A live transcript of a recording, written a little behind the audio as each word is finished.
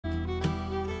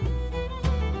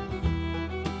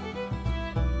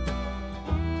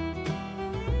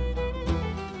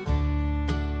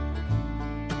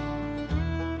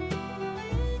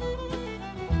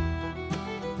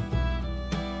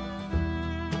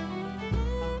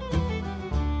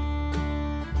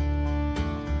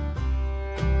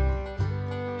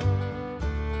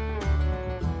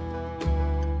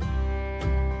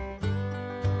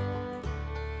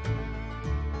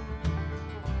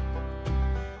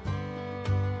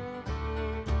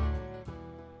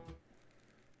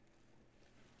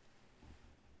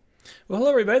Well,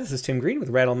 hello everybody, this is Tim Green with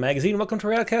Rattle Magazine. Welcome to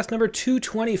Rattlecast number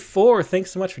 224. Thanks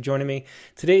so much for joining me.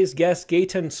 Today's guest,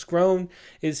 Gaetan Sgro,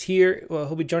 is here. Well,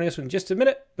 he'll be joining us in just a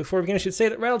minute. Before we begin, I should say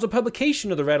that Rattle's a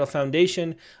publication of the Rattle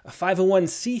Foundation, a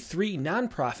 501c3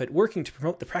 nonprofit working to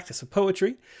promote the practice of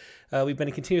poetry. We've been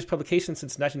in continuous publication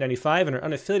since 1995 and are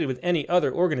unaffiliated with any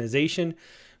other organization.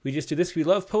 We just do this because we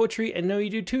love poetry and know you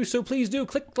do too, so please do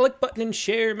click the like button and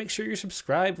share. Make sure you're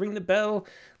subscribed, ring the bell,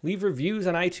 leave reviews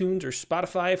on iTunes or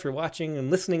Spotify if you're watching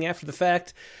and listening after the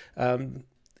fact.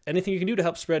 Anything you can do to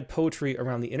help spread poetry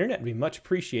around the internet would be much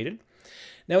appreciated.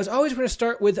 Now, as always, we're going to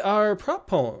start with our prop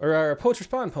poem, or our Poets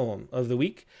Respond poem of the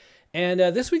week. And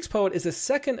this week's poet is a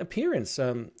second appearance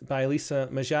by Lisa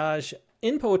Majaj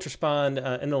in Poets Respond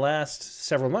in the last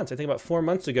several months. I think about 4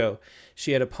 months ago,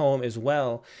 she had a poem as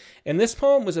well. And this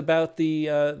poem was about the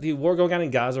war going on in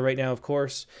Gaza right now, of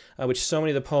course, which so many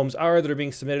of the poems are that are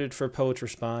being submitted for Poets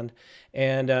Respond.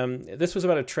 And this was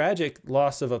about a tragic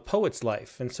loss of a poet's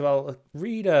life. And so I'll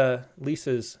read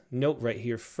Lisa's note right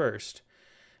here first,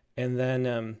 and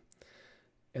then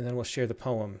we'll share the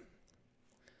poem.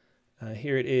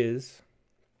 Here it is.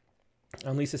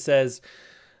 Lisa says,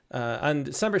 on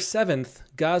December 7th,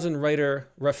 Gazan writer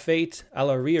Rafat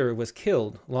al-Arir was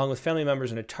killed, along with family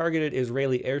members in a targeted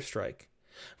Israeli airstrike.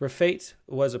 Rafat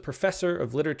was a professor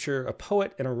of literature, a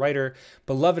poet, and a writer,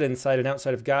 beloved inside and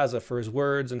outside of Gaza for his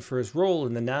words and for his role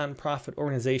in the non-profit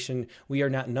organization We Are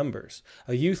Not Numbers,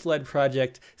 a youth-led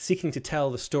project seeking to tell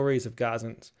the stories of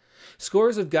Gazans.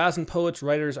 Scores of Gazan poets,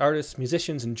 writers, artists,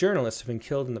 musicians, and journalists have been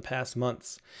killed in the past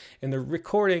months. In the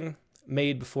recording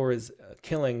made before his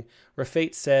killing,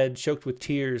 Rafat said, choked with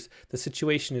tears, "The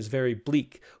situation is very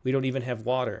bleak. We don't even have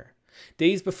water."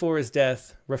 Days before his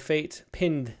death, Rafat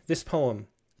pinned this poem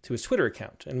to his Twitter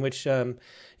account, in which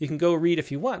you can go read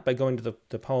if you want by going to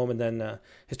the poem and then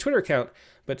his Twitter account,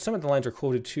 but some of the lines are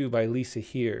quoted too by Lisa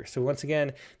here. So once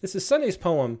again, this is Sunday's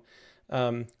poem,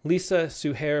 Lisa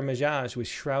Suhair Majaj with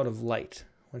Shroud of Light.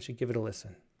 Why don't you give it a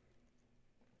listen?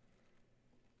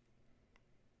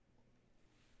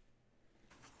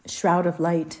 Shroud of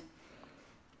Light.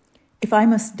 If I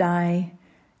must die,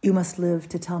 you must live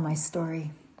to tell my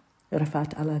story.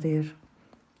 Rafat al-Arir.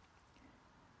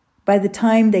 By the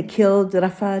time they killed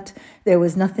Rafat, there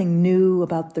was nothing new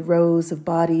about the rows of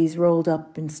bodies rolled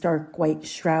up in stark white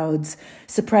shrouds,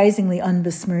 surprisingly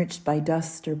unbesmirched by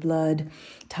dust or blood,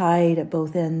 tied at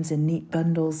both ends in neat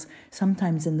bundles,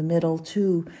 sometimes in the middle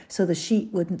too, so the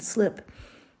sheet wouldn't slip,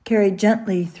 carried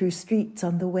gently through streets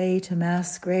on the way to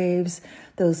mass graves,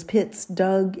 those pits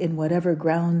dug in whatever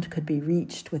ground could be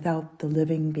reached without the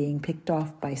living being picked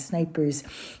off by snipers,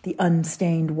 the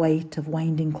unstained white of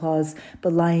winding claws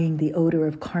belying the odor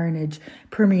of carnage,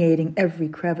 permeating every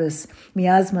crevice,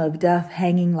 miasma of death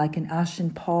hanging like an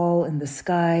ashen pall in the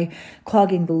sky,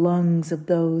 clogging the lungs of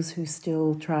those who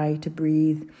still try to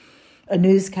breathe. A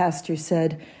newscaster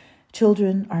said,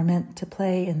 "Children are meant to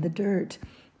play in the dirt,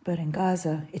 but in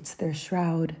Gaza, it's their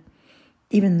shroud."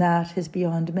 Even that is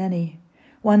beyond many.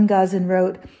 One Gazan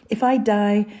wrote, "If I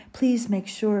die, please make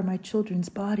sure my children's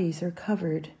bodies are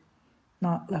covered,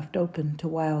 not left open to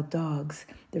wild dogs,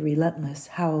 the relentless,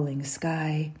 howling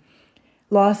sky."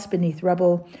 Lost beneath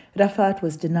rubble, Rafat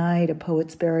was denied a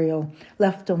poet's burial,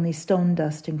 left only stone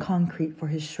dust and concrete for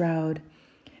his shroud.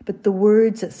 But the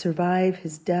words that survive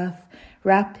his death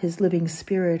wrap his living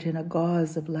spirit in a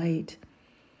gauze of light.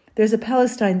 "There's a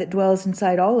Palestine that dwells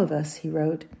inside all of us," he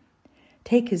wrote.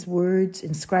 Take his words,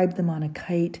 inscribe them on a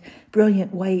kite,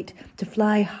 brilliant white, to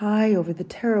fly high over the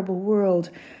terrible world,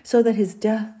 so that his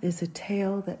death is a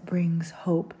tale that brings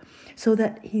hope, so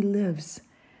that he lives,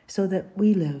 so that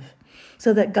we live,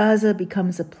 so that Gaza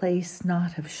becomes a place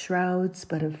not of shrouds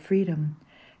but of freedom,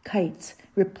 kites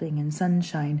rippling in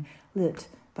sunshine, lit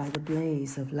by the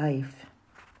blaze of life.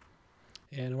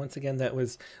 And once again, that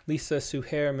was Lisa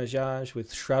Suhair Majaj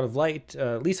with Shroud of Light.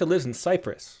 Lisa lives in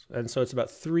Cyprus, and so it's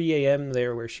about 3 a.m.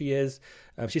 there where she is.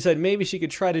 She said maybe she could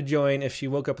try to join if she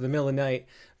woke up in the middle of the night,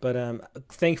 but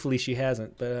thankfully she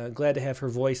hasn't. But glad to have her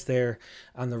voice there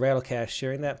on the Rattlecast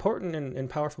sharing that important and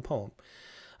powerful poem.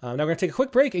 Now we're going to take a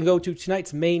quick break and go to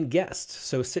tonight's main guest.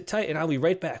 So sit tight, and I'll be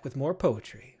right back with more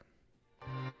poetry.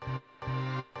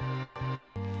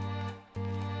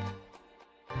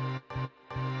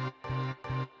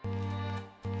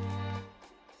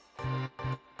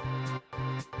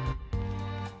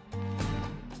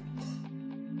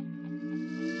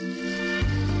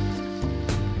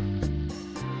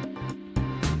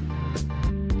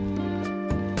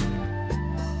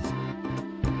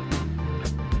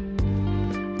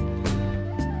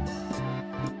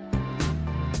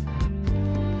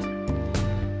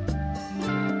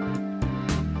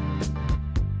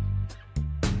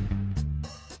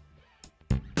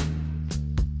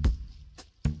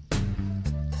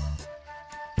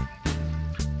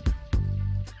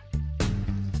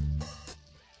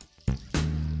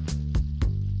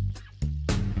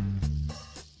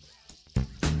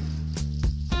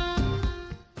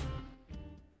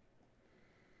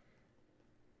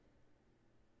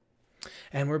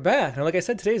 And we're back. Now, like I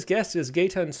said, today's guest is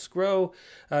Gaetan Sgro.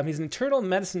 He's an internal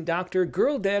medicine doctor,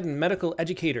 girl dad, and medical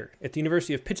educator at the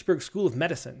University of Pittsburgh School of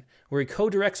Medicine, where he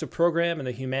co-directs a program in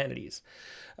the humanities,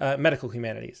 medical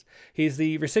humanities. He's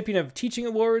the recipient of teaching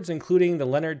awards, including the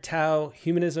Leonard Tow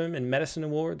Humanism and Medicine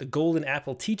Award, the Golden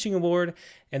Apple Teaching Award,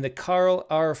 and the Carl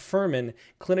R. Fuhrman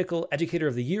Clinical Educator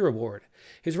of the Year Award.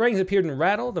 His writings appeared in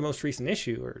Rattle, the most recent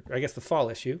issue, or I guess the fall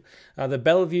issue, the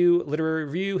Bellevue Literary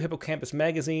Review, Hippocampus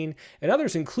Magazine, and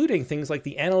others, including things like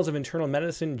the Annals of Internal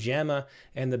Medicine, JAMA,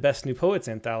 and the Best New Poets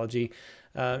Anthology.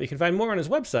 You can find more on his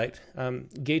website,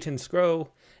 Gaetan Sgro.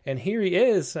 And here he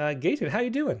is. Gaetan, how you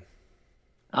doing?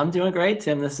 I'm doing great,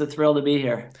 Tim. This is a thrill to be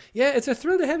here. Yeah, it's a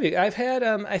thrill to have you. I've had,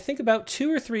 I think about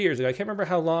 2 or 3 years ago, I can't remember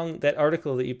how long, that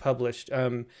article that you published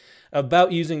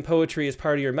about using poetry as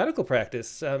part of your medical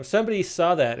practice. Somebody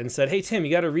saw that and said, "Hey, Tim,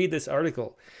 you got to read this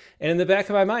article." And in the back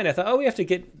of my mind, I thought, oh, we have to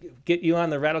get you on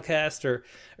the Rattlecast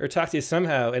or talk to you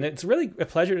somehow. And it's really a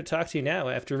pleasure to talk to you now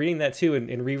after reading that too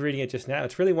and rereading it just now.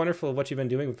 It's really wonderful what you've been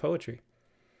doing with poetry.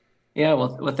 Yeah,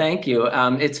 well, thank you.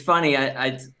 It's funny.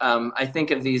 I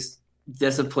think of these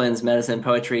disciplines, medicine and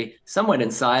poetry, somewhat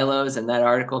in silos, and that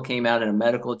article came out in a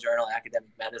medical journal, Academic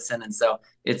Medicine, and so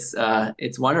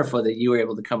it's wonderful that you were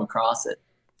able to come across it.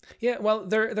 Yeah, well,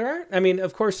 there aren't. I mean,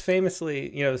 of course,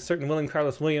 famously, certain William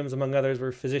Carlos Williams, among others,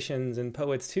 were physicians and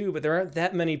poets too. But there aren't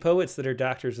that many poets that are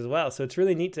doctors as well. So it's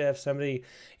really neat to have somebody,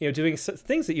 doing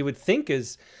things that you would think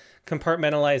is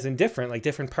compartmentalized and different, like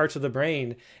different parts of the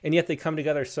brain, and yet they come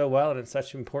together so well and in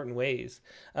such important ways.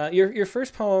 Your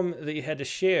first poem that you had to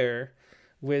share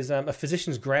was A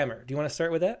Physician's Grammar. Do you want to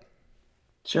start with that?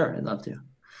 Sure, I'd love to.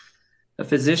 A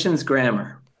Physician's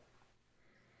Grammar.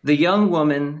 The young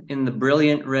woman in the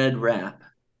brilliant red wrap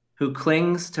who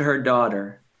clings to her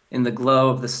daughter in the glow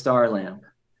of the star lamp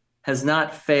has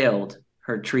not failed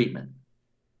her treatment.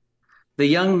 The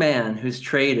young man who's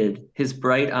traded his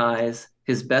bright eyes,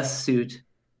 his best suit,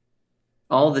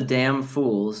 all the damn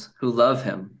fools who love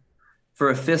him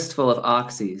for a fistful of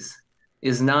oxys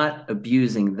is not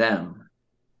abusing them.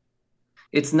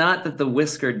 It's not that the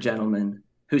whiskered gentleman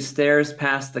who stares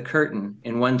past the curtain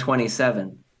in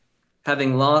 127,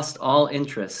 having lost all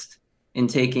interest in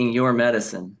taking your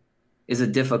medicine, is a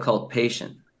difficult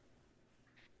patient.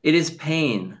 It is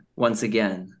pain, once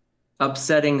again,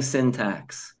 upsetting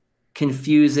syntax,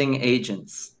 confusing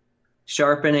agents,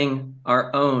 sharpening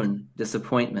our own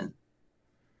disappointment.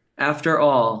 After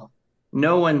all,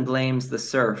 no one blames the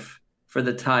surf for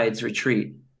the tide's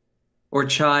retreat, or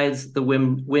chides the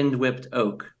wind-whipped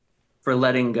oak for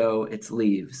letting go its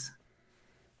leaves.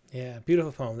 Yeah,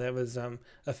 beautiful poem. That was A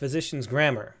Physician's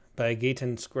Grammar by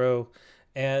Gaetan Sgro.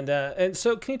 And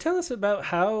so can you tell us about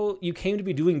how you came to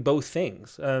be doing both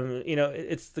things?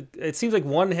 It seems like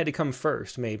one had to come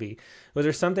first, maybe. Was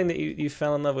there something that you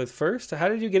fell in love with first? How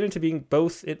did you get into being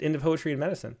both into poetry and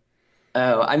medicine?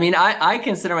 Oh, I mean, I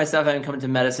consider myself having come to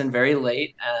medicine very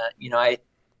late.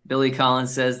 Billy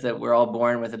Collins says that we're all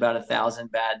born with about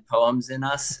 1,000 bad poems in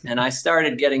us. And I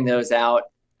started getting those out,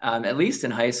 at least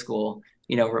in high school.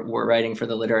 We're writing for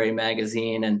the literary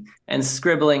magazine and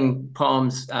scribbling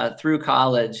poems through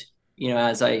college,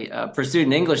 as I pursued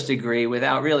an English degree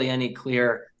without really any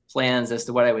clear plans as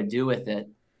to what I would do with it.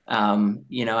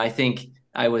 I think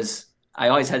I always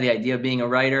had the idea of being a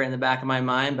writer in the back of my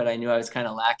mind, but I knew I was kind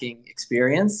of lacking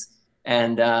experience.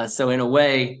 And so in a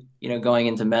way, going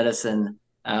into medicine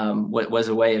was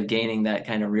a way of gaining that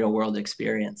kind of real world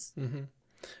experience. Mm-hmm.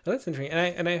 Well, that's interesting.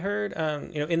 And I heard,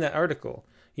 in that article,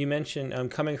 you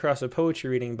mentioned coming across a poetry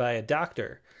reading by a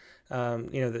doctor,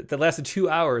 that lasted 2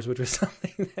 hours, which was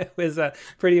something that was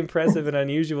pretty impressive and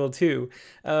unusual too.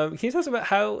 Can you tell us about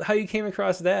how you came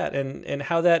across that and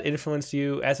how that influenced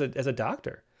you as a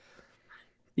doctor?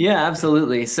 Yeah,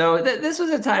 absolutely. So this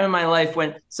was a time in my life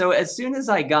so as soon as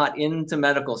I got into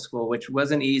medical school, which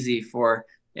wasn't easy for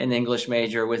an English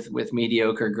major with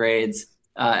mediocre grades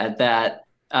at that,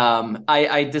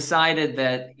 I decided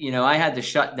that, I had to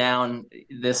shut down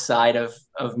this side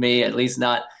of me, at least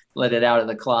not let it out of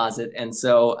the closet. And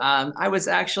so I was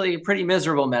actually a pretty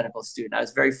miserable medical student. I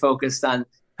was very focused on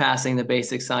passing the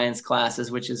basic science classes,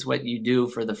 which is what you do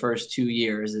for the first 2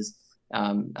 years, is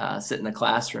sit in the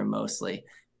classroom mostly.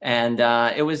 And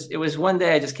it was one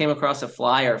day I just came across a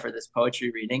flyer for this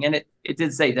poetry reading, and it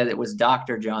did say that it was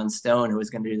Dr. John Stone who was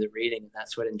going to do the reading, and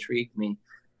that's what intrigued me.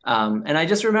 And I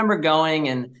just remember going,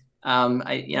 and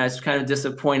I was kind of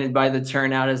disappointed by the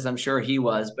turnout, as I'm sure he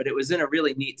was, but it was in a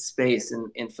really neat space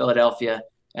in Philadelphia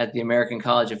at the American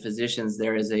College of Physicians.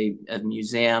 There is a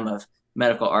museum of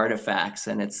medical artifacts,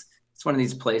 and it's one of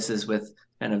these places with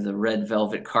kind of the red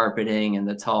velvet carpeting and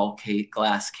the tall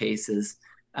glass cases.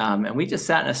 And we just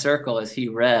sat in a circle as he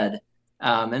read.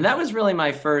 And that was really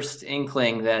my first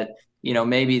inkling that,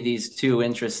 maybe these two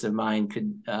interests of mine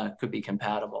could be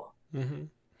compatible. Mm-hmm.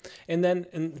 And then,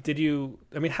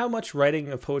 how much writing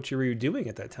of poetry were you doing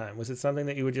at that time? Was it something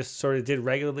that you would just sort of did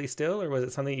regularly still, or was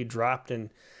it something you dropped and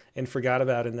forgot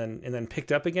about and then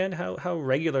picked up again? How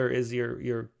regular is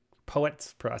your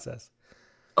poet's process?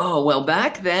 Oh, well,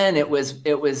 back then it was,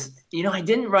 I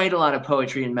didn't write a lot of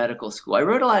poetry in medical school. I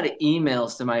wrote a lot of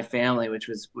emails to my family, which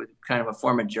was kind of a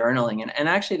form of journaling. And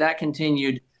actually that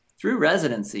continued through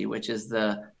residency, which is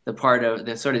the part of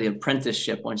the sort of the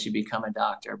apprenticeship once you become a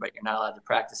doctor, but you're not allowed to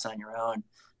practice on your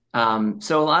own.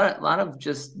 So a lot of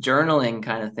just journaling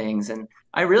kind of things. And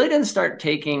I really didn't start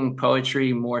taking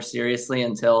poetry more seriously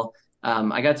until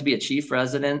I got to be a chief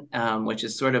resident, which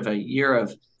is sort of a year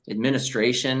of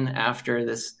administration after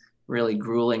this really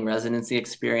grueling residency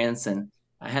experience. And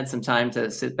I had some time to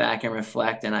sit back and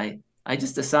reflect. And I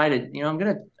just decided, I'm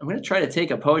gonna try to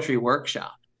take a poetry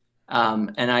workshop.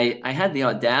 And I had the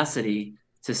audacity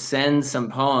to send some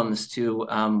poems to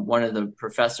one of the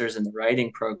professors in the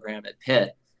writing program at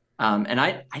Pitt. And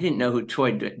I didn't know who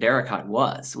Troy Darracott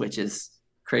was, which is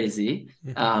crazy.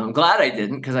 I'm glad I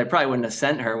didn't, because I probably wouldn't have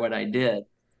sent her what I did.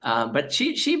 But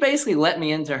she basically let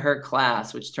me into her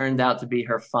class, which turned out to be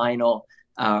her final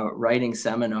writing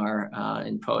seminar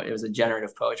it was a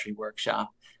generative poetry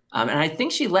workshop. And I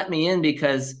think she let me in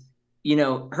because,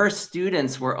 her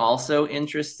students were also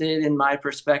interested in my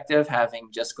perspective, having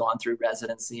just gone through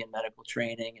residency and medical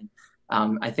training.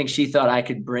 And I think she thought I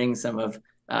could bring some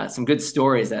good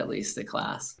stories, at least, to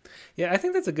class. Yeah, I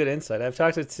think that's a good insight. I've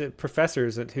talked to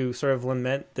professors who sort of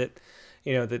lament that,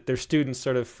 that their students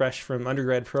sort of fresh from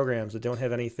undergrad programs that don't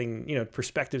have anything,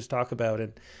 perspectives to talk about.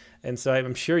 And so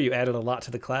I'm sure you added a lot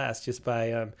to the class just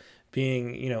by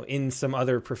being, in some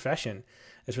other profession.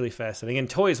 It's really fascinating. And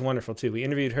Toy is wonderful too. We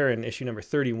interviewed her in issue number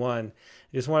 31.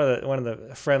 Just one of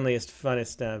the friendliest,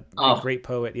 funnest, great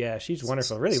poet. Yeah, she's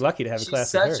wonderful. Really lucky to have a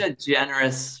class with her. She's such a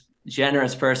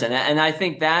generous person. And I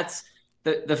think that's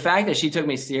the fact that she took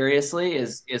me seriously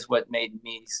is what made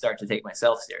me start to take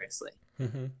myself seriously.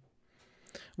 Mm-hmm.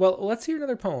 Well, let's hear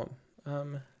another poem.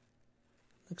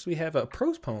 Next we have a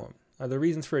prose poem, The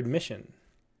Reasons for Admission.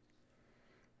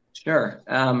 Sure.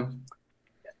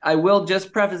 I will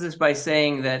just preface this by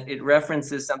saying that it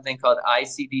references something called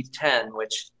ICD-10,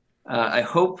 which I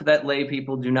hope that lay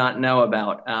people do not know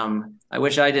about. I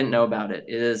wish I didn't know about it.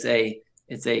 It's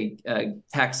a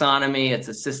taxonomy. It's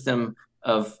a system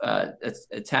of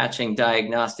attaching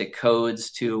diagnostic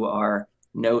codes to our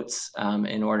notes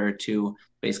in order to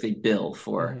basically bill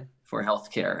for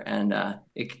healthcare. And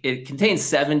it contains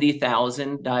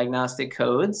 70,000 diagnostic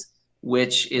codes,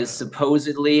 which is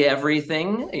supposedly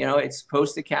everything. It's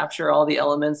supposed to capture all the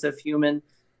elements of human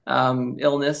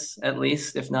illness, at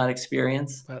least, if not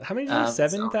experience. How many did you have?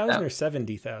 7,000 or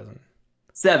 70,000?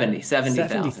 70,000.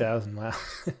 70,000, wow.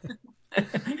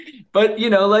 But,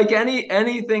 like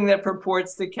anything that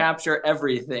purports to capture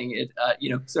everything, it,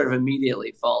 sort of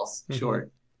immediately falls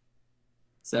short.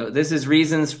 So this is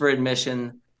reasons for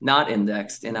admission, not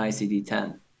indexed in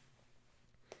ICD-10.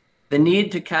 The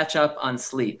need to catch up on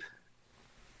sleep.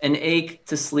 An ache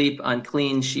to sleep on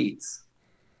clean sheets.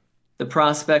 The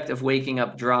prospect of waking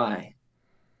up dry.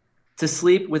 To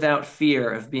sleep without fear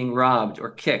of being robbed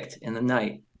or kicked in the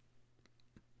night.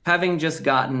 Having just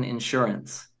gotten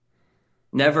insurance.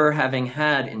 Never having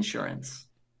had insurance.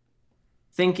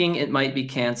 Thinking it might be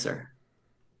cancer.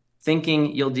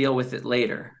 Thinking you'll deal with it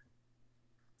later.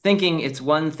 Thinking it's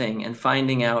one thing and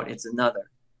finding out it's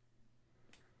another.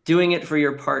 Doing it for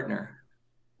your partner.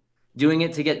 Doing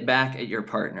it to get back at your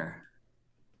partner.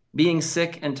 Being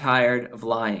sick and tired of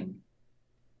lying.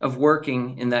 Of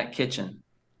working in that kitchen.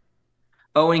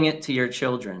 Owing it to your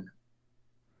children.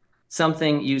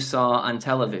 Something you saw on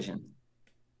television.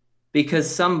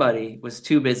 Because somebody was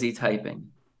too busy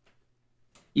typing.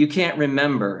 You can't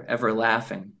remember ever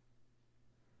laughing.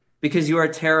 Because you are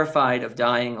terrified of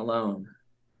dying alone.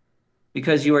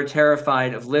 Because you are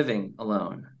terrified of living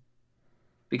alone.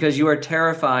 Because you are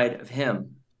terrified of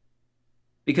him.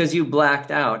 Because you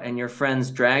blacked out and your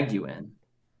friends dragged you in.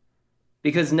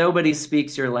 Because nobody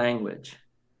speaks your language.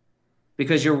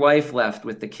 Because your wife left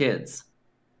with the kids.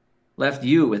 Left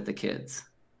you with the kids.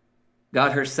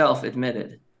 Got herself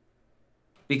admitted.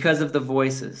 Because of the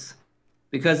voices.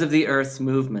 Because of the earth's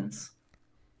movements.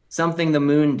 Something the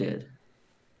moon did.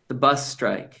 The bus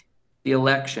strike. The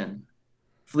election.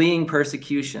 Fleeing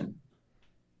persecution.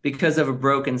 Because of a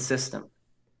broken system.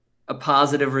 A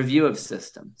positive review of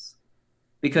systems.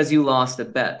 Because you lost a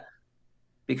bet.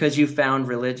 Because you found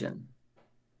religion.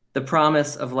 The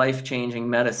promise of life-changing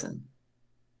medicine.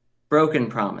 broken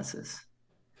promises,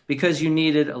 because you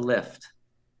needed a lift,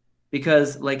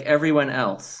 because like everyone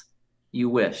else, you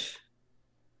wish.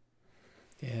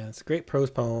 Yeah, it's a great prose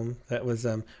poem that was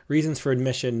Reasons for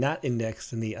Admission Not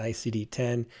Indexed in the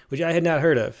ICD-10, which I had not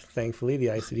heard of, thankfully, the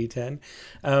ICD-10.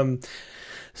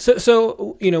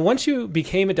 So once you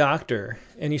became a doctor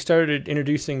and you started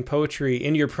introducing poetry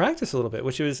into your practice a little bit,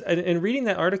 which was, in reading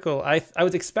that article, I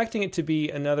was expecting it to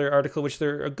be another article, which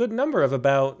there are a good number of,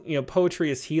 about, poetry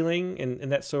as healing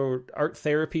and that sort of art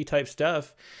therapy type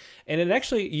stuff. And it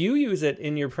actually, you use it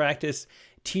in your practice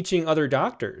teaching other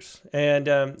doctors and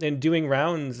doing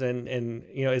rounds and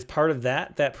as part of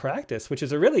that practice, which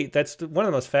is that's one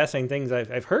of the most fascinating things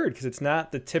I've heard, because it's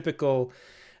not the typical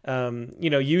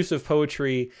use of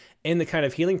poetry in the kind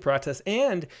of healing process.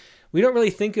 And we don't really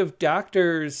think of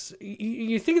doctors.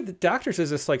 You think of the doctors as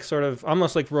this like sort of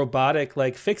almost like robotic,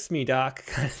 like fix me doc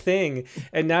kind of thing,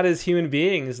 and not as human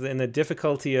beings, and the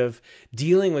difficulty of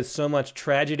dealing with so much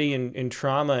tragedy and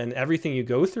trauma and everything you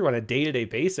go through on a day-to-day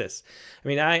basis. I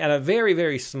mean, on a very,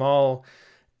 very small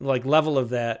like level of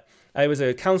that, I was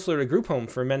a counselor at a group home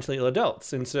for mentally ill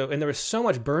adults. And there was so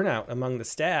much burnout among the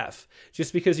staff,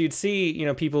 just because you'd see,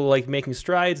 people like making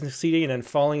strides and succeeding and then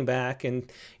falling back and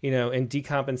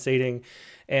decompensating.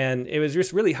 And it was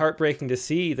just really heartbreaking to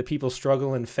see the people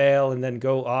struggle and fail and then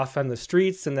go off on the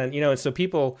streets. And then, and so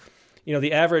people,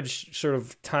 the average sort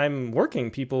of time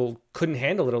working, people couldn't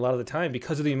handle it a lot of the time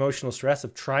because of the emotional stress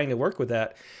of trying to work with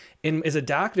that. And as a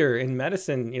doctor in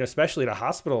medicine, especially at a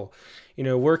hospital,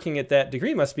 working at that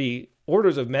degree must be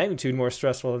orders of magnitude more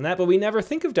stressful than that. But we never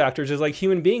think of doctors as like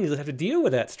human beings that have to deal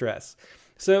with that stress.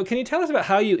 So can you tell us about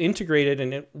how you integrated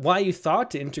and why you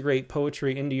thought to integrate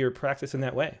poetry into your practice in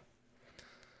that way?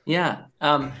 Yeah.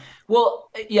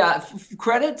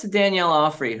 Credit to Danielle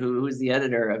Offrey, who is the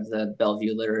editor of the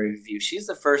Bellevue Literary Review. She's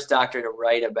the first doctor to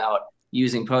write about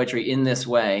using poetry in this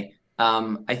way.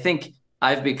 I think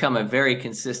I've become a very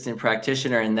consistent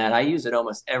practitioner in that I use it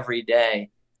almost every day.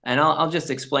 And I'll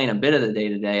just explain a bit of the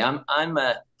day-to-day. I'm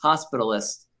a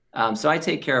hospitalist, so I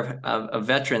take care of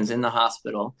veterans in the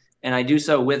hospital, and I do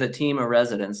so with a team of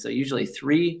residents. So usually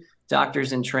 3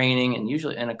 doctors in training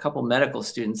and a couple medical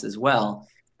students as well.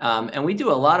 And we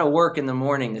do a lot of work in the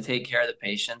morning to take care of the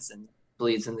patients, and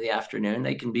bleeds into the afternoon.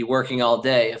 They can be working all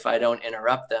day if I don't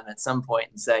interrupt them at some point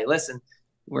and say, listen,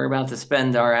 we're about to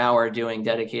spend our hour doing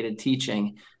dedicated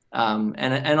teaching.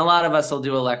 And a lot of us will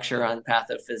do a lecture on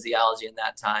pathophysiology in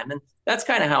that time. And that's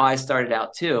kind of how I started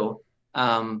out too.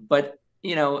 But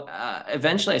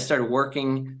eventually I started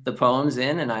working the poems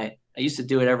in, and I used to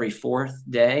do it every 4th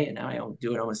day, and now I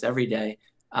do it almost every day.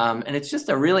 And it's just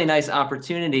a really nice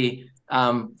opportunity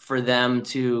for them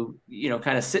to,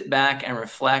 kind of sit back and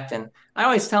reflect. And I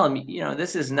always tell them,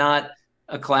 this is not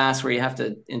a class where you have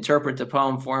to interpret the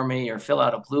poem for me or fill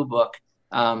out a blue book.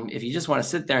 If you just want to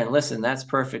sit there and listen, that's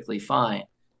perfectly fine.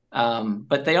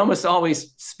 But they almost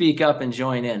always speak up and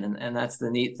join in, and that's the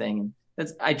neat thing.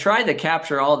 I tried to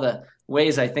capture all the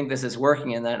ways I think this is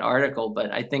working in that article,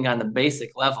 but I think on the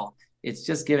basic level, it's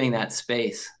just giving that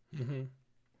space. Mm-hmm.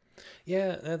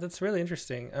 Yeah, that's really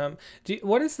interesting.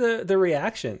 What is the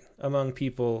reaction among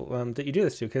people that you do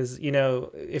this to? Because,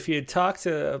 if you talk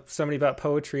to somebody about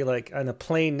poetry, like on a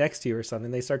plane next to you or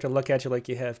something, they start to look at you like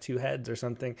you have 2 heads or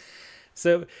something.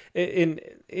 So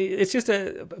it's just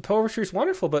poetry is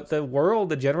wonderful, but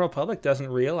the general public doesn't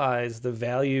realize the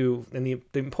value and the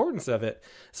importance of it.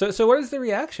 So what is the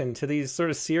reaction to these sort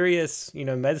of serious,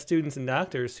 med students and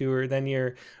doctors who are then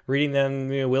you're reading them,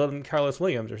 William Carlos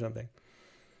Williams or something?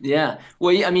 Yeah.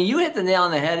 Well, I mean, you hit the nail on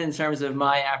the head in terms of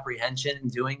my apprehension in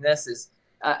doing this. Is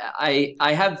I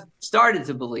have started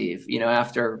to believe,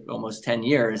 after almost 10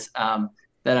 years, that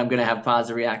I'm going to have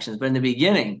positive reactions. But in the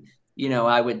beginning,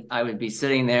 I would be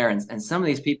sitting there, and some of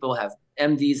these people have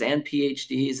MDs and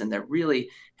PhDs, and they're really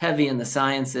heavy in the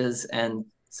sciences. And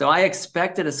so I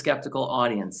expected a skeptical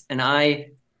audience. And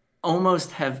I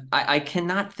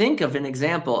cannot think of an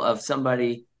example of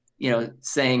somebody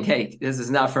saying, hey, this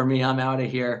is not for me, I'm out of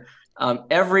here.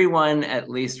 Everyone at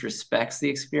least respects the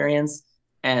experience.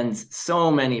 And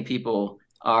so many people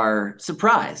are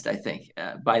surprised, I think,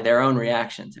 by their own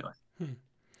reaction to it.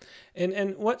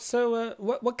 And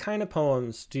what kind of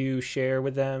poems do you share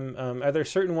with them? Are there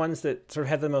certain ones that sort of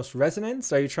have the most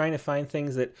resonance? Are you trying to find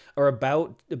things that are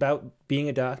about being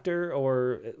a doctor,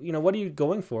 or, what are you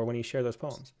going for when you share those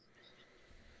poems?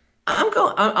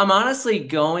 I'm honestly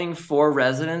going for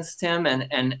resonance, Tim,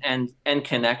 and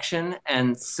connection.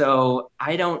 And so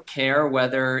I don't care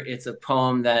whether it's a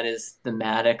poem that is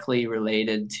thematically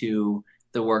related to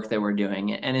the work that we're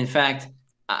doing. And in fact,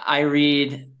 I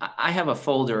have a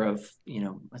folder of,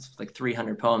 it's like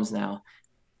 300 poems now.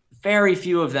 very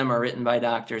few of them are written by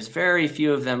doctors. Very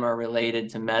few of them are related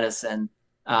to medicine,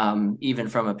 even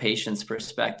from a patient's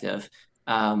perspective.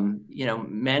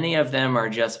 Many of them are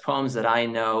just poems that I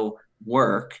know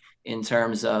work in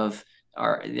terms of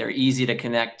they're easy to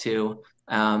connect to.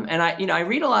 And I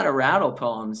read a lot of Rattle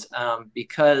poems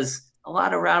because a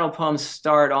lot of Rattle poems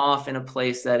start off in a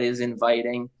place that is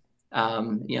inviting.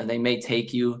 They may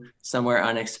take you somewhere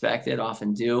unexpected,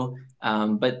 often do.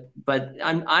 But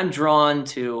I'm drawn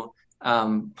to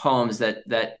poems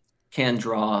that can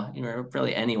draw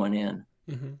really anyone in.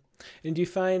 Mm-hmm. And do you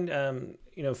find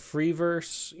free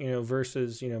verse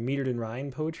versus metered and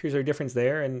rhyme poetry? Is there a difference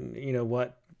there, and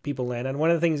what people land on? One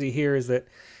of the things you hear is that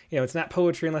it's not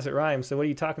poetry unless it rhymes. So what are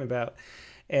you talking about?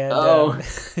 And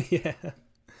yeah.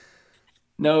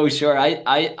 No, sure.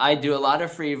 I do a lot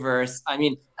of free verse. I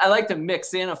mean, I like to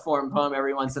mix in a form poem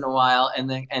every once in a while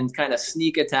and kind of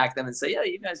sneak attack them and say, yeah,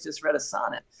 you guys just read a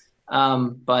sonnet.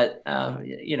 But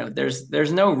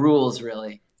there's no rules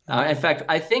really. In fact,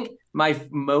 I think my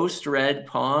most read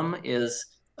poem is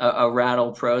a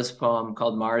Rattle prose poem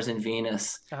called Mars and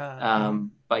Venus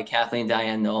by Kathleen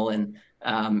Diane Nolan,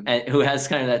 and who has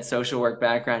kind of that social work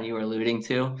background you were alluding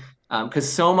to.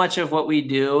 Because so much of what we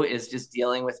do is just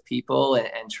dealing with people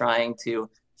and trying to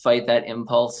fight that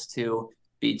impulse to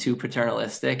be too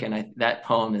paternalistic. And that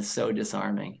poem is so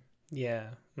disarming. Yeah.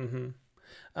 Mm-hmm.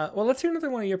 Well, let's hear another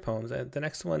one of your poems. The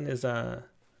next one is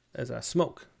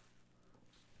Smoke.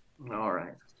 All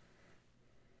right.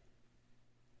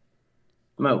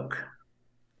 Smoke.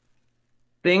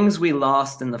 Things we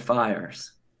lost in the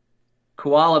fires.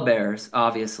 Koala bears,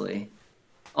 obviously.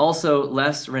 Also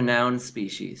less renowned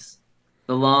species.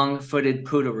 The long-footed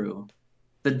pootaroo,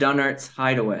 the Dunnert's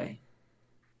hideaway,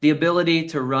 the ability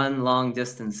to run long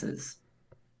distances,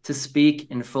 to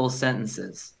speak in full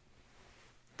sentences,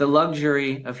 the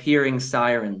luxury of hearing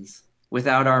sirens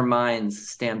without our minds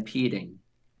stampeding,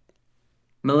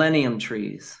 millennium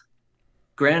trees,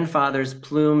 grandfather's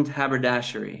plumed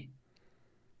haberdashery,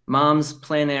 mom's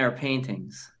plein air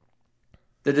paintings,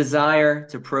 the desire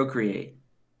to procreate,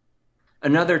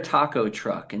 another taco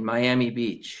truck in Miami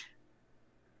Beach,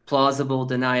 plausible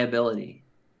deniability,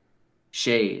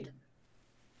 shade.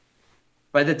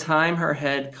 By the time her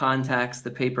head contacts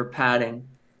the paper padding,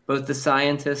 both the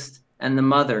scientist and the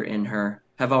mother in her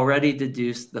have already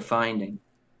deduced the finding,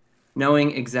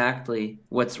 knowing exactly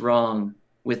what's wrong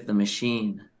with the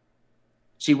machine.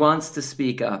 She wants to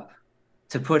speak up,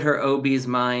 to put her OB's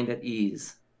mind at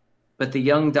ease, but the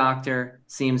young doctor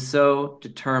seems so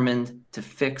determined to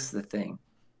fix the thing,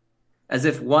 as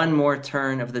if one more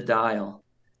turn of the dial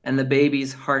and the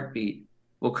baby's heartbeat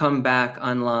will come back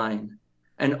online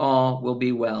and all will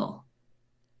be well,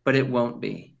 but it won't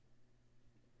be.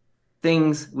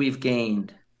 Things we've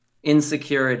gained,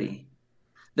 insecurity,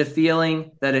 the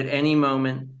feeling that at any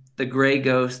moment the gray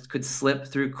ghost could slip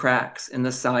through cracks in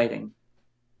the siding,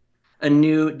 a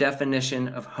new definition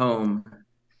of home,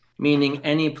 meaning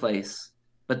any place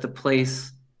but the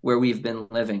place where we've been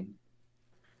living.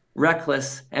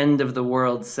 Reckless end of the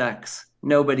world sex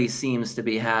nobody seems to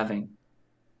be having.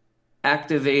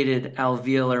 Activated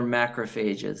alveolar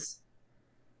macrophages.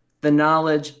 The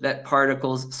knowledge that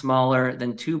particles smaller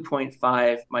than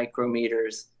 2.5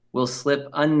 micrometers will slip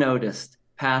unnoticed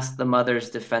past the mother's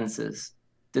defenses,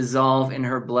 dissolve in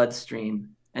her bloodstream,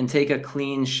 and take a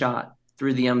clean shot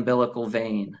through the umbilical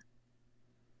vein.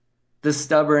 The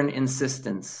stubborn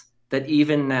insistence that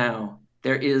even now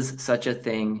there is such a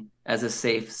thing as a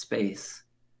safe space.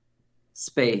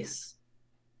 Space.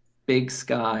 Big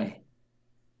sky,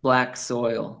 black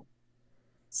soil,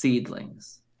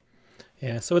 seedlings.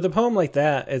 Yeah. So with a poem like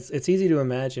that, it's easy to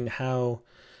imagine how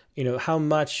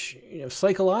much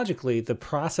psychologically the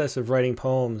process of writing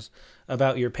poems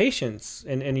about your patients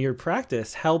and your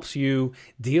practice helps you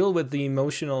deal with the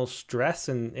emotional stress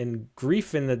and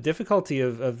grief and the difficulty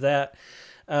of that.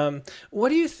 What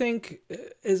do you think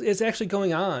is actually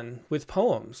going on with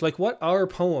poems? Like, what are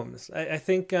poems? I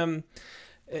think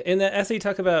in that essay you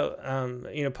talk about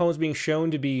poems being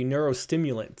shown to be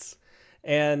neurostimulants,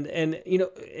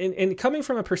 and coming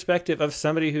from a perspective of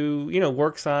somebody who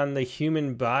works on the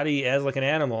human body as like an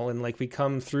animal, and like we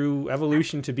come through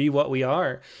evolution to be what we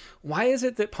are. Why is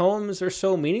it that poems are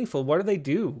so meaningful? What do they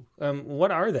do?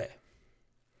 What are they?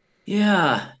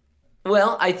 Yeah,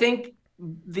 well, I think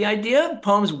the idea of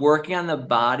poems working on the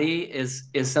body is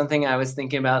something I was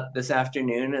thinking about this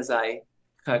afternoon as I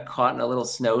got caught in a little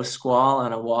snow squall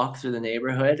on a walk through the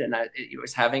neighborhood, and it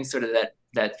was having sort of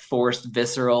that forced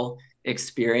visceral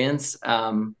experience,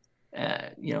 by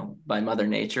Mother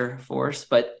Nature force.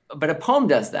 But a poem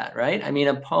does that, right? I mean,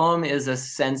 a poem is a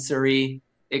sensory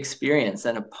experience,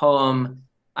 and a poem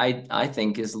I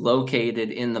think is located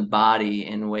in the body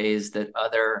in ways that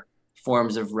other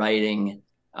forms of writing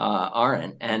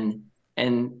aren't.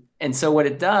 And so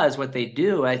what they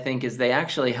do, I think, is they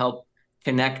actually help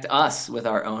connect us with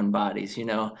our own bodies.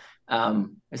 I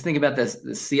was thinking about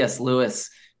the C.S. Lewis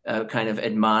kind of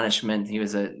admonishment.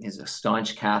 He's a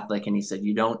staunch Catholic, and he said,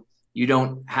 you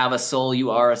don't have a soul,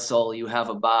 you are a soul, you have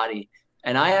a body.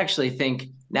 And I actually think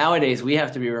nowadays we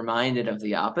have to be reminded of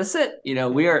the opposite.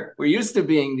 We're used to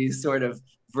being these sort of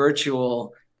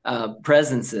virtual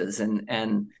presences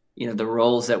and the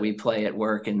roles that we play at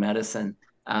work in medicine.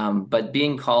 But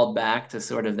being called back to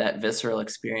sort of that visceral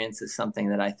experience is something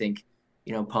that I think,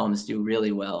 poems do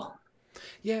really well.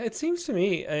 Yeah, it seems to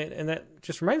me, and that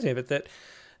just reminds me of it, that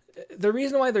the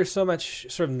reason why there's so much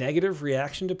sort of negative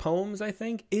reaction to poems, I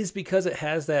think, is because it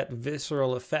has that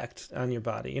visceral effect on your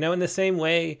body. In the same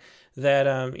way that,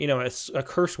 a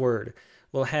curse word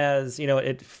has,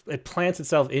 it plants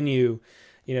itself in you,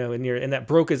 in that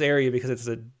Broca's area because it's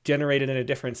generated in a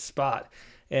different spot.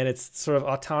 And it's sort of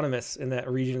autonomous in that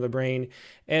region of the brain.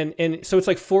 And so it's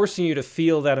like forcing you to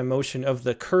feel that emotion of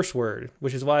the curse word,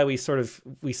 which is why we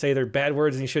say they're bad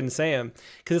words and you shouldn't say them.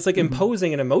 Because it's like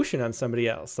imposing an emotion on somebody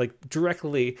else, like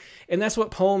directly. And that's what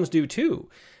poems do too.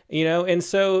 And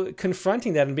so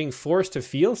confronting that and being forced to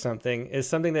feel something is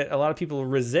something that a lot of people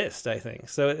resist, I think.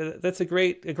 So that's a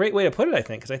great way to put it, I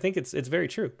think, because I think it's very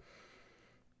true.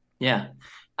 Yeah.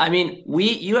 I mean,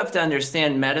 you have to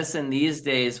understand medicine these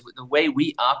days, the way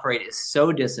we operate is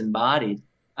so disembodied.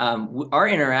 Our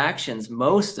interactions,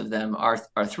 most of them are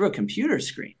through a computer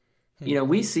screen.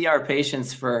 We see our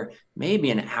patients for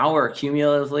maybe an hour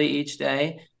cumulatively each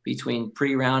day between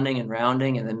pre-rounding and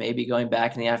rounding, and then maybe going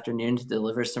back in the afternoon to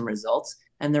deliver some results.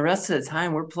 And the rest of the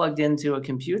time we're plugged into a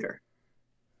computer.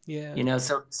 Yeah.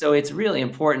 So it's really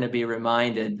important to be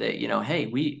reminded that, hey,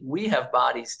 we have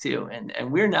bodies too.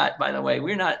 And we're not, by the way,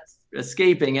 we're not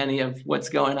escaping any of what's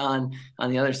going on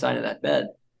the other side of that bed.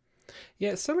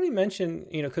 Yeah. Somebody mentioned,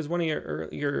 because one of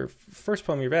your first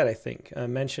poem you read, I think,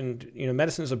 mentioned,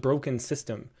 medicine is a broken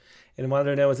system. And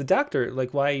wanted to know, as a doctor,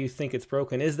 like why you think it's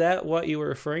broken. Is that what you were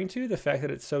referring to? The fact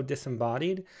that it's so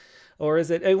disembodied? Or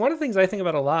is it, one of the things I think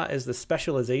about a lot is the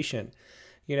specialization.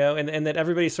 And that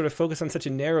everybody's sort of focused on such a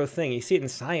narrow thing. You see it in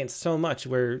science so much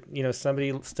where,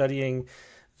 somebody studying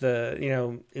the,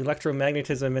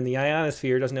 electromagnetism in the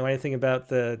ionosphere doesn't know anything about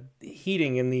the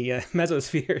heating in the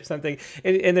mesosphere or something.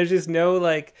 And there's just no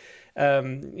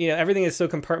everything is so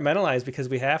compartmentalized because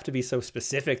we have to be so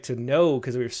specific to know,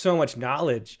 because we have so much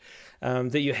knowledge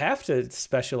that you have to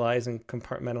specialize and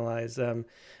compartmentalize.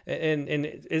 And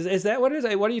is that what it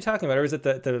is? What are you talking about? Or is it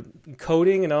the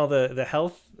coding and all the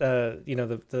health,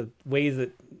 the ways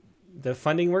that the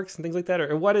funding works and things like that?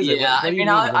 Or what is it? Yeah, what I mean,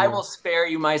 I will spare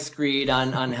you my screed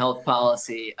on health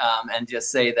policy and just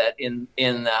say that in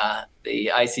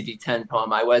the ICD-10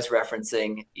 poem, I was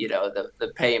referencing,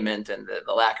 the payment and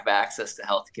the lack of access to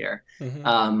healthcare.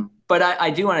 But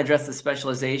I do want to address the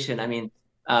specialization. I mean,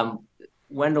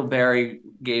 Wendell Berry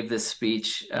gave this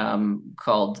speech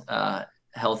called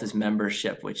Health is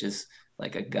Membership, which is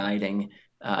like a guiding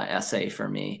essay for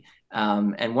me.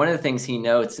 And one of the things he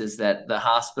notes is that the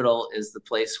hospital is the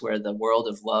place where the world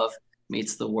of love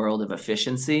meets the world of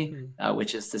efficiency,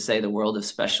 which is to say the world of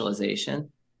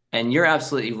specialization. And you're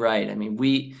absolutely right. I mean,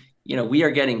 we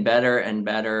are getting better and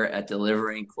better at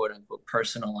delivering quote unquote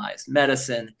personalized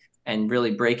medicine and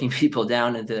really breaking people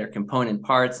down into their component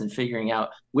parts and figuring out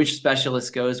which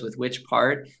specialist goes with which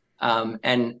part.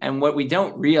 And what we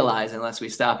don't realize unless we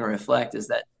stop and reflect is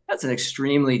that that's an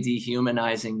extremely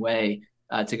dehumanizing way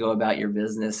to go about your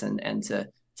business and to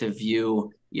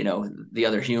view, the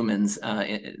other humans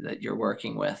that you're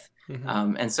working with.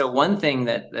 And so one thing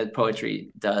that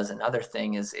poetry does, another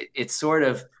thing is it sort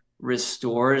of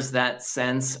restores that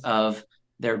sense of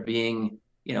there being,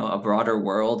 a broader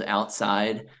world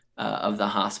outside of the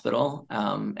hospital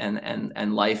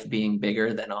and life being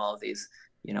bigger than all of these,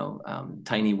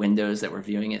 tiny windows that we're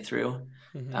viewing it through.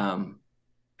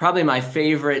 Probably my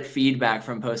favorite feedback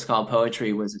from Post-Call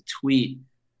Poetry was a tweet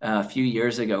a few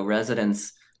years ago.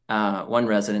 One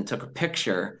resident took a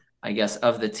picture, I guess,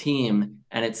 of the team,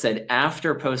 and it said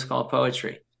after Post-Call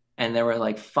Poetry. And there were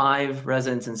like 5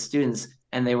 residents and students,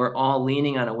 and they were all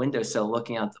leaning on a windowsill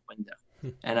looking out the window.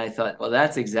 And I thought, well,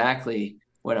 that's exactly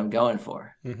what I'm going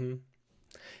for.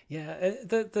 Yeah,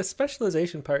 the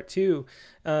specialization part too,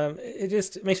 it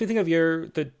just makes me think of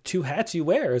the two hats you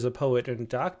wear as a poet and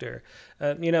doctor.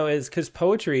 Is because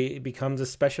poetry becomes a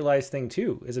specialized thing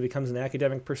too, as it becomes an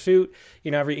academic pursuit.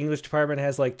 Every English department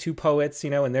has like two poets,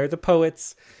 and they're the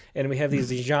poets, and we have these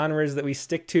genres that we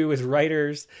stick to as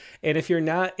writers. And if you're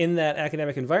not in that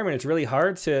academic environment, it's really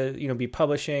hard to be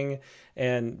publishing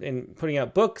and putting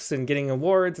out books and getting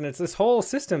awards. And it's this whole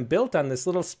system built on this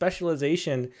little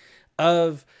specialization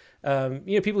of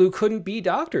people who couldn't be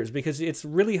doctors, because it's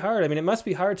really hard. I mean, it must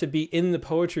be hard to be in the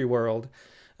poetry world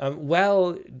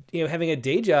while having a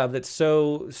day job that's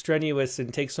so strenuous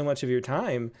and takes so much of your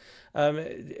time.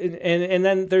 And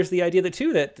then there's the idea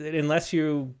that unless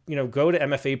you go to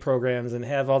MFA programs and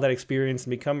have all that experience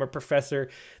and become a professor,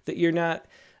 that you're not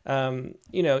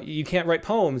you can't write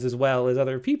poems as well as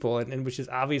other people, and which is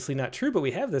obviously not true. But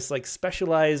we have this like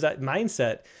specialized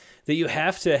mindset that you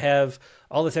have to have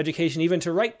all this education even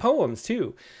to write poems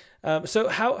too. So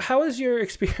how has your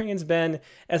experience been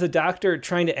as a doctor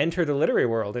trying to enter the literary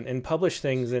world and publish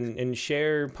things and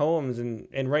share poems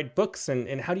and write books,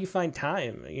 and how do you find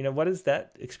time? What is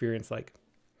that experience like?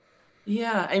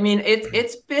 Yeah, I mean,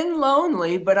 it's been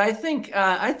lonely, but I think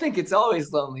it's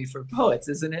always lonely for poets,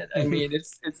 isn't it? I mean,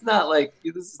 it's not like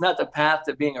this is not the path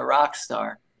to being a rock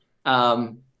star.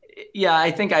 Yeah,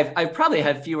 I think I've probably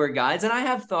had fewer guides, and I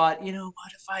have thought,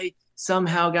 what if I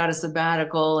somehow got a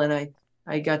sabbatical and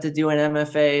I got to do an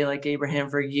MFA like Abraham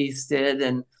Verghese did,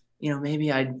 and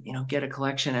maybe I'd get a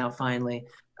collection out finally.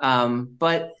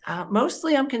 But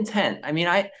mostly I'm content. I mean,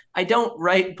 I don't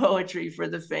write poetry for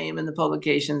the fame and the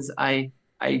publications. I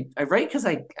write because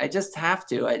I just have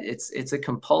to. It's a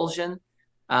compulsion,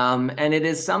 and it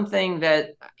is something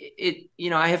that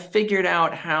I have figured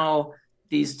out how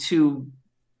these two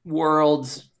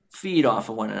worlds feed off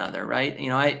of one another, right?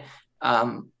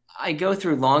 I go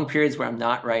through long periods where I'm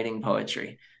not writing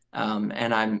poetry,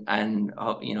 and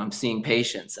I'm seeing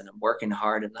patients and I'm working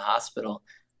hard in the hospital.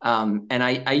 And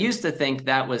I used to think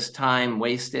that was time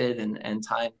wasted and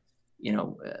time,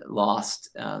 lost,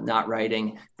 not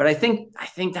writing. But I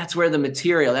think that's where the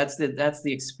material, that's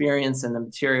the experience and the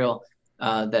material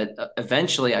that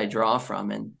eventually I draw from.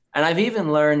 And I've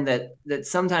even learned that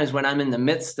sometimes when I'm in the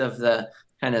midst of the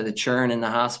kind of the churn in the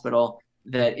hospital,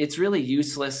 that it's really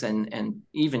useless and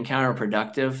even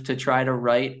counterproductive to try to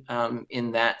write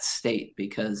in that state,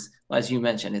 because, as you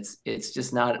mentioned, it's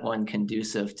just not one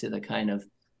conducive to the kind of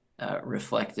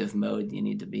reflective mode you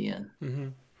need to be in. Mm-hmm.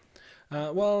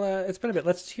 It's been a bit.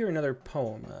 Let's hear another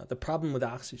poem, The Problem with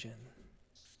Oxygen.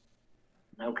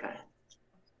 Okay.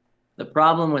 The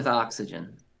Problem with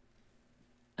Oxygen.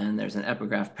 And there's an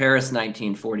epigraph, Paris,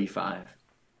 1945.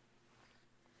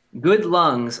 Good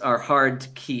lungs are hard to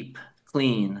keep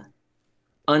clean,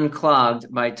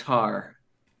 unclogged by tar,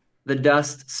 the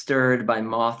dust stirred by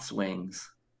moths' wings,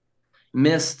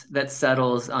 mist that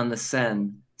settles on the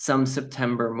Seine some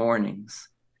September mornings,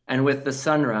 and with the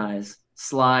sunrise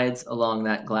slides along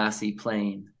that glassy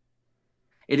plain.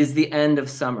 It is the end of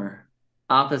summer,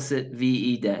 opposite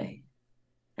VE Day,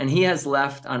 and he has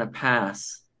left on a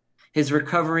pass his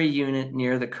recovery unit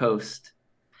near the coast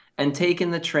and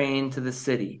taken the train to the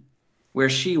city, where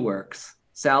she works,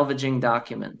 salvaging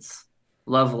documents,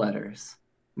 love letters,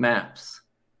 maps.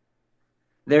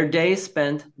 Their day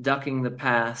spent ducking the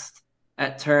past,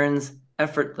 at turns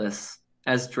effortless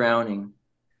as drowning,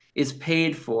 is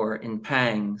paid for in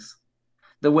pangs,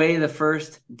 the way the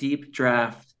first deep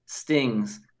draft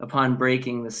stings upon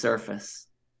breaking the surface,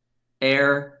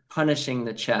 air punishing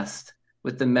the chest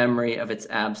with the memory of its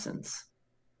absence.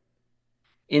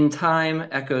 In time,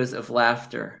 echoes of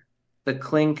laughter, the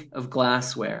clink of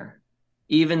glassware,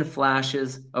 even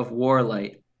flashes of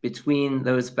warlight between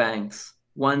those banks,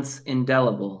 once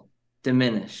indelible,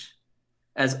 diminish,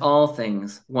 as all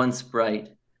things once bright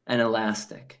and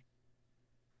elastic.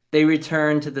 They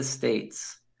return to the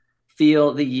States,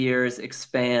 feel the years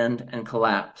expand and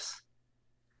collapse.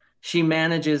 She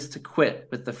manages to quit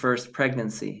with the first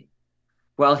pregnancy,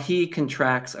 while he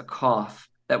contracts a cough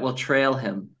that will trail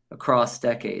him across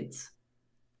decades.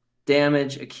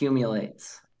 Damage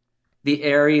accumulates, the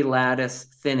airy lattice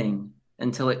thinning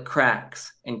until it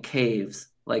cracks and caves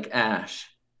like ash.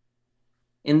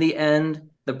 In the end,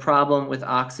 the problem with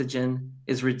oxygen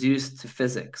is reduced to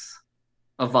physics,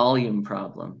 a volume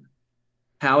problem,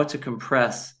 how to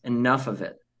compress enough of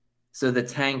it so the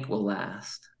tank will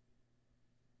last.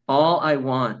 All I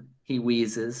want, he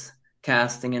wheezes,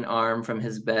 casting an arm from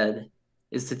his bed,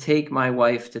 is to take my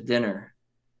wife to dinner.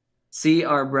 See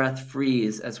our breath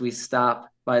freeze as we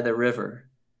stop by the river,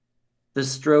 the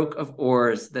stroke of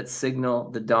oars that signal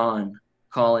the dawn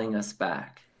calling us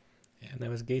back. And that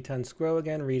was Gaetan Sgro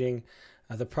again reading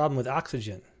The Problem with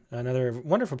Oxygen, another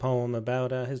wonderful poem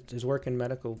about his work in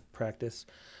medical practice.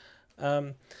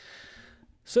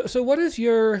 So what is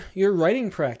your writing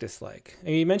practice like?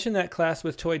 And you mentioned that class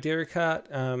with Toy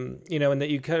Derricat, and that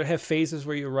you kind of have phases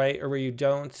where you write or where you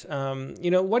don't.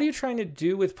 What are you trying to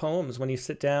do with poems when you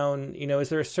sit down? Is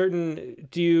there a certain,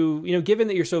 given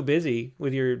that you're so busy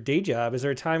with your day job, is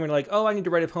there a time when you're like, oh, I need to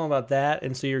write a poem about that,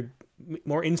 and so you're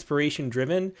more inspiration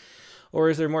driven? Or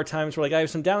is there more times where like, I have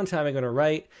some downtime, I'm going to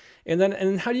write?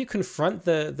 And how do you confront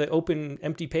the open,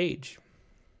 empty page?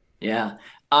 Yeah,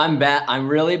 I'm bad. I'm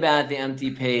really bad at the empty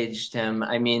page, Tim.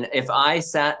 I mean, if I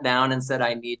sat down and said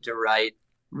I need to write,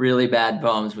 really bad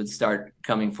poems would start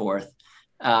coming forth.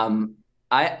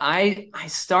 I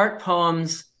start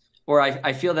poems, or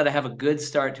I feel that I have a good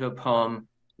start to a poem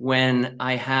when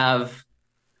I have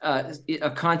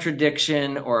a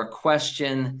contradiction or a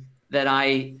question that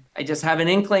I just have an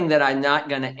inkling that I'm not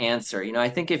going to answer. I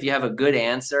think if you have a good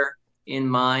answer in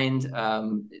mind,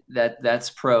 that's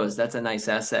prose. That's a nice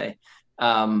essay.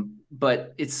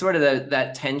 But it's sort of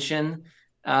that tension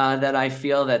that I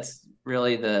feel that's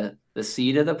really the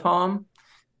seed of the poem.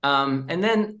 And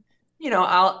then,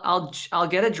 I'll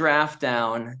get a draft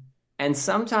down, and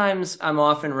sometimes I'm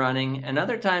off and running, and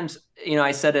other times,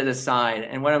 I set it aside.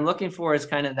 And what I'm looking for is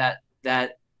kind of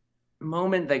that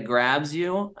moment that grabs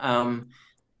you.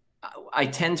 I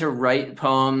tend to write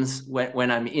poems when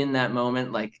I'm in that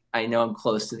moment, like I know I'm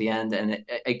close to the end, and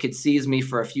it could seize me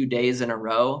for a few days in a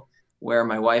row, where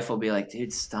my wife will be like,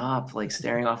 dude, stop like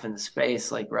staring off into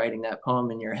space, like writing that poem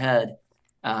in your head.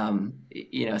 So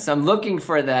I'm looking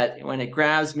for that when it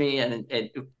grabs me and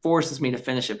it forces me to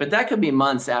finish it. But that could be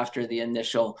months after the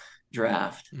initial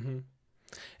draft. Mm-hmm.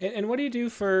 And what do you do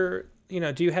for,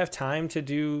 do you have time to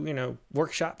do,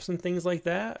 workshops and things like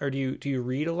that? Or do you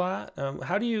read a lot?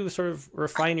 How do you sort of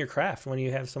refine your craft when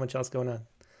you have so much else going on?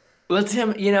 Well,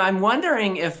 Tim, I'm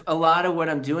wondering if a lot of what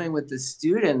I'm doing with the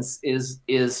students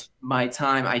is my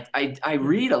time. I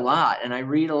read a lot, and I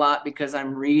read a lot because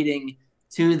I'm reading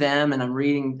to them, and I'm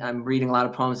reading a lot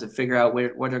of poems to figure out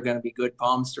what are going to be good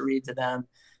poems to read to them.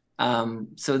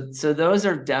 So those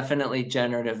are definitely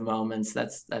generative moments.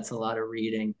 That's a lot of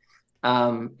reading.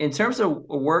 In terms of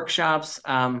workshops,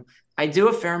 I do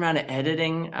a fair amount of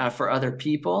editing for other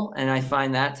people, and I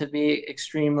find that to be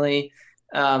extremely,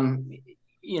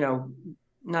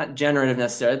 not generative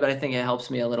necessarily, but I think it helps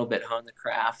me a little bit hone the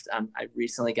craft. I've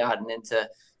recently gotten into,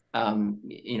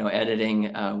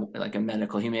 editing like a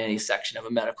medical humanities section of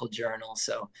a medical journal.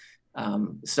 So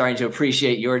starting to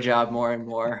appreciate your job more and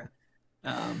more.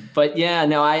 But yeah,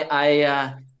 no,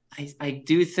 I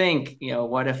do think,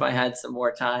 what if I had some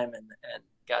more time and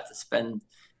got to spend,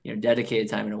 dedicated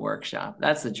time in a workshop?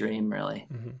 That's the dream, really.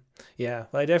 Mm-hmm. Yeah,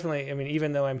 well,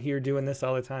 even though I'm here doing this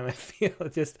all the time, I feel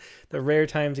just the rare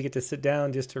times you get to sit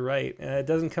down just to write. It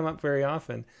doesn't come up very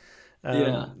often.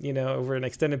 Over an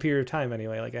extended period of time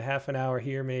anyway, like a half an hour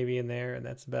here, maybe in there, and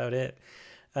that's about it.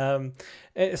 So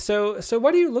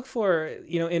what do you look for,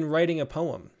 in writing a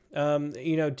poem? What are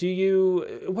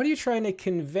you trying to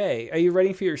convey? Are you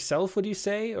writing for yourself, would you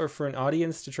say, or for an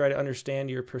audience to try to understand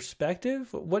your perspective?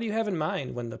 What do you have in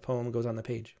mind when the poem goes on the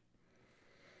page?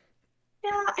 Yeah,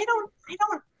 I don't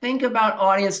think about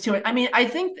audience too much. I mean, I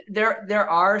think there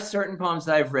are certain poems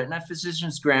that I've written.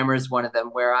 Physician's Grammar is one of them,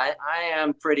 where I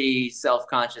am pretty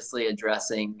self-consciously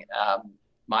addressing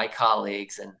my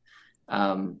colleagues, and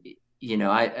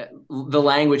the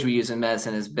language we use in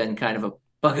medicine has been kind of a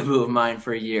bugaboo of mine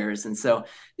for years. And so,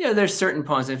 there's certain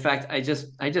poems. In fact, I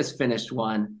just finished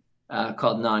one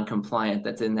called Non-Compliant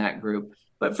that's in that group.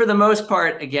 But for the most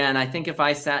part, again, I think if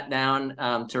I sat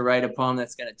down to write a poem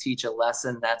that's going to teach a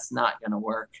lesson, that's not going to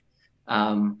work.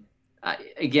 I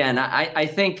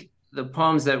think the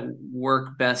poems that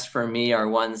work best for me are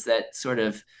ones that sort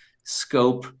of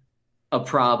scope a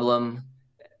problem,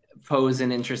 pose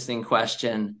an interesting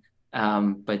question,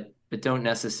 but don't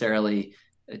necessarily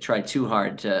try too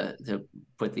hard to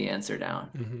put the answer down.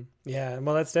 Mm-hmm. Yeah,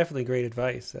 well, that's definitely great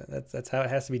advice. That's how it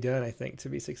has to be done, I think, to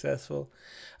be successful.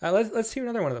 Let's hear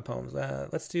another one of the poems.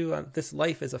 Let's do This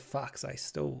Life is a Fox I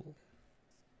Stole.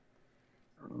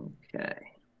 Okay.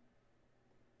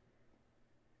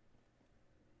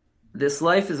 This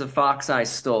life is a fox I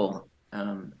stole,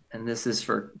 and this is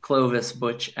for Clovis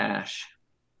Butch Ash.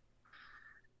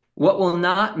 What will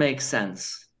not make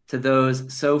sense to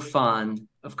those so fond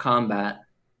of combat?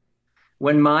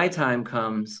 When my time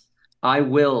comes, I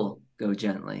will go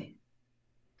gently.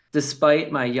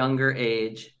 Despite my younger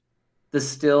age, the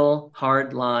still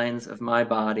hard lines of my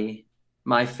body,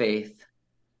 my faith,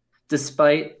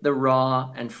 despite the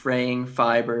raw and fraying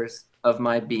fibers of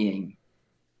my being,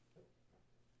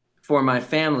 For my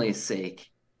family's sake,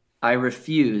 I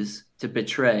refuse to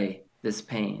betray this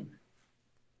pain.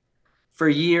 For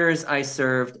years, I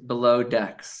served below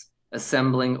decks,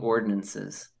 assembling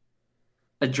ordnances,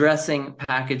 addressing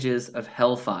packages of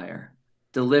hellfire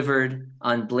delivered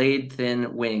on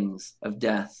blade-thin wings of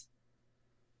death.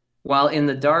 While in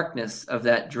the darkness of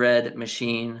that dread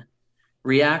machine,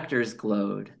 reactors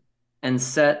glowed and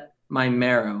set my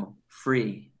marrow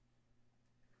free.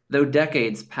 Though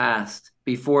decades passed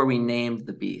before we named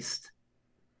the beast.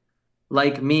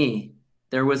 Like me,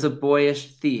 there was a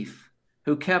boyish thief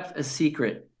who kept a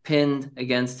secret pinned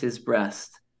against his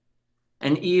breast.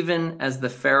 And even as the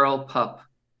feral pup,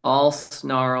 all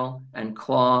snarl and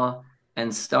claw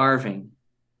and starving,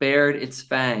 bared its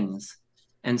fangs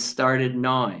and started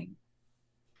gnawing,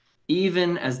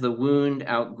 even as the wound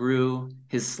outgrew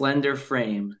his slender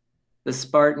frame, the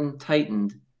Spartan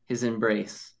tightened his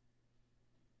embrace.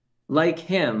 Like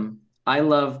him, I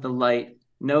loved the light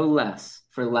no less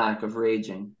for lack of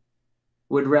raging,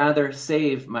 would rather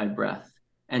save my breath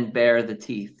and bear the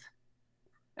teeth.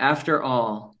 After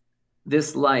all,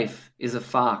 this life is a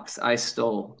fox I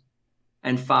stole,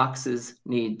 and foxes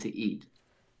need to eat.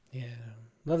 Yeah,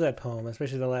 love that poem,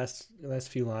 especially the last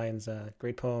few lines.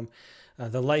 Great poem.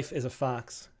 The life is a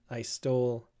fox I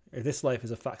stole, or this life is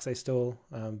a fox I stole,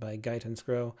 by Gaetan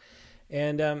Sgro.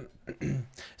 And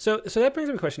so that brings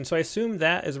up a question. So I assume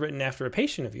that is written after a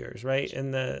patient of yours, right?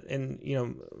 In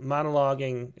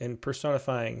monologuing and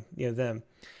personifying, them.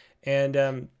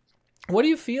 And what do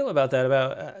you feel about that?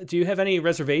 About do you have any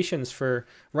reservations for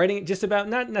writing just about,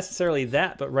 not necessarily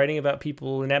that, but writing about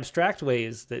people in abstract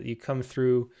ways that you come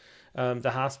through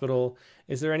the hospital?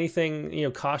 Is there anything,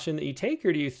 caution that you take,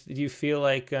 or do you feel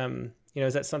like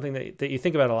is that something that you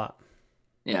think about a lot?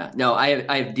 Yeah, no, I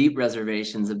have deep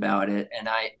reservations about it, and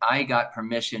I got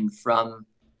permission from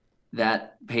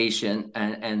that patient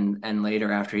and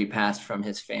later, after he passed, from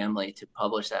his family to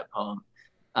publish that poem.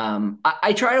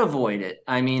 I try to avoid it.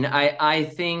 I mean, I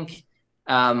think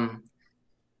I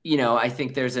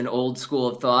think there's an old school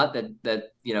of thought that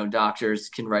doctors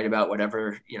can write about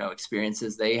whatever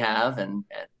experiences they have, and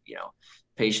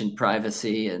patient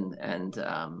privacy and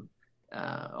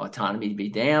autonomy to be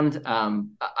damned.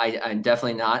 I'm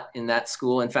definitely not in that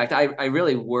school. In fact, I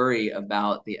really worry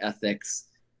about the ethics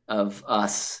of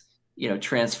us,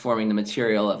 transforming the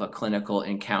material of a clinical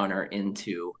encounter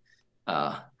into,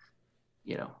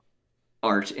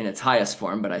 art in its highest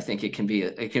form. But I think it can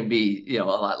be a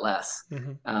lot less.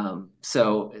 Mm-hmm.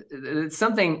 So it's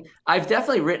something. I've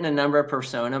definitely written a number of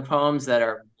persona poems that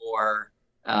are more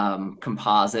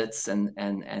composites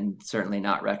and certainly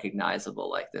not recognizable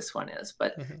like this one is,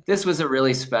 but Mm-hmm. This was a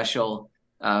really special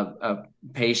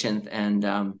patient, and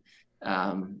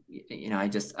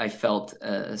I felt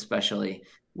especially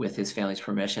with his family's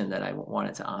permission that I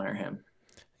wanted to honor him.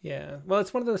 Yeah. Well,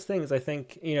 it's one of those things, I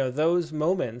think, those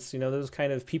moments, those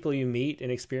kind of people you meet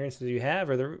and experiences you have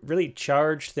are the really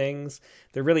charged things.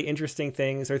 They're really interesting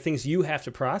things. They're things you have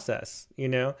to process,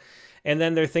 and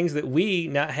then there are things that we,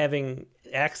 not having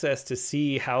access to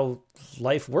see how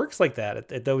life works like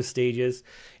that at those stages,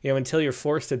 until you're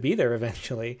forced to be there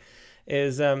eventually,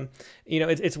 is,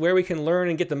 it's where we can learn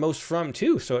and get the most from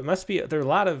too. So it must be, there's a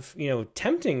lot of,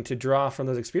 tempting to draw from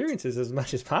those experiences as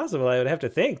much as possible, I would have to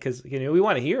think, because, we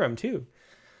want to hear them too.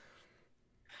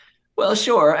 Well,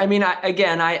 sure. I mean,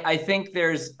 I think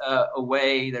there's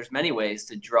there's many ways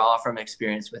to draw from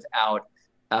experience without,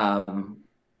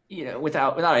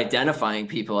 without identifying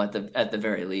people at the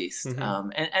very least. Mm-hmm.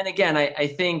 And again, I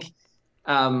think,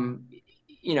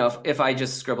 if I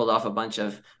just scribbled off a bunch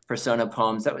of persona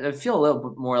poems, that would feel a little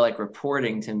bit more like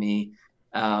reporting to me.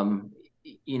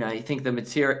 I think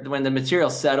when the material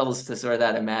settles to sort of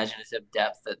that imaginative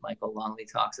depth that Michael Longley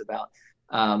talks about,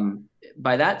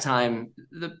 by that time,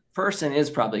 the person is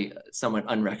probably somewhat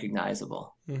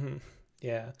unrecognizable. Mm-hmm.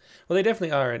 Yeah. Well, they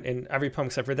definitely are in every poem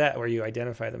except for that, where you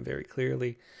identify them very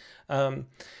clearly. So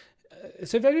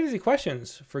if you have any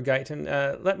questions for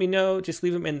Gaetan, let me know. Just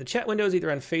leave them in the chat windows, either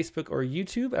on Facebook or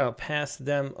YouTube. I'll pass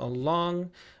them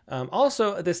along.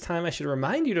 Also, at this time, I should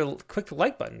remind you to click the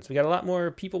like buttons. We got a lot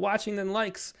more people watching than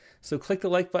likes, so click the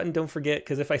like button. Don't forget,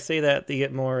 because if I say that, they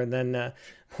get more, and then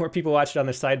more people watch it on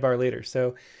the sidebar later.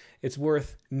 So it's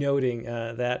worth noting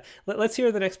that. Let's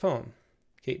hear the next poem,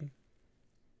 Gaetan.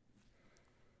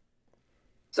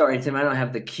 Sorry, Tim, I don't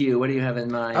have the cue. What do you have in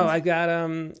mind? Oh, I got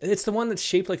it's the one that's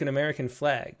shaped like an American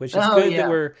flag, which is good. Yeah.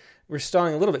 That we're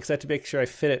stalling a little bit because I have to make sure I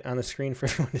fit it on the screen for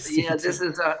everyone to see. Yeah, this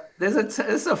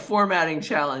is a formatting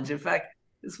challenge. In fact,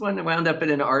 This one wound up in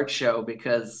an art show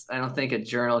because I don't think a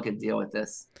journal could deal with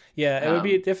this. Yeah, it would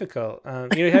be difficult.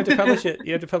 You have to publish it.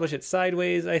 You have to publish it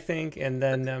sideways, I think, and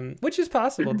then which is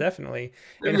possible, definitely,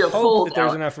 and Maybe a hope fold that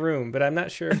there's out. enough room. But I'm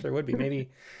not sure if there would be. Maybe,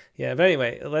 yeah. But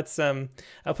anyway, let's. I'll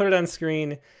put it on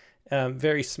screen,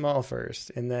 very small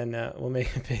first, and then we'll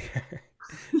make it bigger.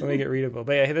 We'll make it readable.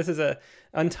 But yeah, this is a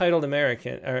Untitled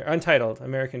American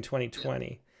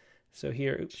 2020. So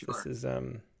here, oops, Sure. this is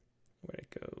where'd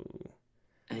it go?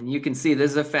 And you can see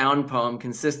this is a found poem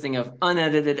consisting of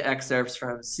unedited excerpts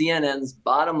from CNN's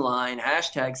Bottom Line,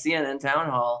 hashtag CNN Town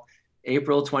Hall,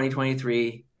 April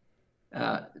 2023,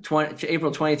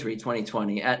 April 23,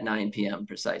 2020 at 9 p.m.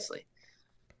 precisely.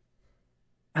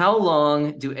 How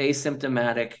long do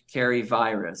asymptomatic carry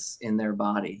virus in their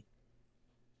body?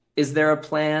 Is there a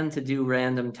plan to do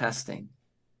random testing?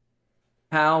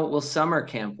 How will summer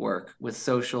camp work with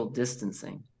social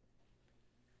distancing?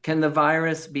 Can the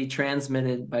virus be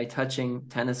transmitted by touching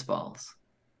tennis balls?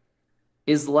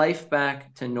 Is life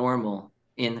back to normal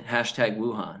in hashtag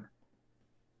Wuhan?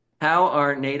 How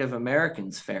are Native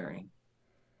Americans faring?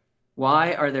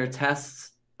 Why are there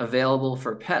tests available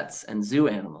for pets and zoo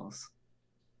animals?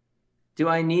 Do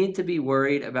I need to be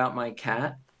worried about my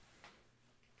cat?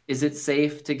 Is it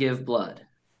safe to give blood?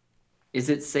 Is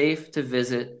it safe to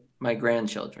visit my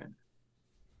grandchildren?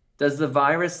 Does the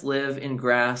virus live in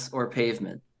grass or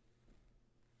pavement?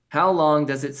 How long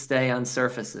does it stay on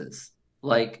surfaces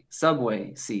like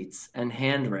subway seats and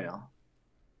handrail?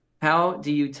 How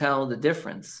do you tell the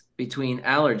difference between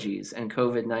allergies and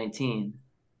COVID-19?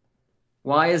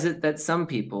 Why is it that some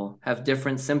people have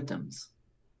different symptoms?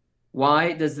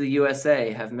 Why does the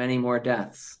USA have many more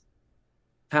deaths?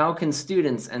 How can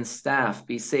students and staff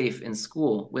be safe in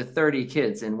school with 30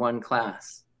 kids in one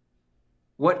class?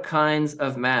 What kinds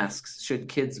of masks should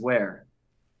kids wear?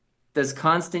 Does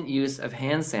constant use of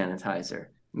hand sanitizer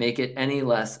make it any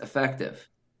less effective?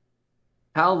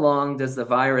 How long does the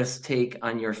virus take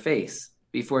on your face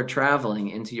before traveling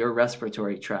into your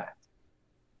respiratory tract?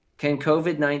 Can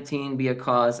COVID-19 be a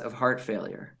cause of heart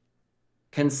failure?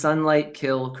 Can sunlight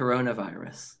kill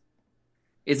coronavirus?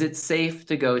 Is it safe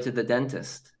to go to the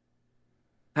dentist?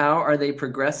 How are they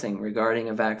progressing regarding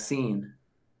a vaccine?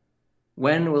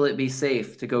 When will it be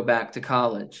safe to go back to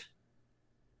college?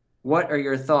 What are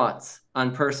your thoughts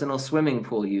on personal swimming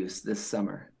pool use this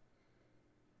summer?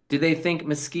 Do they think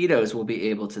mosquitoes will be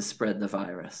able to spread the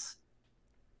virus?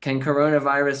 Can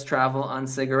coronavirus travel on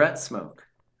cigarette smoke?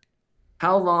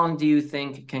 How long do you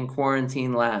think can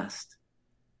quarantine last?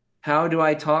 How do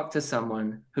I talk to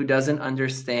someone who doesn't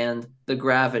understand the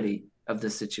gravity of the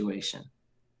situation?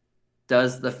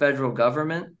 Does the federal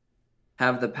government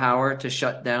have the power to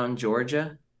shut down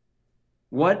Georgia?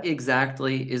 What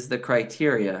exactly is the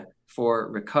criteria for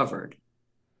recovered?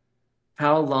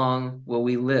 How long will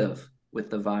we live with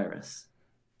the virus?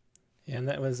 And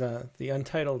that was the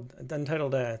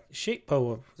untitled shape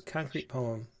poem, concrete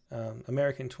poem,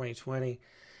 American 2020.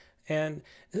 And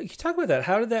you talk about that.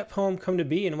 How did that poem come to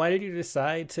be, and why did you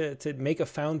decide to make a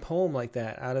found poem like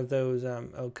that out of those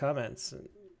comments?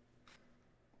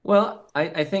 Well,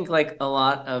 I think like a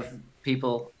lot of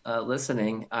people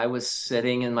listening, I was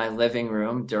sitting in my living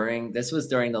room during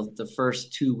the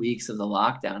first 2 weeks of the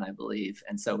lockdown, I believe.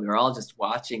 And so we were all just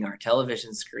watching our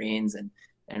television screens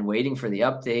and waiting for the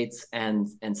updates. And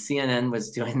CNN was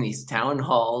doing these town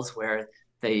halls where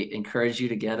they encourage you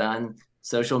to get on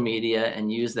social media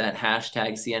and use that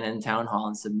hashtag CNN Town Hall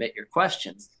and submit your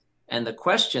questions. And the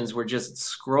questions were just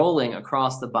scrolling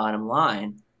across the bottom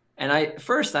line. And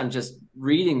I'm just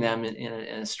reading them in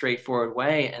a straightforward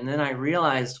way. And then I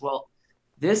realized, well,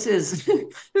 this is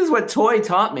what Toy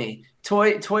taught me.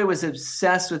 Toy was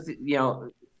obsessed with,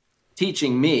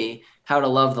 teaching me how to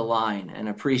love the line and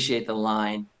appreciate the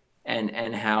line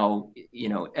and how,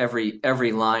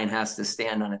 every line has to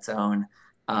stand on its own.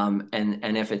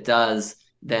 And if it does,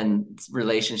 then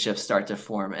relationships start to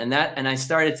form. And I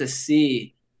started to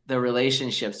see the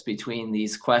relationships between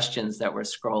these questions that were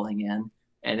scrolling in.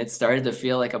 And it started to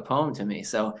feel like a poem to me.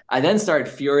 So I then started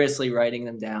furiously writing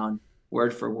them down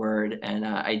word for word. And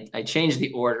I changed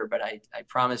the order, but I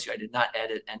promise you, I did not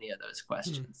edit any of those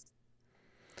questions.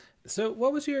 So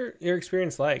what was your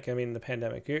experience like? I mean, the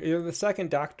pandemic. You're the second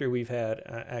doctor we've had,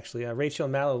 actually. Rachel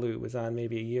Malalou was on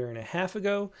maybe a year and a half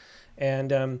ago.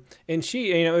 And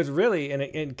she, it was really, and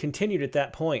it continued at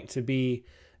that point to be,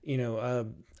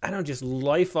 just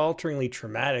life-alteringly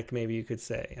traumatic, maybe you could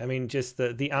say. I mean, just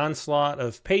the onslaught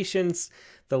of patients,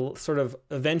 the sort of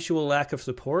eventual lack of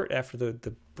support after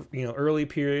the early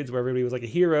periods where everybody was like a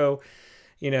hero,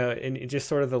 and just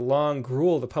sort of the long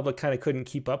gruel, the public kind of couldn't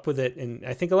keep up with it. And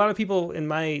I think a lot of people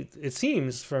it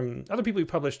seems from other people who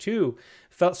published too,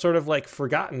 felt sort of like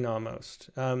forgotten almost.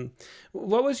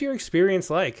 What was your experience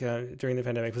like during the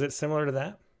pandemic? Was it similar to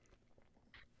that?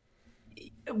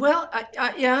 Well,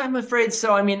 yeah, I'm afraid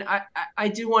so. I mean, I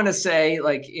do want to say,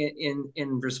 like,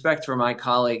 in respect for my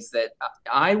colleagues, that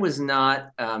I was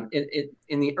not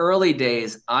in the early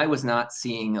days. I was not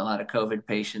seeing a lot of COVID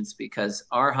patients because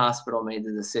our hospital made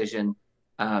the decision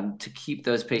to keep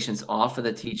those patients off of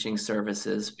the teaching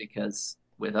services, because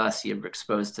with us, you're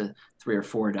exposed to 3 or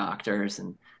 4 doctors,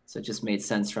 and so it just made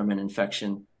sense from an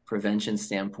infection prevention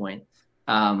standpoint.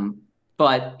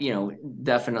 But,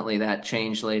 definitely that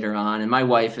changed later on. And my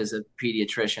wife is a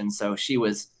pediatrician, so she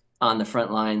was on the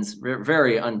front lines,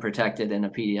 very unprotected in a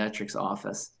pediatrics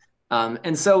office.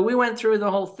 And so we went through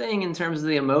the whole thing in terms of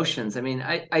the emotions. I mean,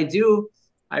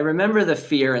 I remember the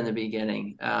fear in the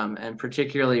beginning, and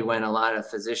particularly when a lot of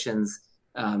physicians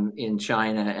in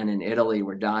China and in Italy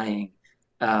were dying.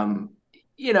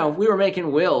 We were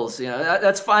making wills.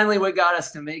 That's finally what got us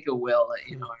to make a will,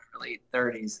 in our late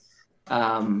 30s.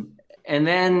 And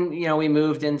then, we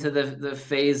moved into the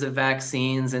phase of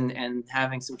vaccines and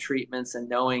having some treatments and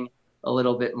knowing a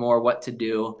little bit more what to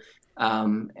do.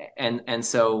 And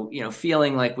so,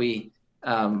 feeling like we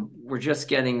were just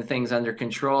getting things under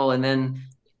control. And then,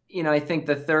 I think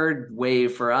the third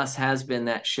wave for us has been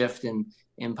that shift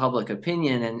in public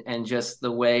opinion and just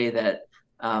the way that,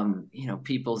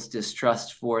 people's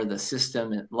distrust for the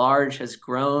system at large has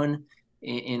grown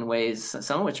in ways,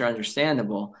 some of which are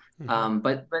understandable.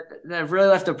 But that have really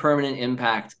left a permanent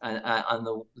impact on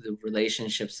the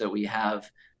relationships that we have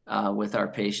with our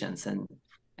patients, and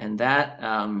that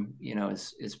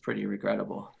is pretty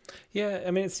regrettable. Yeah,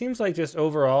 I mean, it seems like just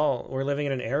overall we're living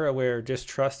in an era where just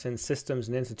trust in systems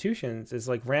and institutions is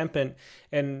like rampant,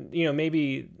 and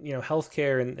maybe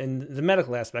healthcare and the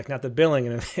medical aspect, not the billing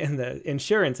and the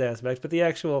insurance aspect, but the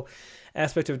actual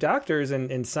aspect of doctors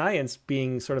and science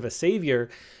being sort of a savior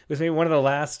was maybe one of the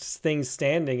last things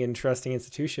standing in trusting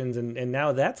institutions, and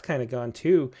now that's kind of gone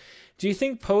too. Do you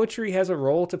think poetry has a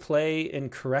role to play in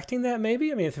correcting that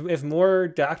maybe? I mean, if more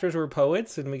doctors were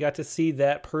poets and we got to see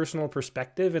that personal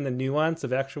perspective and the nuance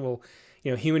of actual,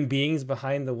 human beings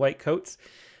behind the white coats,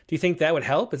 do you think that would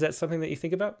help? Is that something that you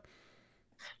think about?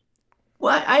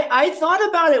 Well, I thought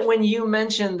about it when you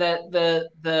mentioned that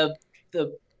the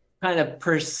kind of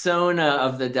persona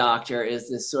of the doctor is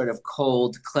this sort of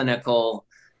cold clinical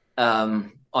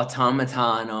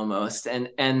automaton almost,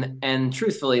 and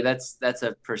truthfully that's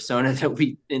a persona that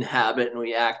we inhabit and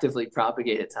we actively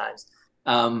propagate at times,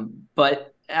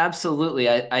 but absolutely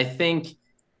I think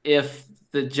if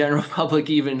the general public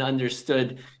even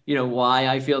understood why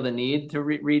I feel the need to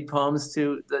read poems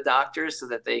to the doctors so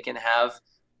that they can have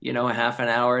a half an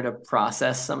hour to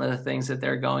process some of the things that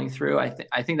they're going through, I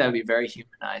think that would be very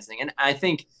humanizing. And I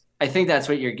think that's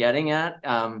what you're getting at.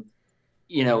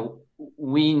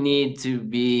 We need to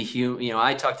be human.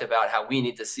 I talked about how we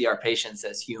need to see our patients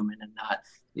as human and not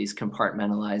these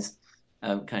compartmentalized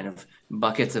kind of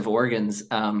buckets of organs.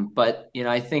 But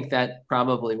I think that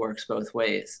probably works both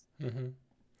ways. Mm-hmm.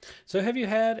 So have you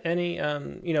had any,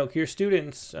 your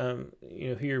students, who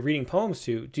you're reading poems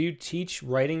to, do you teach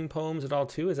writing poems at all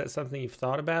too? Is that something you've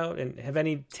thought about, and have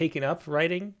any taken up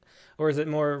writing, or is it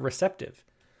more receptive?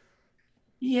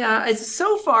 Yeah, it's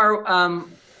so far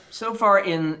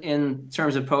in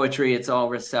terms of poetry, it's all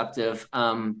receptive.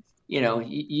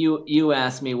 You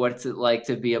asked me what's it like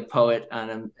to be a poet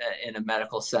in a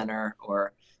medical center,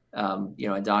 or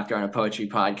a doctor on a poetry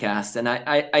podcast, and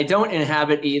I don't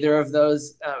inhabit either of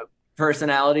those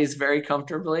personalities very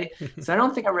comfortably, so I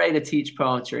don't think I'm ready to teach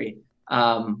poetry.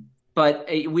 But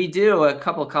we do. A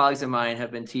couple of colleagues of mine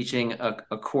have been teaching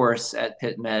a course at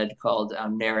Pitt Med called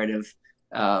Narrative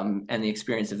and the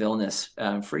Experience of Illness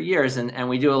for years, and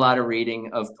we do a lot of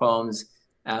reading of poems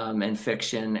and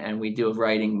fiction, and we do a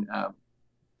writing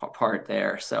part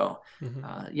there. So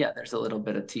yeah, there's a little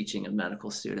bit of teaching of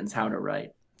medical students how to write.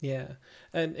 Yeah.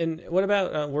 And what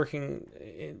about working,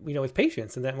 with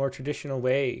patients in that more traditional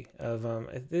way of,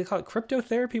 they call it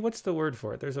cryptotherapy? What's the word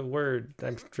for it? There's a word,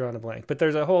 I'm drawing a blank, but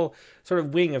there's a whole sort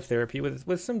of wing of therapy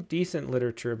with some decent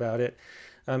literature about it,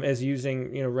 as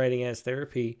using, writing as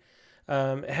therapy.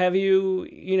 Have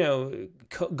you,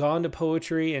 gone to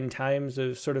poetry in times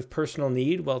of sort of personal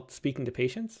need while speaking to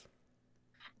patients?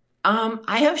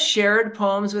 I have shared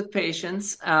poems with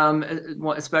patients,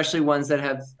 especially ones that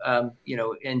have,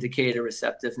 indicated a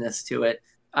receptiveness to it.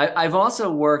 I've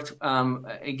also worked,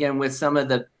 again, with some of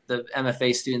the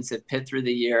MFA students at Pitt through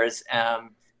the years,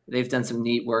 They've done some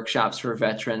neat workshops for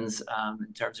veterans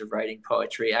in terms of writing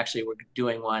poetry. Actually, we're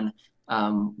doing one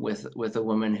with a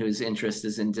woman whose interest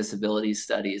is in disability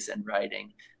studies and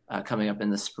writing coming up in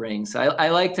the spring. So I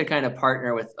like to kind of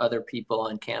partner with other people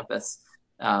on campus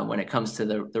when it comes to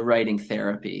the writing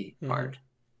therapy part.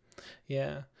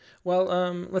 Yeah. Well,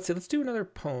 let's see. Let's do another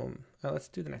poem. Let's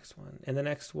do the next one. And the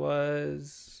next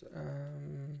was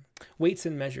Weights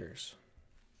and Measures.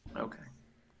 Okay.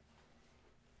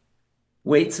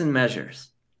 Weights and measures.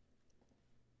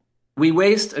 We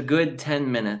waste a good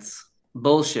 10 minutes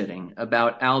bullshitting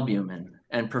about albumin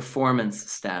and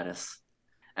performance status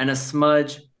and a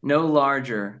smudge no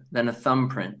larger than a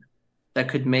thumbprint that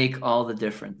could make all the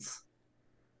difference.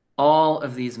 All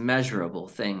of these measurable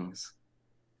things,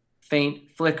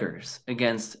 faint flickers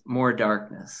against more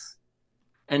darkness,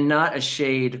 and not a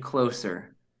shade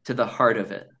closer to the heart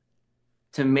of it,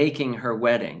 to making her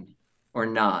wedding or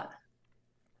not.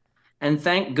 And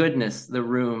thank goodness the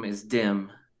room is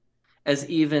dim, as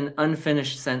even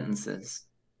unfinished sentences,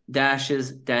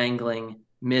 dashes dangling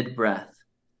mid-breath.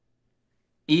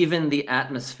 Even the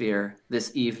atmosphere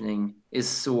this evening is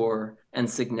sore and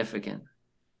significant.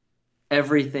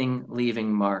 Everything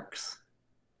leaving marks.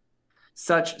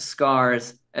 Such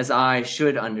scars as I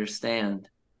should understand,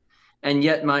 and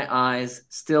yet my eyes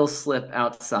still slip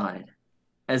outside,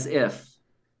 as if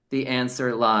the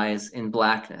answer lies in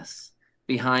blackness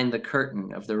behind the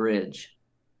curtain of the ridge.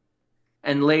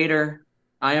 And later,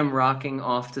 I am rocking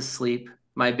off to sleep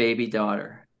my baby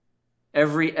daughter,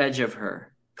 every edge of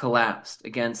her collapsed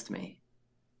against me.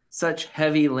 Such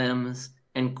heavy limbs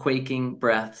and quaking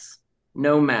breaths,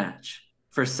 no match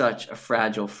for such a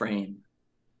fragile frame.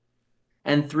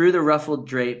 And through the ruffled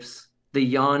drapes, the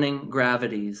yawning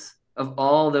gravities of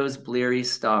all those bleary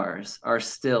stars are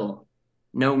still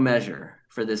no measure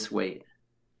for this weight.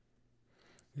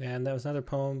 Yeah, and that was another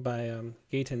poem by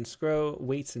Gaetan Sgro,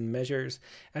 Weights and Measures.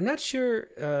 I'm not sure,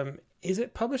 is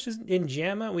it published in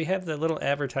JAMA? We have the little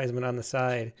advertisement on the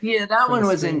side. Yeah, that one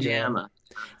was in JAMA.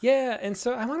 Yeah, and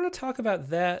so I wanted to talk about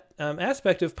that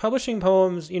aspect of publishing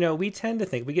poems. You know, we tend to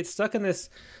think, we get stuck in this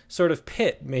sort of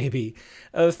pit, maybe,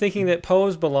 of thinking that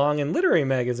poems belong in literary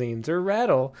magazines or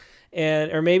Rattle.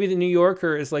 Or maybe the New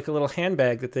Yorker is like a little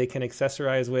handbag that they can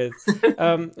accessorize with.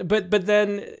 But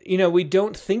then, you know, we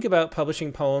don't think about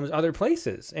publishing poems other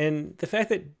places. And the fact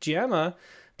that JAMA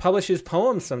publishes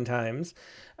poems sometimes,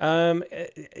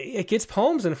 it gets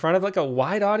poems in front of like a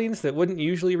wide audience that wouldn't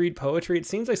usually read poetry. It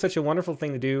seems like such a wonderful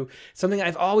thing to do. Something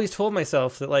I've always told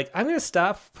myself that like, I'm going to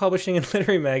stop publishing in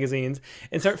literary magazines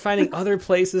and start finding other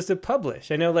places to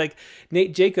publish. I know like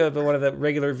Nate Jacob, one of the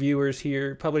regular viewers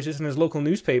here, publishes in his local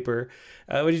newspaper,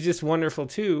 which is just wonderful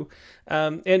too.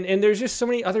 And there's just so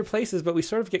many other places, but we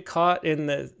sort of get caught in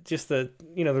the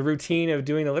routine of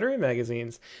doing the literary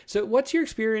magazines. So what's your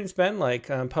experience been like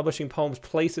publishing poems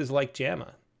places like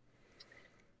JAMA?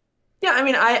 Yeah, I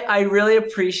mean, I really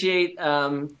appreciate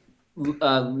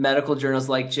medical journals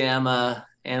like JAMA,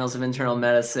 Annals of Internal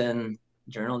Medicine,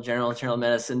 Journal of Internal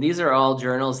Medicine. These are all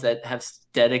journals that have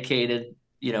dedicated,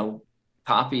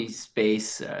 copy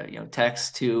space,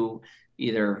 text to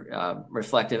either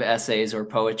reflective essays or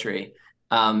poetry.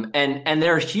 And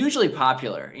they're hugely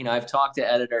popular. I've talked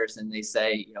to editors and they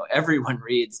say, everyone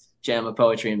reads JAMA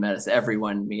Poetry and Medicine,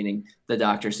 everyone meaning the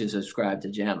doctors who subscribe to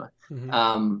JAMA.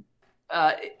 Mm-hmm.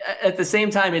 At the same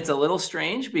time, it's a little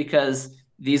strange because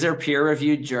these are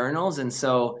peer-reviewed journals. And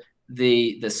so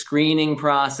the screening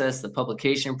process, the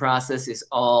publication process is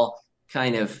all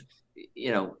kind of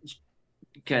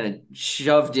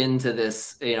shoved into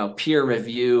this, peer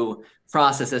review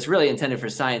process that's really intended for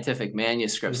scientific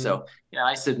manuscripts. Mm-hmm. So,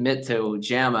 I submit to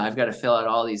JAMA, I've got to fill out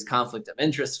all these conflict of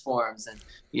interest forms and,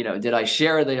 did I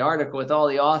share the article with all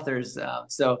the authors?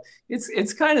 So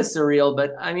it's kind of surreal,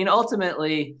 but I mean,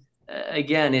 ultimately,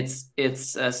 again,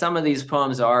 it's some of these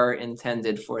poems are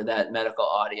intended for that medical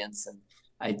audience, and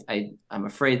I'm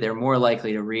afraid they're more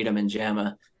likely to read them in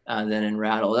JAMA than in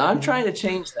Rattle. I'm trying to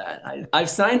change that. I've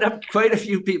signed up quite a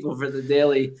few people for the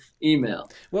daily email.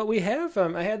 Well, we have.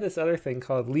 I had this other thing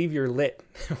called Leave Your Lit,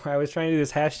 where I was trying to do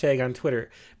this hashtag on Twitter,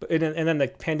 and then the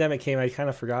pandemic came. I kind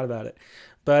of forgot about it.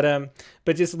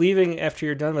 But just leaving after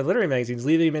you're done with literary magazines,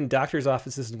 leaving them in doctors'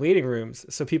 offices and waiting rooms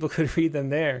so people could read them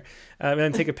there, and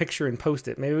then take a picture and post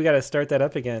it. Maybe we got to start that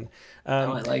up again. I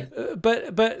like.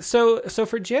 But so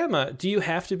for JAMA, do you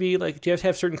have to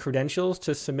have certain credentials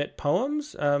to submit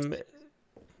poems?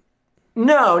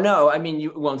 No. I mean,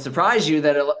 it won't surprise you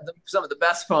that some of the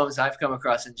best poems I've come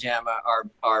across in JAMA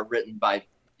are written by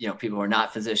people who are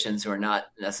not physicians, who are not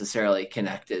necessarily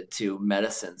connected to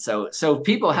medicine. So lay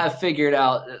people have figured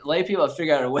out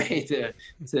a way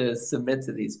to submit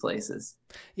to these places.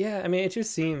 Yeah, I mean, it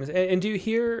just seems. And do you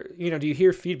hear, do you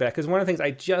hear feedback? Because one of the things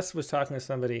I just was talking to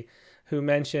somebody who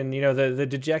mentioned, the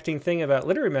dejecting thing about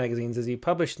literary magazines is you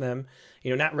publish them,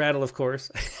 not Rattle, of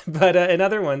course, but in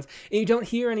other ones, and you don't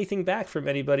hear anything back from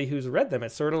anybody who's read them.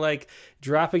 It's sort of like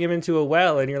dropping them into a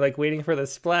well, and you're like waiting for the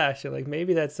splash. You're like,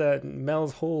 maybe that's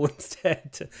Mel's hole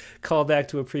instead, to call back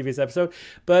to a previous episode.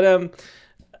 But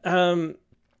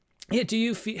yeah, do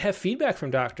you have feedback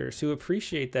from doctors who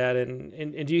appreciate that,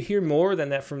 and do you hear more than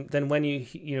that than when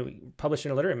you publish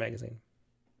in a literary magazine?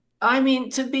 I mean,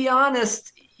 to be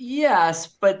honest, yes,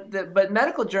 but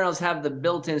medical journals have the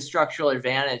built-in structural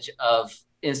advantage of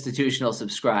institutional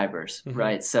subscribers, Mm-hmm.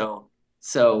 right? So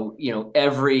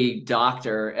every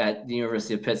doctor at the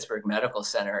University of Pittsburgh Medical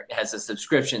Center has a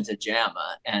subscription to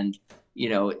JAMA, and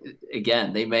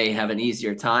again, they may have an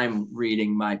easier time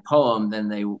reading my poem than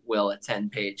they will a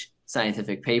 10-page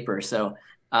scientific paper. So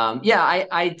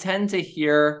I tend to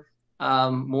hear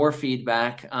more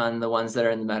feedback on the ones that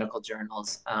are in the medical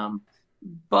journals.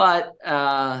 But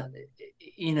I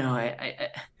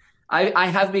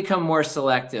have become more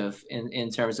selective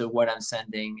in terms of what I'm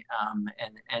sending,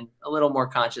 and a little more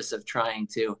conscious of trying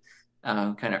to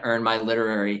kind of earn my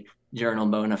literary journal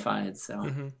bona fides. So,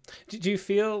 Mm-hmm. Do you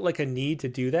feel like a need to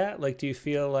do that? Like, do you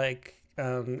feel like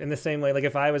in the same way, like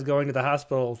if I was going to the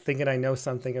hospital thinking I know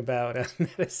something about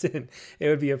medicine, it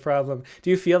would be a problem. Do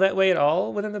you feel that way at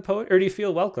all within the poet, or do you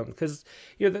feel welcome? Because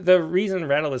the reason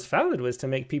Rattle was founded was to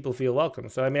make people feel welcome.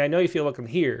 So I mean, I know you feel welcome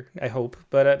here, I hope,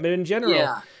 but in general,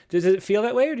 yeah. Does it feel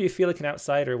that way, or do you feel like an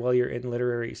outsider while you're in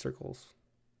literary circles?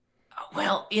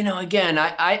 Well, again,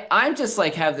 I'm just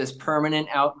like have this permanent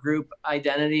out-group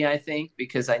identity, I think,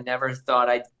 because I never thought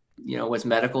I was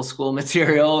medical school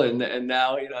material, and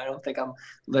now I don't think I'm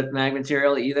lit mag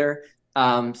material either.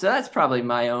 So that's probably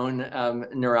my own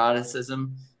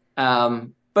neuroticism.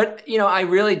 But I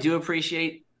really do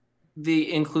appreciate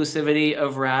the inclusivity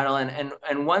of Rattle,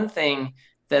 and one thing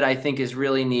that I think is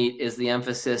really neat is the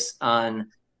emphasis on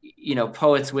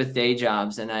poets with day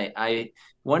jobs. And I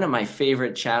one of my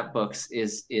favorite chapbooks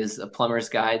is A Plumber's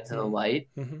Guide to the Light.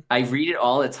 Mm-hmm. I read it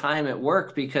all the time at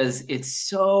work because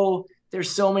there's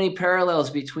so many parallels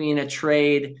between a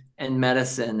trade and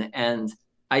medicine. And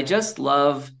I just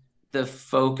love the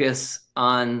focus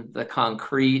on the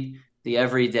concrete, the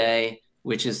everyday,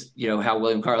 which is, how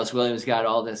William Carlos Williams got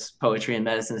all this poetry and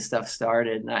medicine stuff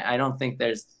started. And I don't think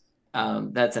that's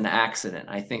an accident.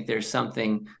 I think there's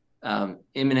something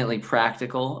eminently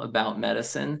practical about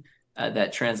medicine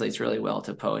that translates really well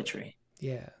to poetry.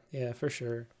 Yeah, for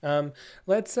sure.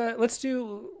 Let's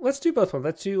do both ones.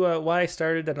 Let's do why I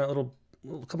started, and a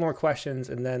couple more questions,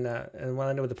 and then we'll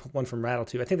end with the one from Rattle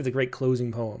too. I think it's a great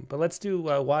closing poem. But let's do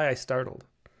why I startled.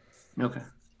 Okay.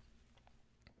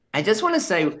 I just want to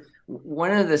say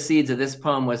one of the seeds of this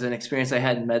poem was an experience I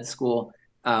had in med school.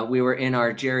 We were in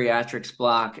our geriatrics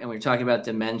block, and we were talking about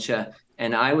dementia.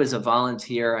 And I was a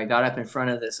volunteer. I got up in front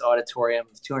of this auditorium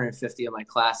with 250 of my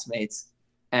classmates,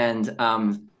 and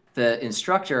the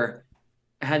instructor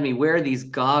had me wear these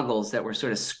goggles that were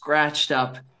sort of scratched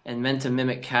up and meant to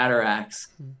mimic cataracts.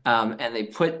 And they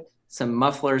put some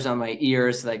mufflers on my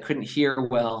ears so that I couldn't hear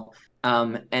well.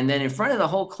 And then in front of the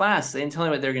whole class, they didn't tell me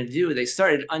what they were going to do. They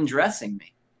started undressing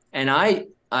me, and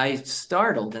I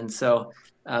startled. And so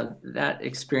that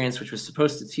experience, which was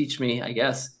supposed to teach me, I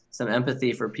guess, some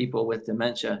empathy for people with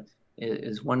dementia,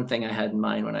 is one thing I had in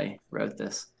mind when I wrote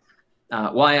this.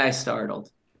 Why I startled.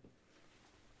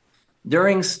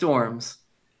 During storms,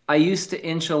 I used to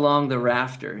inch along the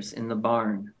rafters in the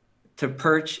barn to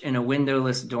perch in a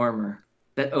windowless dormer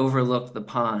that overlooked the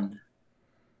pond.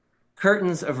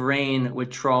 Curtains of rain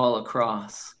would trawl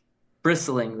across,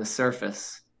 bristling the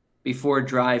surface before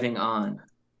driving on.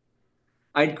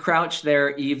 I'd crouch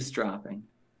there eavesdropping,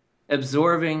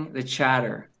 absorbing the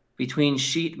chatter between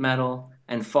sheet metal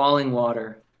and falling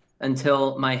water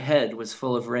until my head was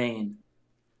full of rain.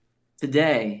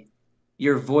 Today,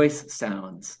 your voice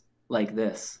sounds like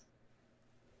this.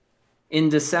 In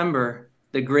December,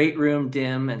 the great room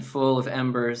dim and full of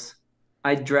embers,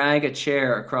 I'd drag a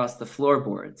chair across the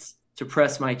floorboards to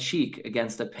press my cheek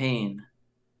against a pane.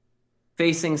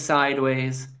 Facing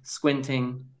sideways,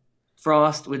 squinting,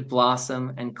 frost would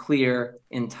blossom and clear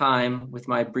in time with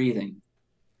my breathing,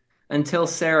 until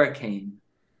Sarah came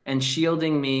and,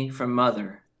 shielding me from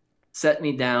Mother, set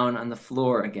me down on the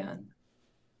floor again.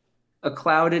 A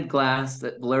clouded glass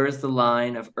that blurs the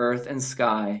line of earth and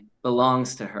sky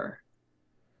belongs to her.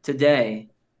 Today,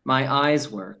 my eyes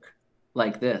work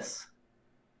like this.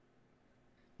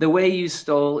 The way you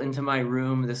stole into my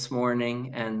room this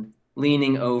morning and,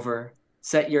 leaning over,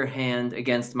 set your hand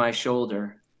against my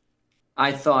shoulder,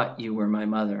 I thought you were my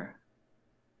mother.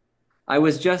 I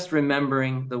was just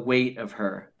remembering the weight of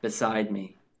her beside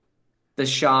me, the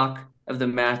shock of the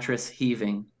mattress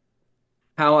heaving,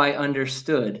 how I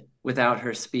understood without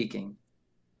her speaking.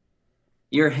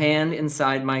 Your hand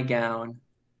inside my gown,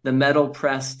 the metal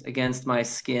pressed against my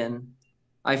skin,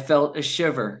 I felt a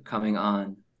shiver coming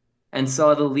on and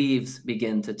saw the leaves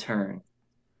begin to turn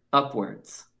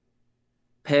upwards,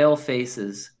 pale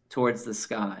faces towards the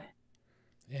sky.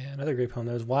 Yeah, another great poem.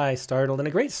 That was Why Startled, and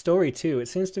a great story too. It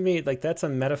seems to me like that's a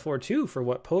metaphor too for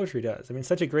what poetry does. I mean,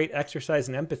 such a great exercise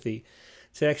in empathy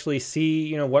to actually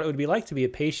see, what it would be like to be a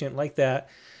patient like that,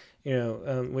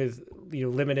 with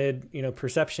limited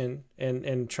perception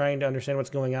and trying to understand what's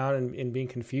going on and being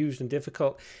confused and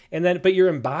difficult, and then but you're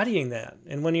embodying that.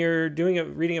 And when you're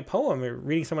reading a poem or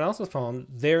reading someone else's poem,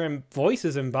 their voice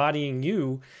is embodying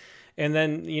you. And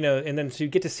then, so you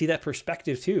get to see that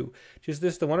perspective too.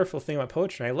 Just the wonderful thing about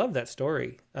poetry. I love that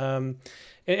story. And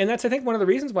that's, I think, one of the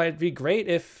reasons why it'd be great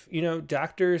if,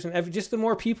 doctors and just the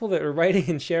more people that are writing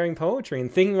and sharing poetry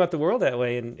and thinking about the world that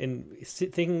way and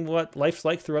thinking what life's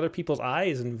like through other people's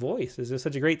eyes and voice is just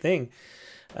such a great thing.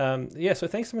 So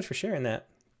thanks so much for sharing that.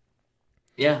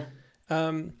 Yeah.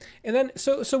 And then,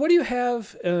 so what do you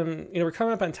have, we're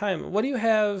coming up on time. What do you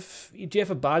have? Do you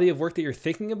have a body of work that you're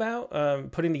thinking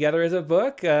about, putting together as a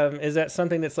book? Is that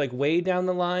something that's like way down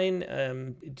the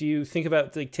line? Do you think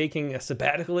about like taking a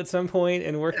sabbatical at some point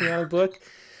and working on a book?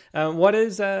 What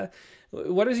is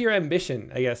your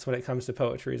ambition, I guess, when it comes to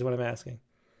poetry is what I'm asking.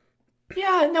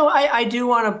 Yeah, no, I do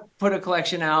want to put a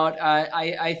collection out.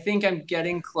 I think I'm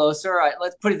getting closer.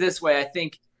 Let's put it this way. I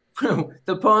think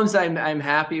the poems I'm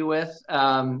happy with,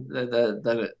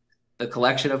 the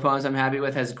collection of poems I'm happy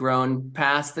with has grown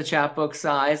past the chapbook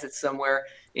size. It's somewhere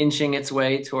inching its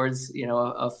way towards,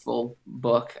 a full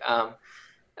book.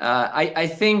 I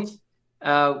think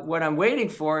what I'm waiting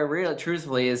for, really,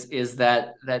 truthfully, is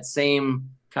that same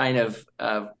kind of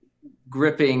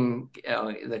gripping,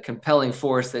 the compelling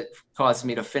force that caused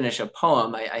me to finish a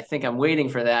poem. I think I'm waiting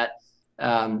for that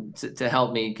to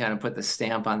help me kind of put the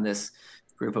stamp on this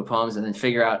group of poems and then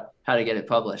figure out how to get it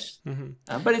published.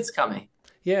 Mm-hmm. But it's coming.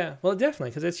 Yeah, well, definitely,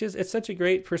 because it's such a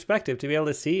great perspective to be able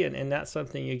to see, and not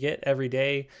something you get every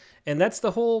day. And that's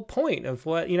the whole point of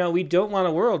what, we don't want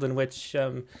a world in which,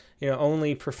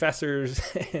 only professors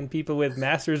and people with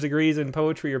master's degrees in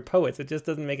poetry are poets. It just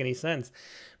doesn't make any sense.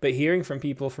 But hearing from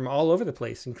people from all over the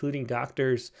place, including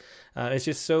doctors, is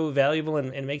just so valuable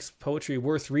and makes poetry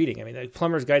worth reading. I mean, like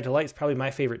Plumber's Guide to Light is probably my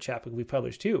favorite chapbook we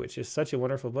published too. It's just such a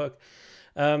wonderful book.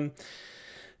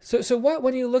 So what,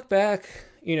 when you look back,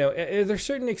 are there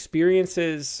certain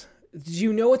experiences, did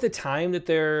you know at the time that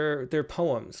they're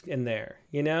poems in there,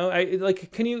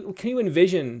 can you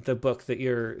envision the book that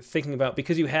you're thinking about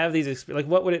because you have these, like,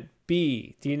 what would it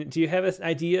be? Do you have an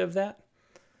idea of that?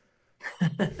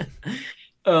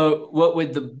 What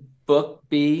would the book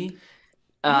be?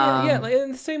 Like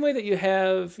in the same way that you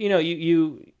have,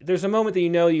 there's a moment that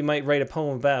you might write a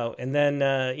poem about, and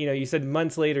then you said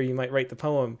months later you might write the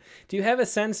poem. Do you have a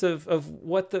sense of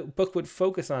what the book would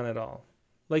focus on at all?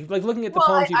 Like looking at the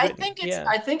poems you've written.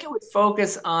 I think it would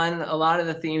focus on a lot of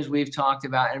the themes we've talked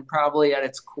about, and probably at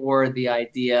its core the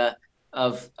idea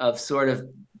of sort of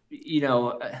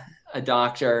a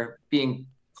doctor being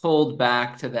pulled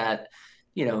back to that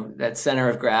that center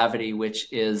of gravity,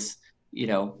 which is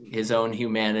his own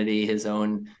humanity, his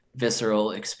own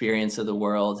visceral experience of the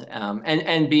world,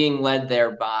 and being led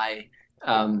there by,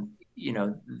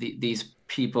 these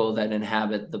people that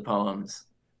inhabit the poems.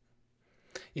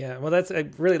 Yeah, well,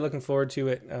 I'm really looking forward to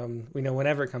it.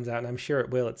 Whenever it comes out, and I'm sure it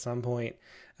will at some point.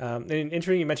 And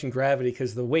interesting you mentioned Gravity,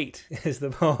 because The Weight is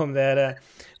the poem that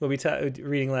we'll be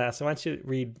reading last. So why don't you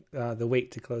read The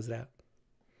Weight to close it out?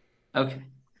 Okay.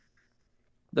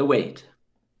 The Weight.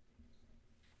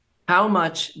 How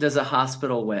much does a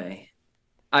hospital weigh?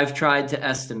 I've tried to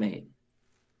estimate.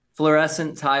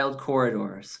 Fluorescent tiled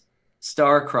corridors,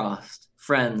 star-crossed,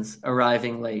 friends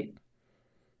arriving late.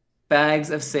 Bags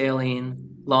of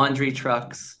saline, laundry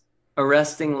trucks,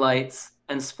 arresting lights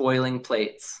and spoiling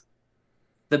plates.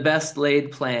 The best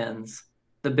laid plans,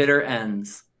 the bitter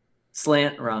ends,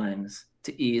 slant rhymes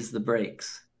to ease the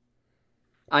breaks.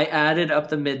 I added up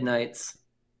the midnights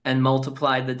and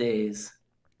multiplied the days,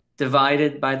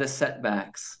 divided by the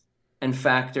setbacks and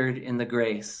factored in the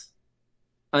grace,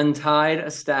 untied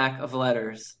a stack of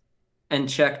letters and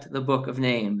checked the book of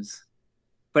names.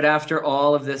 But after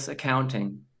all of this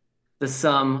accounting, the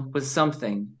sum was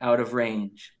something out of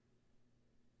range.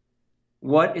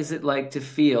 What is it like to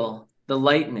feel the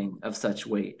lightning of such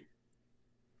weight?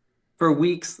 For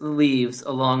weeks, the leaves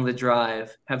along the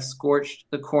drive have scorched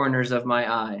the corners of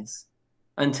my eyes,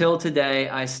 until today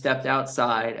I stepped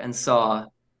outside and saw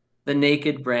the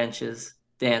naked branches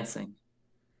dancing.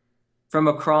 From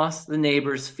across the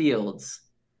neighbors' fields,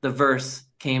 the verse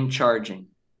came charging.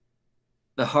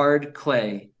 The hard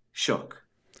clay shook.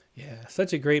 Yeah,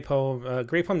 such a great poem.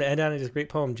 Great poem to end on. It's a great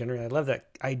poem generally. I love that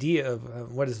idea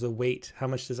of what is the weight? How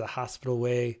much does a hospital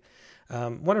weigh?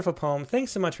 Wonderful poem.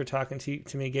 Thanks so much for talking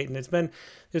to me, Gaetan.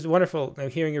 It's wonderful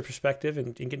hearing your perspective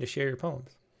and getting to share your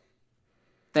poems.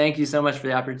 Thank you so much for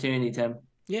the opportunity, Tim.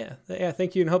 Yeah.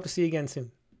 Thank you, and hope to see you again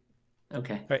soon.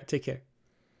 Okay. All right, take care.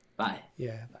 Bye.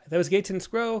 Yeah, that was Gaetan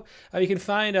Sgro. You can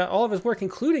find all of his work,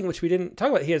 including, which we didn't talk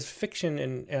about, he has fiction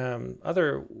and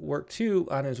other work too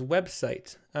on his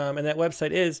website. And that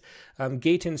website is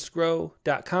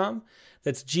gaetansgro.com.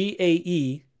 That's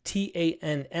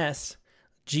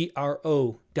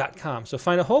GAETANSGRO.com. So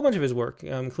find a whole bunch of his work,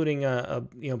 including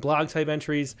blog type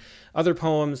entries, other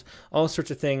poems, all sorts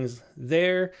of things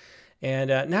there. And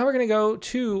now we're going to go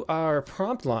to our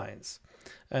prompt lines.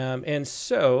 And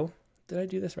so, did I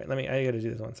do this right? I got to do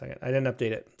this 1 second. I didn't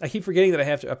update it. I keep forgetting that I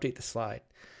have to update the slide.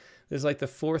 This is like the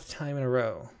 4th time in a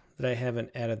row that I haven't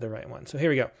added the right one. So here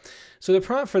we go. So the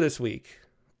prompt for this week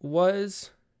was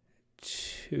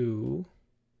to,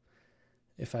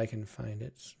 if I can find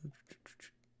it.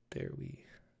 There we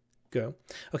go.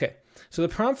 Okay. So the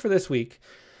prompt for this week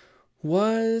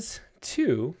was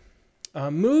to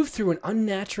move through an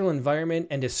unnatural environment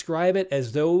and describe it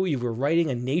as though you were writing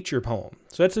a nature poem.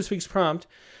 So that's this week's prompt.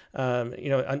 An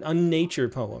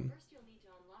unnature poem. First, you'll need to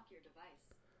unlock your device.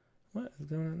 What is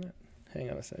going on there?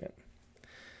 Hang on a second.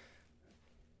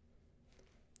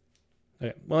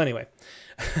 Okay. Well, anyway,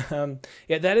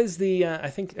 that is the. I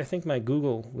think my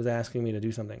Google was asking me to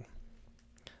do something.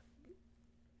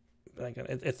 But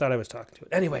it thought I was talking to it.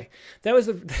 Anyway, that was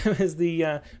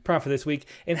the prompt for this week.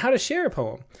 And how to share a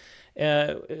poem.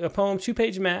 A poem,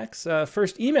 2-page max.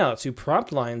 First, email it to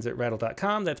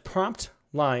promptlines@rattle.com. That's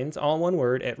promptlines, all one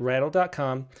word, at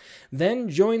rattle.com. Then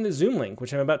join the Zoom link,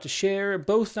 which I'm about to share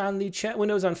both on the chat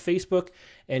windows on Facebook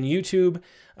and YouTube.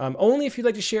 Only if you'd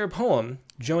like to share a poem,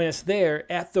 join us there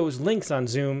at those links on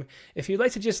Zoom. If you'd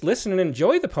like to just listen and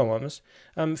enjoy the poems,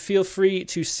 feel free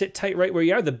to sit tight right where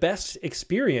you are. The best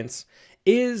experience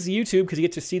is YouTube, because you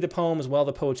get to see the poems while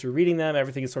the poets are reading them.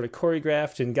 Everything is sort of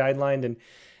choreographed and guidelined and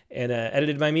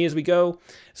edited by me as we go.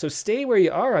 So stay where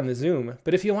you are on the Zoom.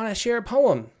 But if you want to share a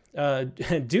poem,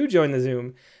 do join the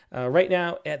Zoom right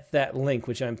now at that link,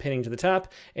 which I'm pinning to the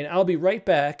top. And I'll be right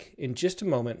back in just a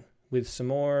moment with some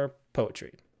more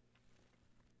poetry.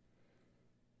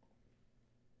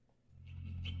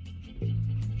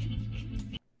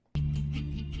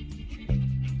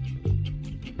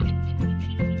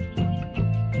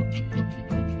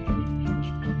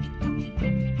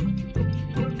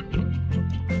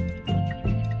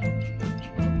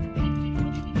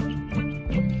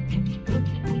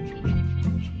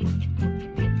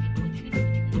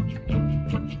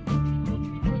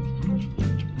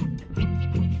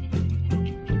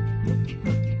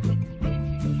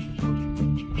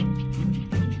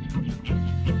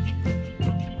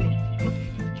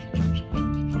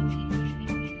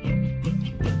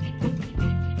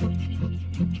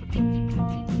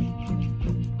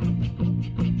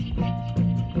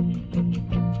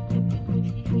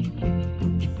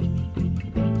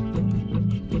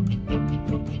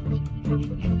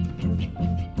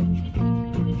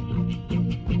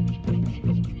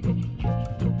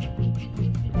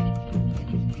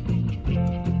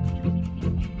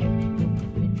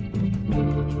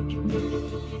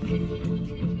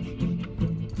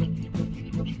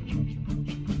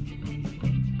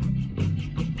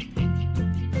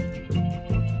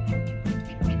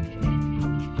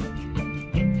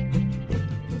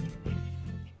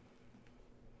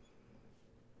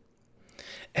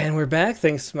 And we're back.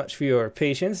 Thanks so much for your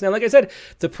patience. Now, like I said,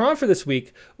 the prompt for this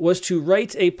week was to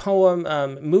write a poem,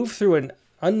 move through an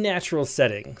unnatural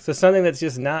setting. So something that's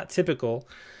just not typical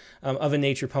of a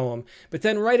nature poem, but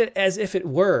then write it as if it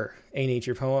were a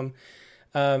nature poem.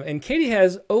 And Katie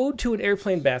has Ode to an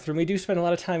Airplane Bathroom. We do spend a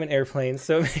lot of time in airplanes,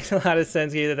 so it makes a lot of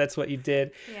sense, Katie, that that's what you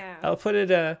did. Yeah. I'll put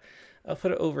it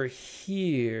over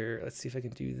here. Let's see if I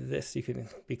can do this so you can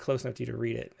be close enough to you to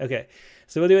read it. Okay,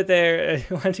 so we'll do it there.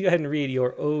 Why don't you go ahead and read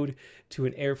your Ode to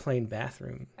an Airplane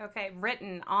Bathroom? Okay,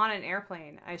 written on an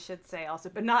airplane, I should say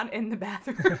also, but not in the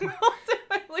bathroom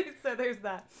ultimately, so there's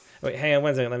that. Wait, hang on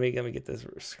 1 second. Let me get this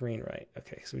screen right.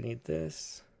 Okay, so we need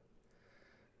this.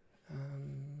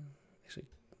 Actually,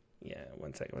 yeah,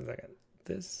 1 second.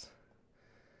 This.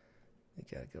 You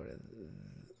gotta go to.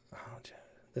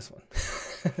 this one.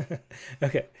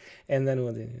 Okay, and then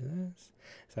we'll do this.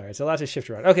 Sorry, it's a lot to shift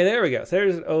around. Okay, there we go. So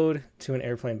there's an ode to an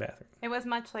airplane bathroom. It was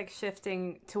much like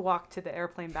shifting to walk to the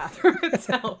airplane bathroom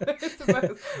itself, I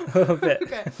suppose. A little bit.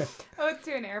 Okay. Ode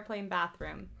to an airplane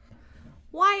bathroom.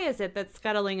 Why is it that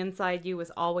scuttling inside you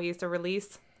is always a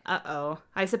release? Uh-oh.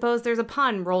 I suppose there's a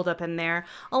pun rolled up in there,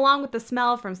 along with the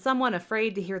smell from someone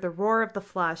afraid to hear the roar of the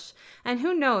flush. And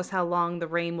who knows how long the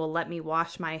rain will let me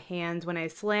wash my hands when I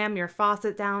slam your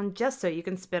faucet down just so you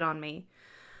can spit on me.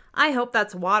 I hope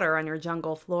that's water on your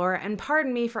jungle floor, and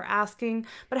pardon me for asking,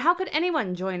 but how could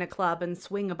anyone join a club and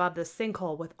swing above the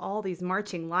sinkhole with all these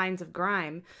marching lines of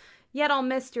grime? Yet I'll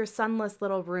miss your sunless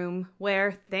little room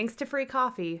where, thanks to free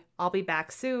coffee, I'll be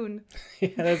back soon.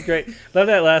 Yeah, that's great. Love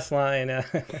that last line.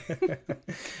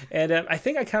 And I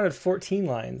think I counted 14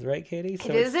 lines, right, Katie?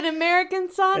 So it is an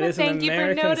American sonnet. It is Thank you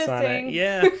for noticing. Sonnet.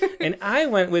 Yeah, and I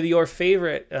went with your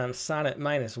favorite sonnet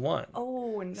 -1.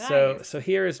 Oh, nice. So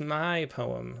here is my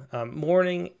poem,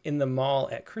 Morning in the Mall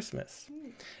at Christmas,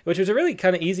 which was a really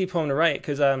kind of easy poem to write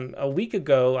because a week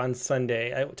ago on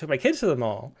Sunday, I took my kids to the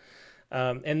mall.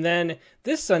 And then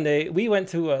this Sunday, we went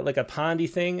to a pondy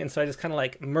thing, and so I just kind of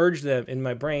like merged them in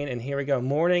my brain, and here we go.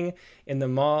 Morning in the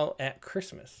Mall at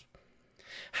Christmas.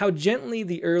 How gently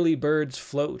the early birds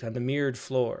float on the mirrored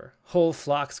floor, whole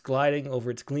flocks gliding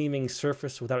over its gleaming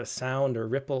surface without a sound or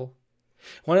ripple.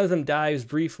 One of them dives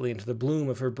briefly into the bloom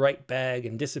of her bright bag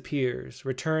and disappears,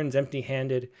 returns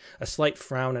empty-handed, a slight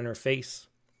frown on her face.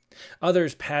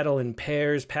 Others paddle in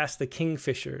pairs past the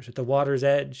kingfishers at the water's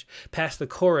edge, past the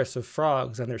chorus of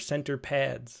frogs on their center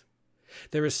pads.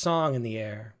 There is song in the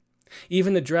air.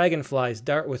 Even the dragonflies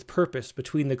dart with purpose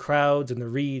between the crowds and the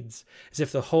reeds, as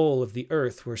if the whole of the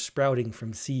earth were sprouting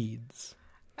from seeds.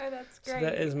 Oh, that's great. So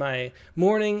that is my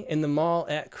morning in the mall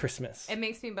at Christmas. It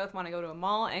makes me both want to go to a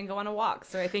mall and go on a walk,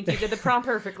 so I think you did the prompt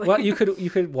perfectly. Well, you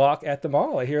could walk at the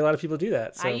mall. I hear a lot of people do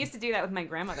that. So. I used to do that with my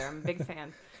grandmother. I'm a big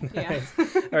fan. Yeah.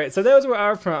 Nice. All right, so those were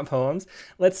our prompt poems.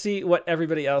 Let's see what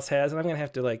everybody else has, and I'm going to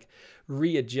have to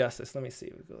readjust this. Let me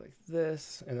see. We'll go like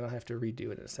this, and then I'll have to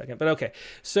redo it in a second. But okay,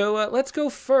 so let's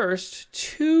go first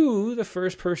to the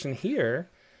first person here,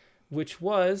 which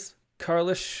was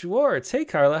Carla Schwartz. Hey,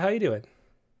 Carla, how you doing?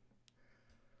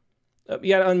 Oh,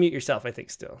 you got to unmute yourself, I think,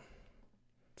 still.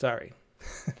 Sorry.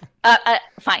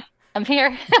 Fine. I'm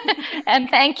here. And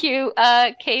thank you,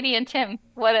 Katie and Tim.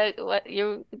 What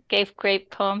you gave great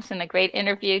poems and a great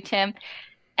interview, Tim.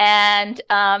 And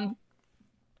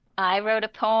I wrote a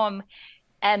poem,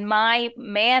 and my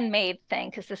man-made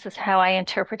thing, because this is how I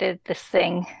interpreted this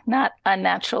thing, not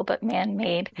unnatural, but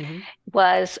man-made,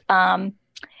 was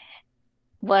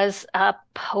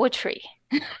poetry.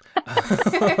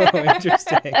 Oh,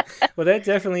 interesting. Well, that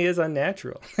definitely is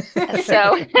unnatural.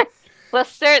 So, well,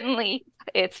 certainly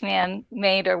it's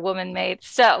man-made or woman-made.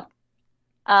 So,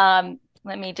 let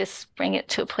me just bring it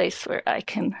to a place where I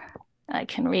can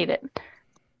read it.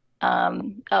 Oh,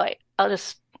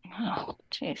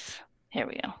 geez. Here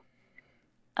we go.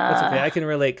 That's okay. I can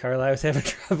relate, Carla. I was having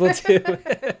trouble too.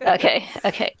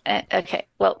 Okay.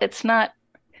 Well, it's not.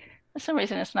 For some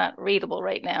reason, it's not readable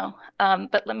right now.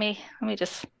 But let me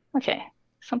just. Okay,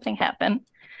 something happened.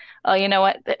 Oh, you know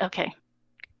what? Okay.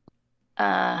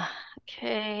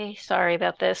 Okay. Sorry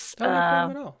about this. Oh, no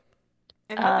problem at all.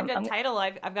 And that's a good title.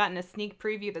 I've gotten a sneak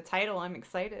preview of the title. I'm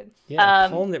excited. Yeah, a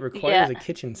poem that requires a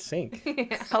kitchen sink.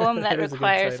 Poem that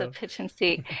requires a kitchen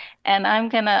sink, and I'm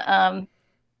gonna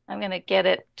get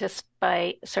it just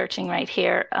by searching right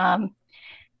here.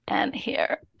 And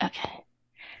here. Okay.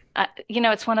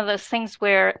 It's one of those things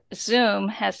where Zoom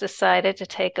has decided to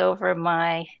take over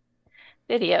my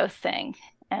video thing.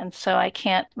 And so I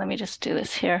can't, let me just do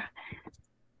this here.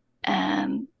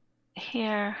 And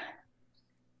here.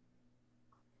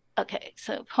 Okay,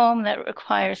 so poem that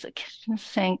requires a kitchen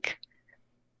sink.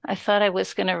 I thought I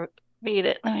was going to read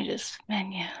it. Let me just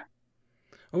menu.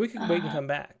 Well, we can wait and come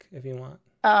back if you want.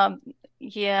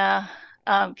 Yeah.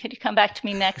 Could you come back to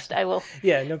me next? I will.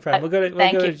 Yeah, no problem. We'll go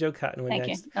to Joe Cottonwood next.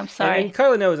 Thank you. I'm sorry. And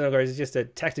Carla knows, and of course, it's just a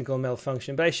technical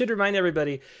malfunction. But I should remind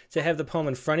everybody to have the poem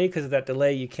in front of you because of that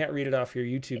delay. You can't read it off your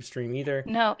YouTube stream either.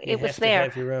 No, it was You there.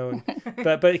 have to have your own.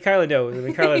 But Carla knows. I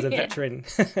mean, Carla's a veteran.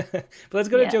 But let's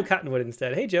go to Joe Cottonwood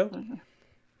instead. Hey, Joe.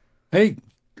 Hey.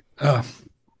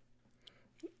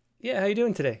 Yeah, how you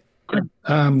doing today?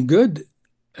 I'm good.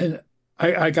 And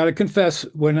I got to confess,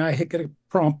 when I get a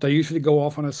prompt, I usually go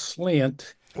off on a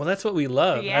slant. Well, that's what we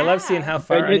love. Yeah. I love seeing how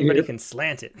far anybody can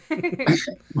slant it.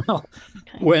 Well,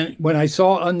 when I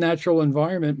saw unnatural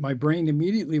environment, my brain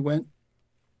immediately went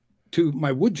to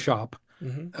my wood shop,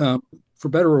 for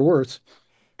better or worse.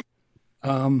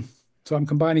 So I'm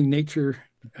combining nature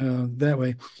that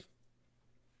way.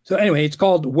 So anyway, it's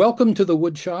called Welcome to the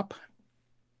Woodshop.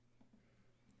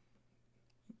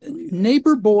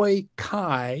 Neighbor boy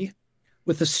Kai,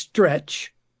 with a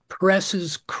stretch,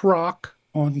 presses crock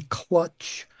on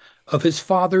clutch of his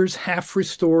father's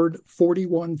half-restored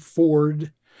 41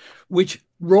 Ford, which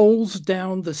rolls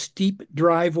down the steep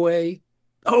driveway.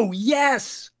 Oh,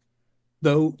 yes!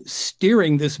 Though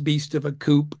steering this beast of a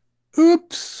coupe,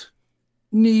 oops,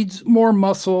 needs more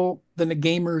muscle than a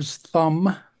gamer's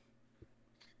thumb.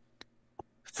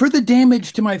 For the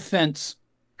damage to my fence,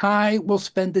 Kai will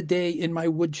spend the day in my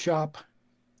woodshop,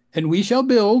 and we shall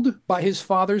build, by his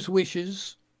father's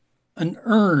wishes, an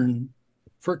urn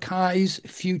for Kai's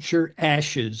future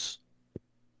ashes,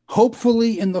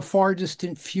 hopefully in the far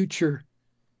distant future.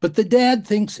 But the dad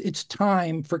thinks it's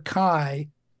time for Kai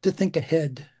to think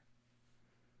ahead.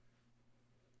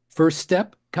 First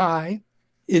step, Kai,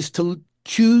 is to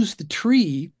choose the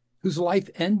tree whose life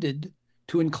ended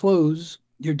to enclose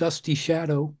your dusty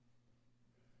shadow.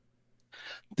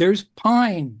 There's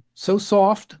pine, so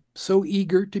soft, so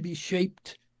eager to be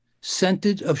shaped,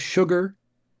 scented of sugar,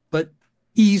 but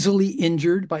easily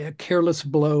injured by a careless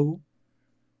blow,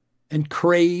 and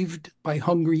craved by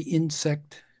hungry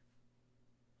insect.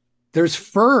 There's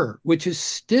fir, which is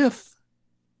stiff,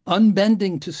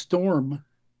 unbending to storm,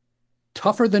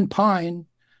 tougher than pine,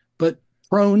 but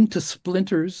prone to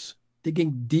splinters,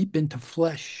 digging deep into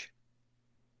flesh.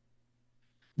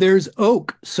 There's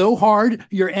oak, so hard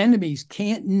your enemies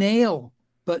can't nail,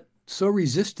 but so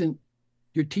resistant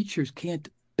your teachers can't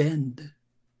bend.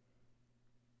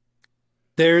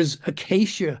 There's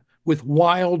acacia with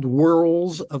wild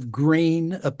whirls of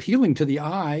grain appealing to the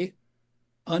eye,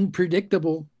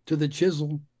 unpredictable to the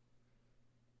chisel.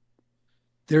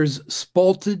 There's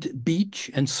spalted beech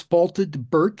and spalted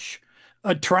birch,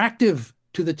 attractive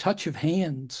to the touch of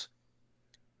hands,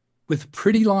 with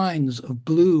pretty lines of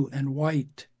blue and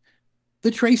white,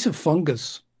 the trace of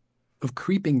fungus, of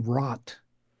creeping rot.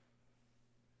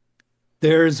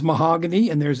 There's mahogany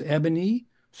and there's ebony,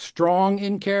 strong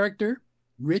in character,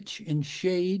 rich in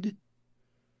shade,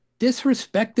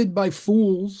 disrespected by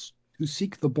fools who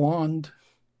seek the blonde.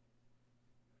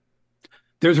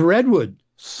 There's redwood,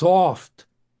 soft,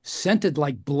 scented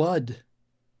like blood,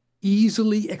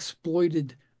 easily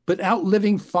exploited, but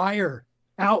outliving fire,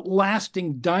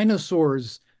 outlasting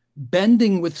dinosaurs,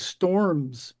 bending with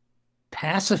storms,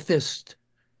 pacifist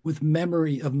with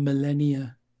memory of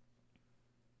millennia.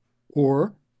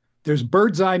 Or there's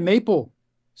bird's eye maple,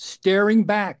 staring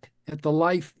back at the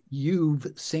life you've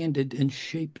sanded and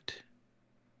shaped.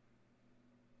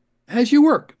 As you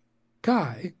work,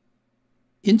 Kai,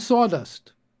 in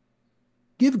sawdust,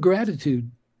 give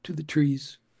gratitude to the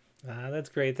trees. That's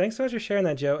great. Thanks so much for sharing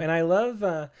that, Joe. And I love,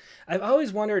 I've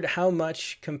always wondered how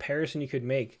much comparison you could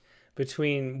make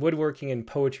between woodworking and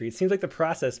poetry. It seems like the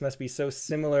process must be so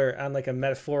similar on like a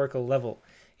metaphorical level,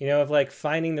 you know, of like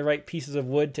finding the right pieces of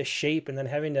wood to shape and then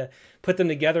having to put them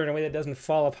together in a way that doesn't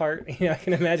fall apart. You know, I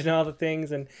can imagine all the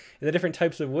things, and the different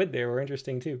types of wood there were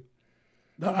interesting too.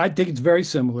 I think it's very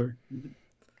similar.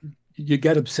 You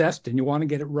get obsessed and you want to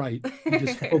get it right. You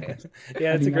just focus.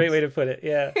 Yeah, that's a great way to put it.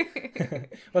 Yeah.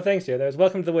 Well, thanks, Joe. That was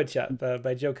Welcome to the Woodshop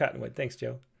by Joe Cottonwood. Thanks,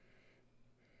 Joe.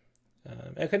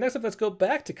 Okay, next up, let's go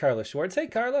back to Carla Schwartz. Hey,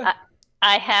 Carla.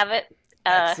 I have it.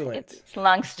 Excellent. It's a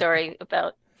long story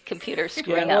about computers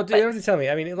screwing up. Well, you have to tell me.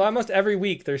 I mean, almost every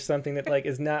week there's something that like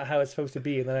is not how it's supposed to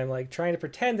be, and then I'm like trying to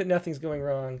pretend that nothing's going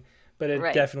wrong, but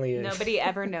it definitely is. Nobody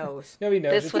ever knows. Nobody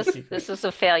knows. This was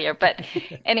a failure. But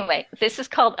anyway, this is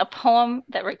called A Poem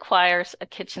That Requires a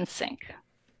Kitchen Sink.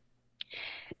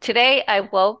 Today I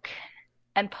woke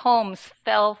and poems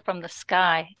fell from the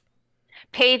sky,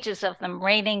 pages of them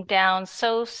raining down,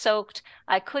 so soaked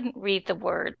I couldn't read the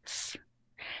words.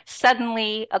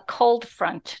 Suddenly, a cold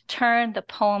front turned the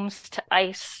poems to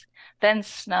ice, then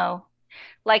snow.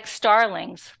 Like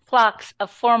starlings, flocks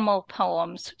of formal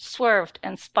poems swerved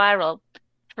and spiraled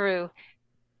through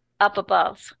up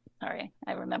above. Sorry,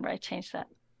 I remember I changed that.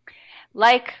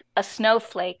 Like a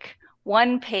snowflake,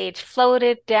 one page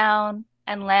floated down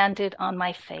and landed on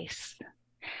my face.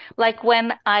 Like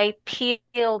when I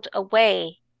peeled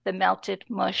away the melted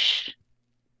mush.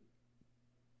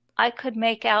 I could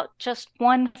make out just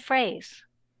one phrase,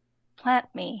 plant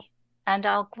me and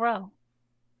I'll grow.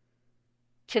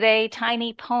 Today,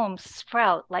 tiny poems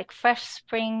sprout like fresh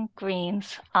spring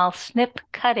greens. I'll snip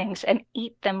cuttings and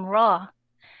eat them raw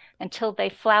until they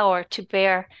flower to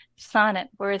bear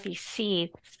sonnet-worthy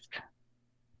seeds.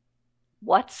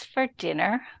 What's for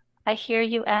dinner, I hear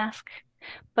you ask,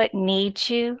 but need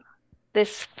you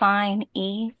this fine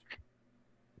eve?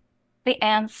 The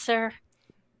answer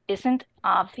isn't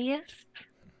obvious.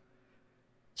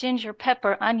 ginger,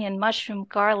 pepper, onion, mushroom,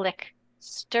 garlic,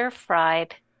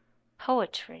 stir-fried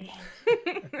poetry.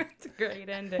 That's a great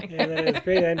ending. Yeah, that is a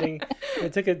great ending.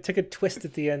 It took a twist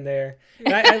at the end there.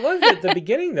 And I love the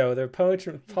beginning though. The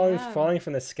poetry falling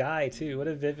from the sky too. What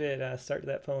a vivid start to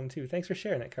that poem too. Thanks for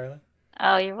sharing it, Carla.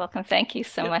 Oh, you're welcome. Thank you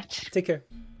so much. Take care.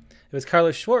 It was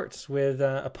Carla Schwartz with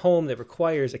a poem that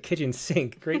requires a kitchen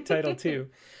sink. Great title too.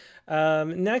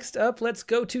 Next up, let's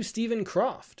go to Stephen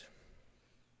Croft.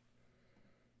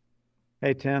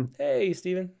 Hey, Tim. Hey,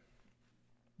 Stephen.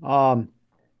 I'm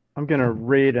going to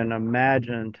read an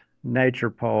imagined nature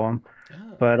poem,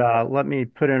 but let me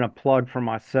put in a plug for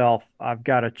myself. I've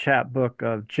got a chapbook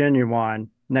of genuine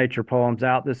nature poems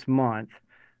out this month.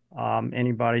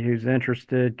 Anybody who's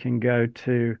interested can go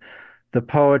to the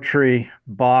Poetry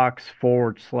Box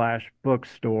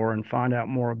 /bookstore and find out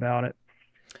more about it.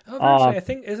 Oh,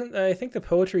 actually, I think the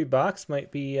Poetry Box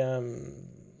might be.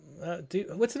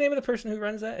 What's the name of the person who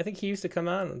runs that? I think he used to come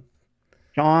on.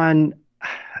 Sean.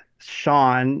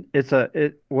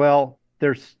 Well,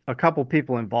 there's a couple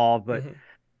people involved, but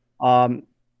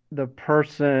the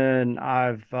person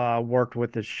I've worked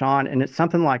with is Sean, and it's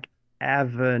something like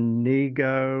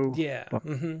Avenigo. Yeah.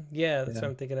 Yeah, that's what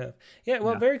I'm thinking of. Yeah,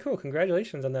 well, very cool.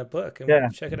 Congratulations on that book. And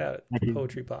we'll check it out at the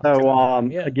Poetry Box.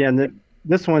 So, again,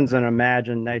 this one's an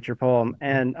imagined nature poem.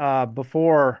 And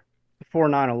before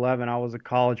 9/11, I was a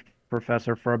college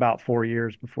professor for about 4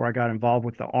 years before I got involved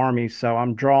with the Army. So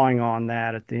I'm drawing on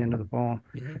that at the end of the poem.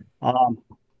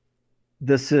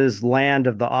 This is Land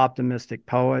of the Optimistic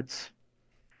Poets.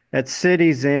 At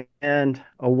city's end,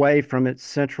 away from its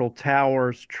central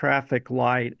towers, traffic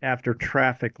light after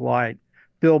traffic light,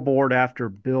 billboard after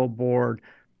billboard,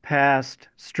 past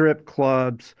strip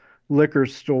clubs, liquor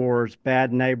stores,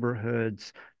 bad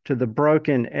neighborhoods, to the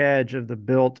broken edge of the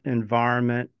built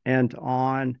environment and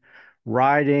on,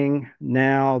 riding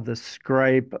now the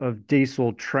scrape of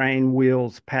diesel train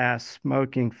wheels past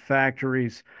smoking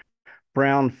factories,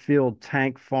 brownfield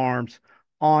tank farms,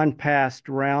 on past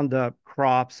Roundup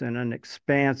crops in an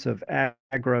expanse of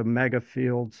agro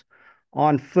megafields,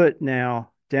 on foot now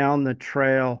down the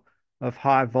trail of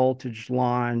high voltage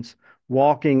lines,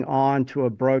 walking on to a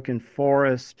broken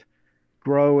forest,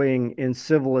 growing in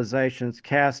civilization's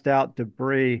cast out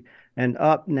debris, and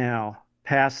up now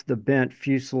past the bent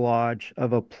fuselage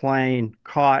of a plane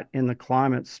caught in the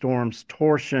climate storm's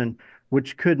torsion,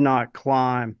 which could not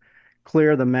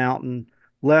clear the mountain,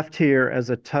 left here as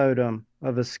a totem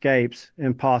of escape's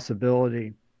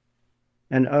impossibility.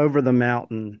 And over the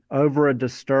mountain, over a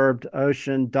disturbed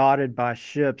ocean dotted by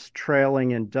ships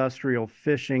trailing industrial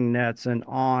fishing nets, and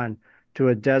on to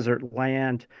a desert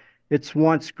land, its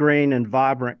once green and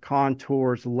vibrant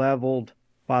contours leveled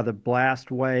by the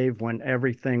blast wave when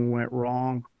everything went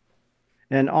wrong,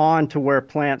 and on to where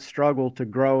plants struggle to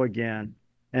grow again,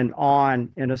 and on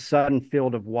in a sudden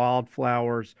field of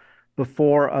wildflowers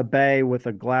before a bay with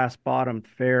a glass-bottomed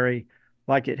ferry,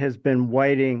 like it has been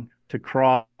waiting to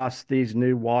cross these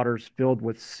new waters filled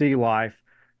with sea life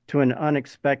to an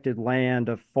unexpected land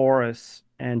of forests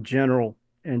and gentle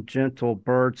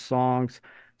bird songs,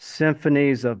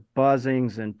 symphonies of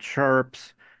buzzings and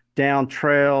chirps, down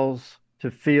trails to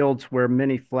fields where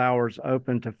many flowers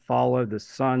open to follow the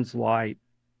sun's light,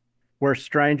 where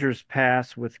strangers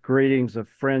pass with greetings of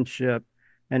friendship,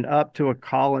 and up to a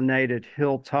colonnaded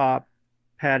hilltop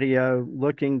patio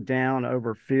looking down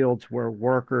over fields where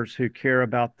workers who care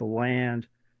about the land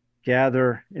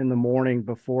gather in the morning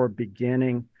before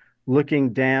beginning,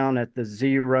 looking down at the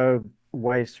zero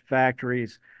waste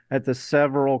factories, at the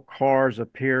several cars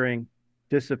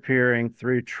disappearing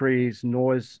through trees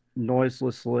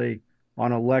noiselessly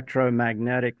on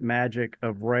electromagnetic magic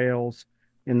of rails,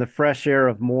 in the fresh air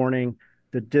of morning,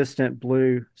 the distant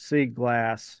blue sea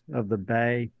glass of the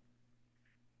bay.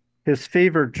 His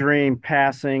fevered dream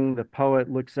passing, the poet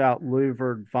looks out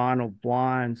louvered vinyl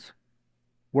blinds,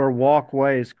 where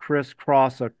walkways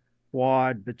crisscross a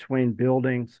quad between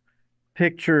buildings,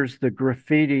 pictures the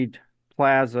graffitied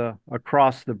plaza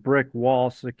across the brick wall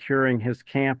securing his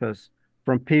campus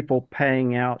from people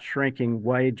paying out shrinking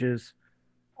wages,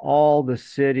 all the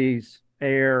city's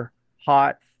air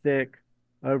hot, thick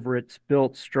over its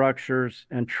built structures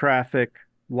and traffic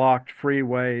locked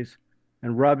freeways,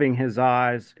 and rubbing his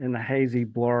eyes in the hazy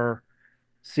blur,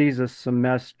 sees a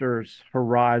semester's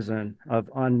horizon of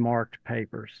unmarked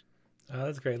papers. Oh,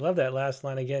 that's great. Love that last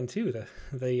line again, too.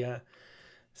 The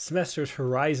semester's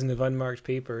horizon of unmarked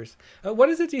papers. What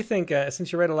is it, do you think,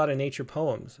 since you write a lot of nature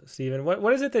poems, Stephen,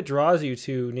 what is it that draws you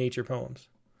to nature poems?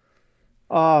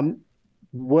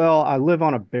 Well, I live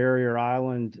on a barrier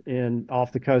island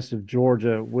off the coast of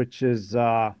Georgia, which is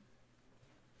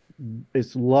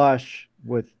it's lush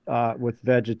with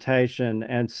vegetation.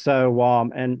 And so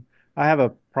and I have a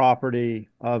property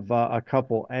of a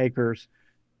couple acres.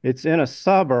 It's in a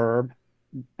suburb,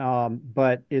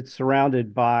 but it's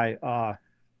surrounded by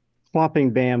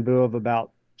clumping bamboo of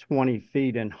about 20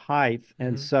 feet in height.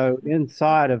 And so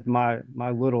inside of my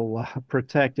little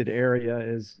protected area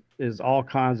is all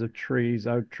kinds of trees,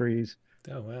 oak trees.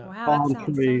 Oh, wow. Wow, Palm that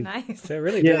sounds trees. so nice. So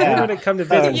really, yeah. People to come to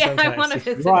visit Yeah, sometimes. I want to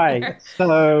visit Right. there.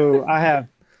 So I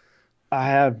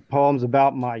have poems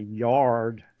about my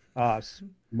yard,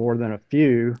 more than a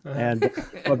few, and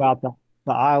about the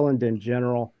island in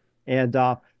general. And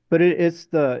but it's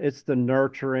the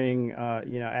nurturing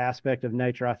aspect of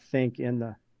nature, I think, in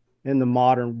the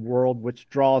modern world, which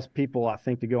draws people, I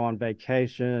think, to go on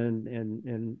vacation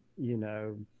in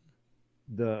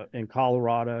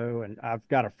Colorado. And I've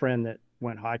got a friend that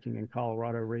went hiking in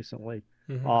Colorado recently.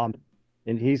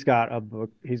 And he's got a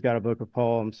book of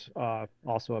poems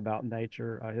also about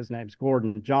nature. His name's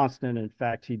Gordon Johnston. In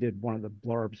fact, he did one of the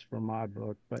blurbs for my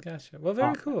book. But gotcha. Well,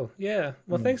 very cool. Yeah.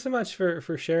 Well, thanks so much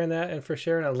for sharing that and for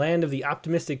sharing a land of the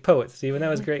optimistic poets, Stephen. That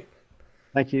was great.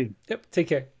 Thank you. Yep. Take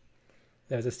care.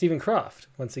 That was a Stephen Croft.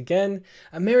 Once again,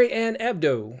 Mary Ann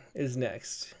Abdo is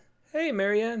next. Hey,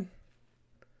 Mary Ann.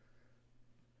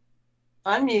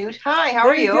 Unmute. Hi, how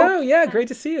There are you? Go. Yeah, great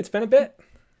to see you. It's been a bit.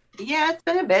 Yeah, it's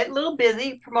been a bit. A little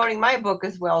busy promoting my book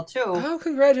as well, too. Oh,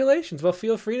 congratulations. Well,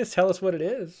 feel free to tell us what it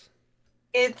is.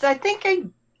 I think I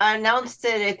announced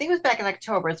it, I think it was back in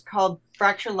October. It's called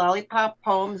Fractured Lollipop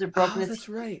Poems of Brokenness. That's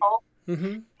right.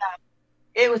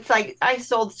 It was like, I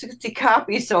sold 60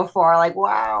 copies so far. Like,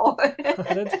 wow.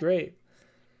 That's great.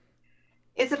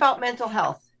 It's about mental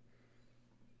health.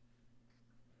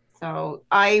 So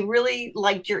I really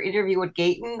liked your interview with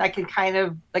Gaetan. I can kind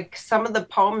of, like, some of the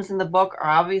poems in the book are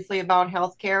obviously about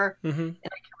healthcare. And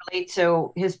I can relate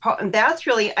to his poem. That's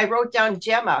really, I wrote down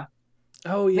JAMA.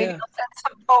 Oh, yeah. Maybe I'll send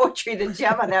some poetry to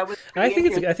JAMA. That was I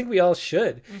think we all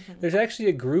should. There's actually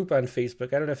a group on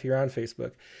Facebook. I don't know if you're on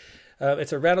Facebook.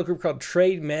 It's a Rattle group called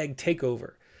Trade Mag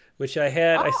Takeover, which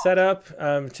I set up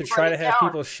to try to have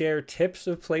people share tips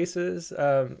of places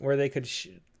where they could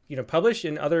publish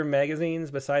in other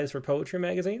magazines besides for poetry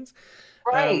magazines.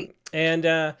 Right. And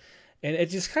it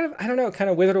just kind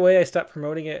of withered away. I stopped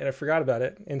promoting it and I forgot about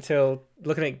it until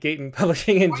looking at Gaetan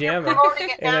Publishing in JAMA.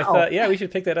 And I thought, yeah, we should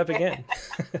pick that up again.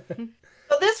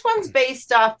 So this one's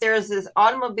based off, there's this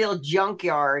automobile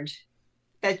junkyard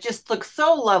that just looks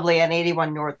so lovely on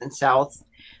 81 North and South.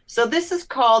 So this is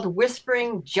called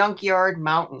Whispering Junkyard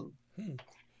Mountain.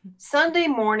 Sunday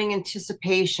morning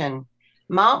anticipation,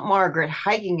 Mount Margaret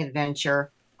hiking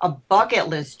adventure, a bucket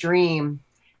list dream,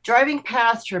 driving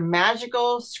past her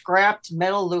magical scrapped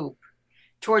metal loop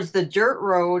towards the dirt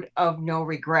road of no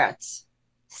regrets.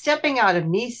 Stepping out of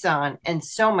Nissan, and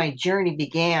so my journey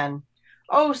began.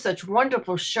 Oh, such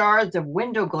wonderful shards of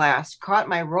window glass caught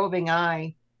my roving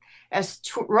eye as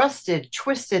rusted,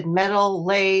 twisted metal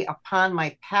lay upon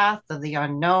my path of the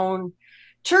unknown.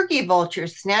 Turkey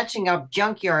vultures snatching up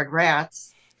junkyard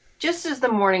rats. Just as the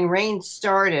morning rain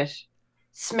started,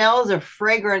 smells of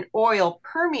fragrant oil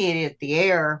permeated the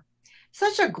air.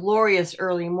 Such a glorious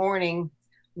early morning,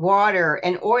 water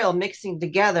and oil mixing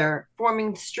together,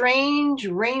 forming strange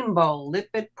rainbow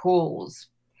lipid pools.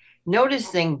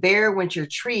 Noticing bare winter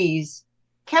trees,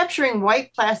 capturing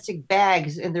white plastic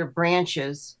bags in their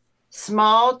branches.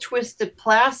 Small twisted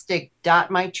plastic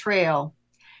dot my trail,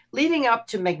 leading up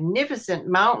to magnificent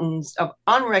mountains of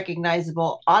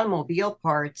unrecognizable automobile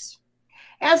parts.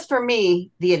 As for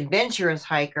me, the adventurous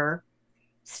hiker,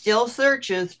 still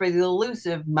searches for the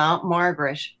elusive Mount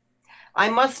Margaret. I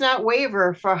must not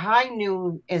waver, for high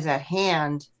noon is at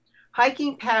hand,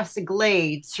 hiking past the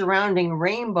glade surrounding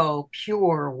rainbow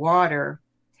pure water.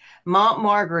 Mount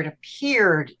Margaret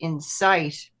appeared in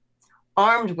sight,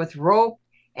 armed with rope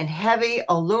and heavy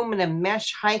aluminum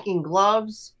mesh hiking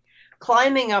gloves,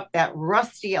 climbing up that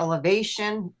rusty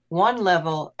elevation, one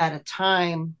level at a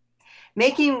time,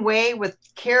 making way with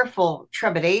careful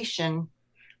trepidation,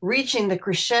 reaching the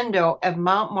crescendo of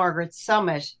Mount Margaret's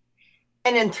summit,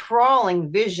 an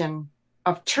enthralling vision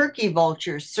of turkey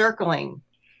vultures circling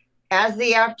as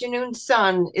the afternoon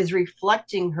sun is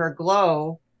reflecting her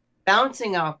glow,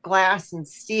 bouncing off glass and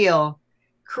steel,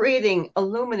 creating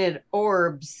illuminated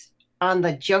orbs on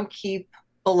the junk heap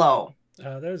below.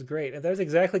 That was great. That was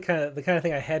exactly the kind of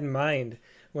thing I had in mind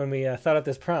when we thought up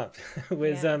this prompt.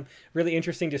 Was really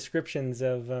interesting descriptions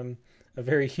of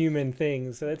very human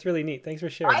things. So that's really neat. Thanks for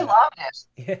sharing. I loved it.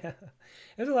 Yeah,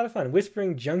 it was a lot of fun.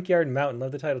 Whispering Junkyard Mountain.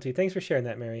 Love the title too. Thanks for sharing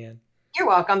that, Mary Ann. You're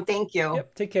welcome. Thank you.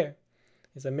 Yep. Take care.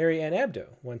 It's a Mary Ann Abdo.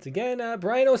 Once again,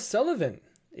 Brian O'Sullivan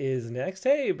is next.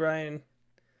 Hey, Brian.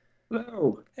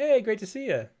 Hello. Hey, great to see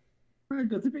you. Very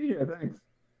good to be here. Thanks.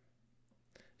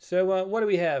 So, what do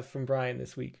we have from Brian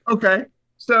this week? Okay.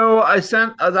 So I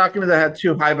sent a document that had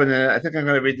two hyphen in it. I think I'm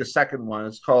going to read the second one.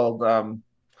 It's called Top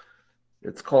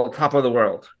of the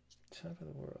World. Top of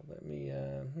the World. Let me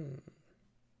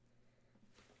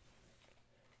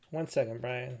 1 second,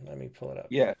 Brian. Let me pull it up.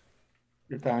 Yeah.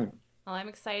 Your time. Well, I'm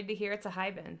excited to hear it's a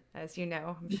hyben, as you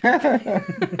know.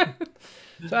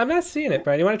 So I'm not seeing it,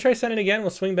 Brian. You want to try sending it again?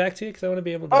 We'll swing back to you because I want to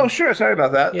be able to. Oh, sure. Sorry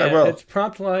about that. Yeah, I will. it's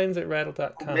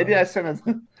promptlines@rattle.com. Maybe I sent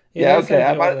it. Yeah, okay.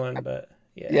 The old one, but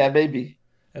yeah. Yeah, maybe.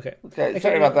 Okay. Okay.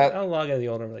 Sorry about that. I'll log into the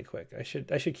old one really quick. I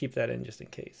should keep that in just in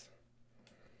case.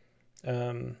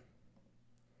 Let's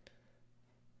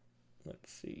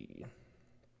see.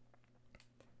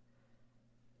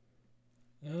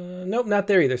 Nope, not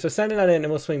there either. So send it on in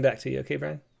and we'll swing back to you. Okay,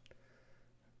 Brian?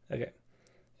 Okay.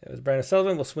 It was Brian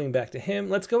O'Sullivan. We'll swing back to him.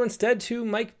 Let's go instead to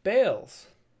Mike Bales.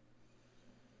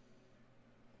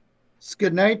 It's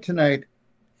good night tonight.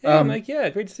 Hey, Mike. Yeah,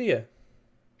 great to see you.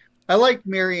 I like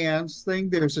Mary Ann's thing.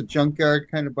 There's a junkyard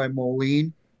kind of by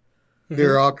Moline.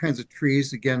 There are all kinds of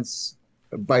trees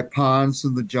by ponds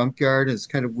in the junkyard. It's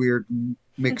kind of weird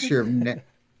mixture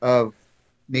of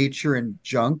nature and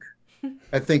junk.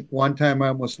 I think one time I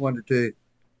almost wanted to,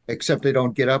 except I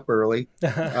don't get up early,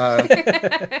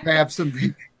 grab some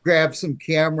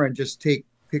camera and just take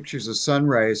pictures of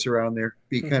sunrise around there.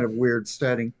 Be kind of weird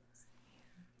setting.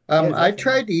 I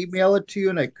tried to email it to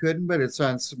you and I couldn't, but it's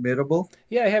unsubmittable.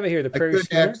 Yeah, I have it here. I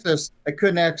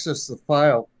couldn't access the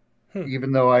file,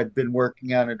 even though I'd been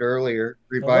working on it earlier,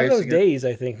 revising one of those days,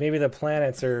 I think. Maybe the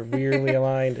planets are weirdly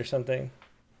aligned or something.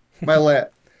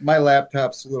 My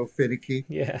laptop's a little finicky.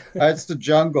 Yeah. It's the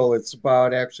jungle. It's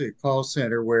about actually a call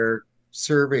center where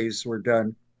surveys were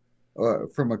done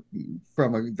from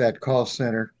that call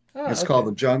center. It's called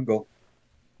the jungle.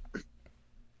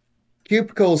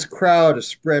 Cubicles crowd a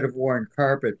spread of worn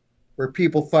carpet where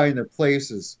people find their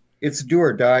places. It's do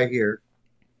or die here.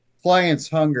 Clients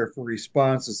hunger for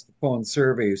responses to phone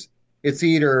surveys. It's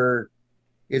eat or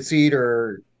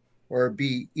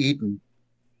be eaten.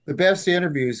 The best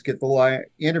interviewers get the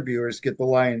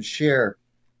lion's share.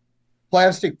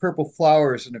 Plastic purple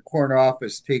flowers in a corner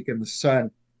office take in the sun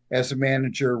as a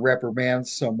manager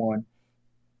reprimands someone.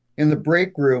 In the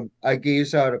break room, I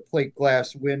gaze out a plate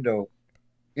glass window.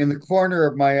 In the corner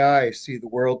of my eye, I see the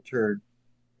world turn.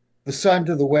 The sun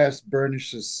to the west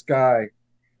burnishes sky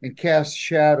and casts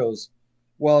shadows,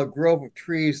 while a grove of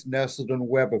trees nestled in a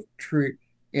web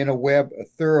of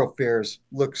thoroughfares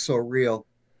looks so real.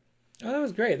 Oh, that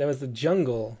was great. That was The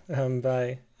Jungle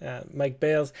by Mike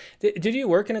Bales. Did you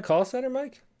work in a call center,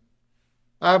 Mike?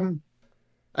 I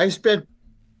spent,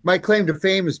 my claim to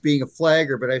fame is being a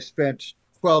flagger, but I spent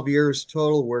 12 years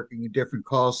total working in different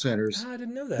call centers. Oh, I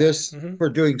didn't know that. This for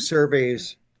doing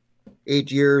surveys,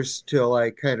 8 years till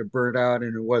I kind of burned out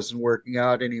and it wasn't working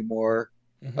out anymore.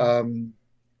 And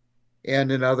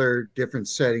in other different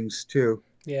settings too.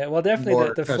 Yeah, well,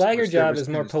 definitely the flagger job is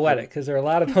more poetic because there are a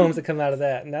lot of poems that come out of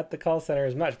that, not the call center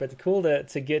as much, but it's cool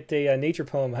to get a nature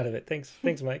poem out of it.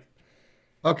 Thanks, Mike.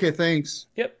 Okay, thanks.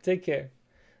 Yep, take care.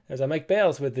 There's Mike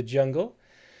Bales with The Jungle.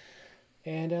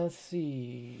 And let's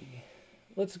see.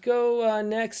 Let's go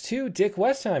next to Dick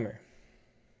Westheimer.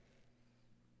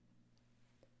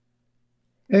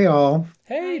 Hey, all.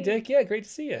 Hey, Dick. Yeah, great to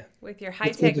see you. With your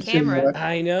high-tech camera.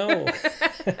 I know.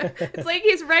 It's like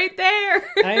he's right there.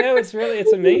 I know. It's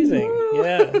amazing.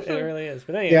 Yeah, it really is.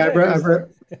 But anyway, yeah,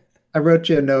 I wrote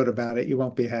you a note about it. You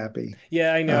won't be happy.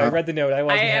 Yeah, I know. I read the note.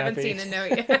 I haven't seen a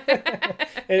note yet.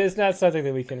 It is not something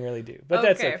that we can really do, but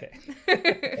that's okay.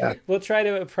 Yeah. We'll try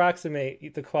to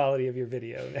approximate the quality of your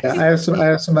video. Yeah, I have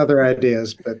some other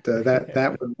ideas, but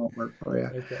that one won't work for you.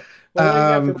 Okay. Well, what do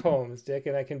you got for poems, Dick?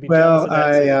 And I can be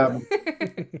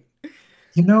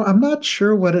I'm not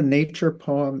sure what a nature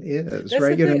poem is. That's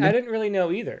right? The thing. I didn't really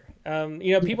know either.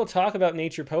 People talk about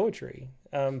nature poetry,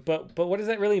 but what does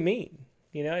that really mean?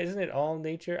 Isn't it all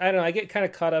nature? I don't know. I get kind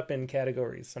of caught up in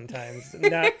categories sometimes.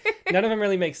 None of them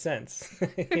really make sense,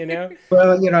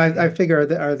 Well, I figure,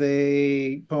 are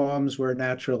they poems where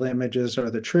natural images are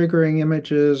the triggering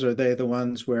images? Are they the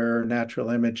ones where natural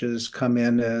images come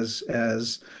in as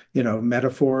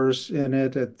metaphors in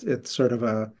it? It's sort of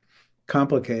a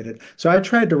complicated. So I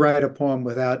tried to write a poem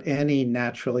without any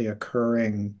naturally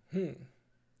occurring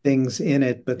things in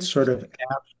it, but sort of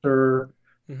after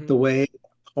the way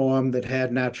poem that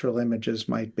had natural images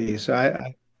might be. So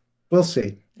we'll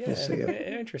see. Yeah, we'll see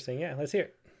interesting. Yeah, let's hear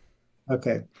it.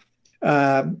 Okay.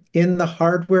 In the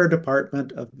hardware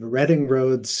department of the Reading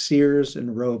Road Sears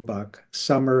and Roebuck,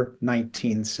 summer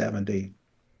 1970.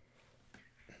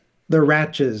 The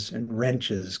ratchets and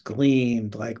wrenches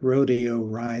gleamed like rodeo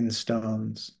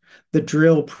rhinestones. The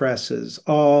drill presses,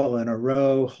 all in a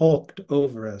row, hulked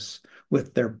over us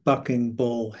with their bucking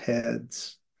bull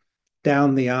heads.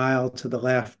 Down the aisle to the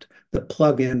left, the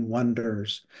plug-in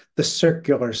wonders, the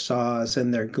circular saws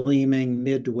and their gleaming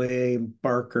midway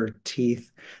barker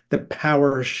teeth, the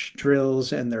power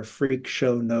drills and their freak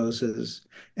show noses,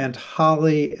 and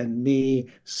Holly and me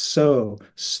so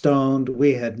stoned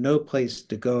we had no place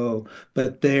to go,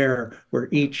 but there where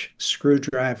each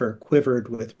screwdriver quivered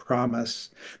with promise.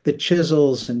 The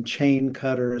chisels and chain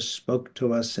cutters spoke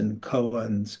to us in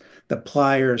koans, the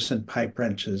pliers and pipe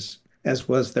wrenches, as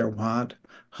was their wont,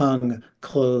 hung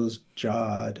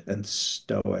closed-jawed and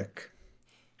stoic.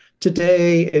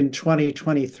 Today, in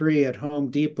 2023, at Home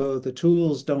Depot, the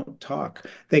tools don't talk.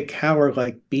 They cower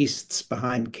like beasts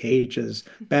behind cages,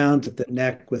 bound at the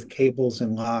neck with cables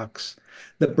and locks.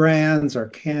 The brands are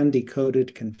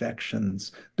candy-coated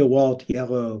confections, DeWalt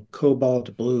yellow,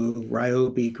 cobalt blue,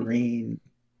 Ryobi green,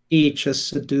 each a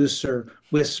seducer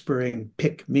whispering,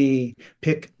 pick me,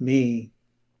 pick me.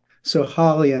 So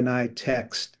Holly and I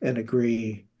text and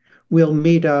agree. We'll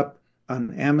meet up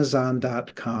on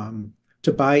Amazon.com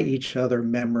to buy each other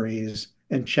memories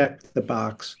and check the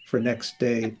box for next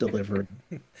day delivery.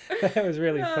 That was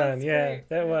really fun. Yeah, great.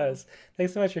 that was.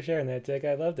 Thanks so much for sharing that, Dick.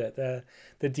 I loved it.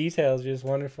 The details are just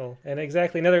wonderful. And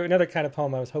exactly another kind of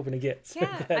poem I was hoping to get. So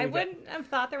Yeah, I wouldn't have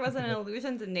thought there was an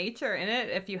allusion to nature in it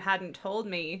if you hadn't told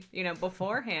me,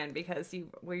 beforehand, because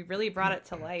we really brought it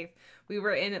to life. We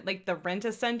were in like the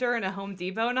Rent-A-Center in a Home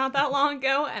Depot not that long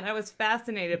ago, and I was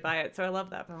fascinated by it. So I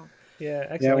love that poem. Yeah,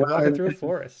 excellent. well, walking through a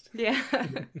forest. Yeah.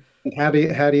 How do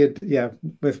you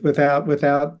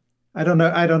without I don't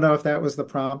know if that was the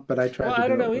prompt, but I tried Well, to I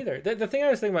don't do know it. either. The thing I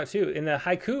was thinking about too, in the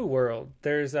haiku world,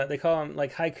 there's they call them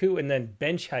like haiku and then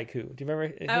bench haiku. Do you remember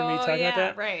me talking about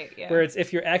that? Right. Yeah. Where it's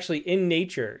if you're actually in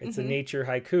nature, it's a nature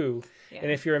haiku, and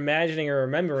if you're imagining or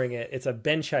remembering it, it's a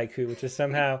bench haiku, which is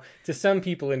somehow to some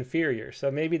people inferior.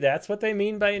 So maybe that's what they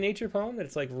mean by a nature poem. That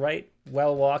it's like right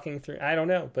while walking through. I don't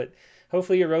know, but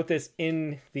hopefully you wrote this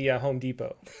in the Home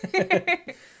Depot.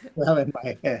 Well, in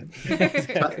my head.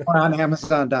 Or on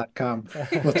Amazon.com.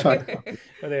 We'll talk about it.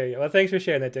 Well, there you go. Well, thanks for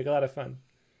sharing that, Dick. A lot of fun.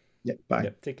 Yeah, bye.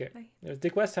 Yep, take care. Bye. There's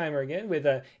Dick Westheimer again with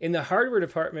in the hardware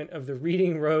department of the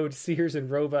Reading Road, Sears and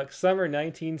Roebuck, summer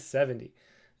 1970.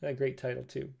 A great title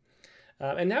too.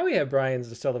 And now we have Brian's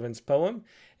Sullivan's poem,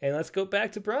 and let's go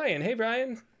back to Brian. Hey,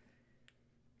 Brian.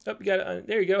 Oh, you got it.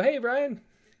 There you go. Hey, Brian.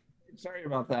 Sorry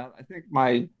about that. I think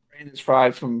my brain is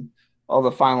fried from all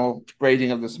the final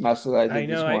grading of the semester that I did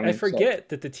this morning. I forget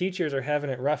that the teachers are having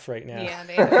it rough right now. Yeah,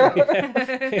 they are.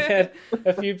 We had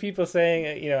a few people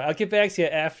saying, I'll get back to you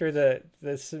after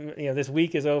this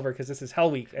week is over because this is Hell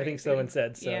Week. I think someone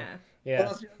said so. Yeah. Yeah. Well,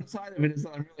 that's the other side of it is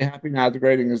that I'm really happy now the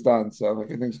grading is done, so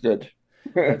everything's good.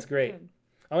 That's great.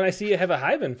 Oh, and I see you have a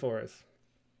hyben for us.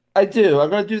 I do. I'm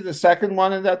going to do the second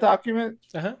one in that document.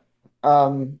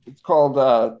 It's called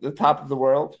The Top of the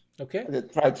World. Okay. I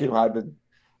did try to hyben.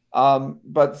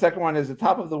 But the second one is The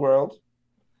Top of the World,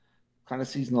 kind of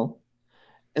seasonal.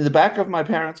 In the back of my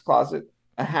parents' closet,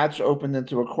 a hatch opened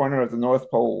into a corner of the North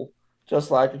Pole,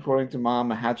 just like, according to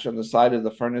Mom, a hatch on the side of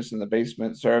the furnace in the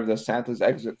basement served as Santa's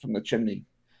exit from the chimney.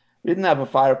 We didn't have a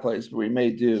fireplace, but we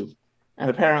made do, and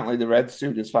apparently the red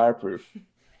suit is fireproof.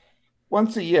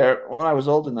 Once a year, when I was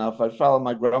old enough, I'd follow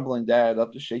my grumbling dad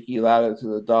up the shaky ladder to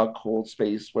the dog-cold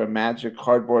space where magic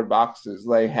cardboard boxes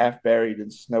lay half buried in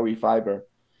snowy fiber.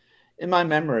 In my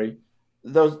memory,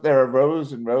 there are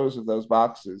rows and rows of those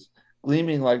boxes,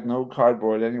 gleaming like no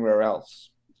cardboard anywhere else.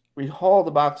 We'd haul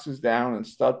the boxes down and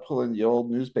start pulling the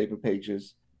old newspaper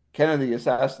pages. Kennedy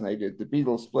assassinated, the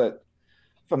Beatles split,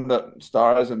 from the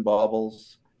stars and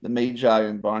baubles, the magi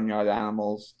and barnyard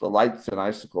animals, the lights and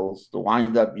icicles, the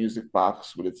wind-up music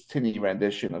box with its tinny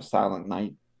rendition of Silent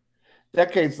Night.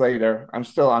 Decades later, I'm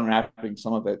still unwrapping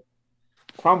some of it.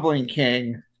 Crumbling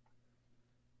king,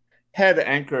 head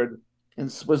anchored in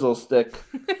swizzle stick,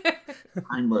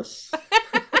 timeless.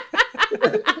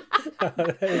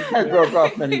 Head broke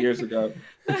off many years ago.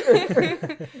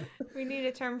 We need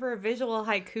a term for a visual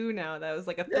haiku now. That was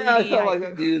like a 3D Yeah, I felt like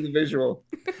haiku. I needed the visual.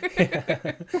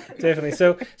 Yeah, definitely.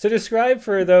 So describe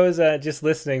for those just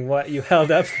listening what you held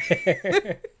up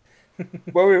there.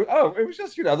 Well, it was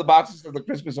just, the boxes of the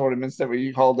Christmas ornaments that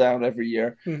we haul down every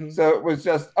year. So it was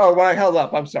just, what I held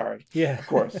up, I'm sorry. Yeah. Of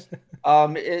course.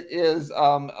 It is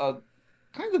a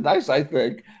kind of nice, I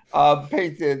think,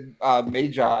 painted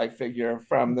Magi figure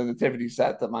from the nativity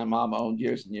set that my mom owned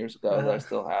years and years ago that I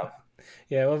still have.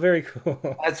 Yeah, well, very cool.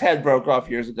 Its head broke off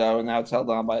years ago, and now it's held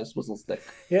on by a swizzle stick.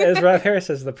 Yeah, as Rob Harris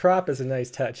says, the prop is a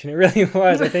nice touch, and it really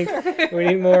was. I think we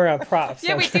need more props.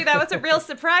 Yeah, we do. That was a real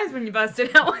surprise when you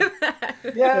busted out with that.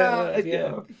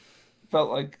 Yeah. Felt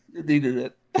like it needed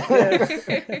it.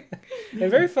 And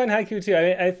very fun haiku too.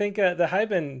 I think the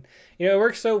Haibun, it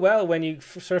works so well when you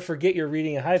sort of forget you're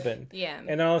reading a Haibun. Yeah.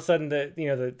 And all of a sudden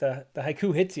the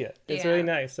haiku hits you. It's really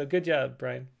nice. So good job,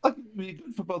 Brian.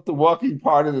 For both the walking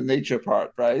part and the nature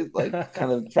part, right? Like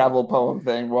kind of travel poem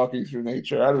thing, walking through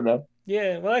nature. I don't know.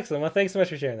 Yeah. Well, excellent. Well, thanks so much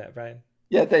for sharing that, Brian.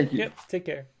 Yeah, thank you. Yep. Take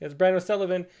care. It's Brian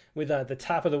O'Sullivan with The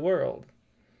Top of the World.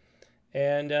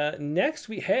 And next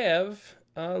we have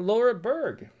Laura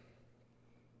Berg.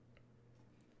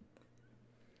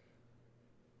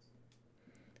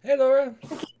 Hey, Laura.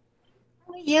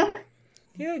 How are you?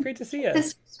 Yeah, great to see you.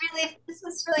 This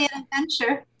was really an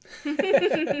adventure.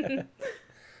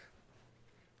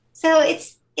 So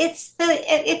it's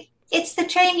the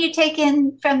train you take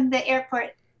in from the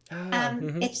airport.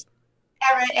 It's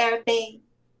Air Bay.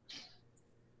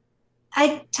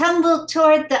 I tumbled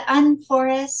toward the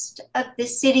unforest of the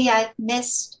city I've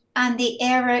missed on the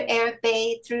Air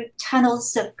Bay through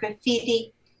tunnels of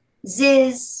graffiti,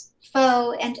 ziz,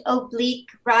 faux, and oblique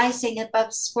rising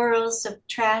above swirls of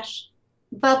trash,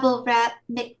 bubble wrap,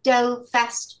 McDo,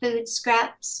 fast food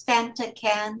scraps, Fanta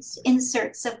cans,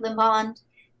 inserts of Le Monde,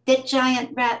 that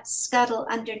giant rats scuttle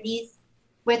underneath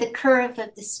where the curve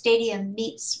of the stadium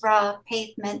meets raw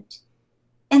pavement.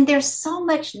 And there's so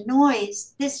much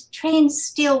noise. This train's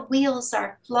steel wheels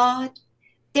are flawed.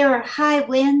 There are high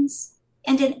winds,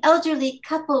 and an elderly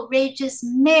couple rages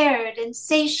merde and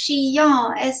say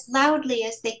chillon as loudly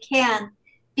as they can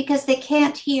because they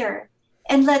can't hear.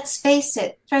 And let's face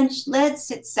it, French lends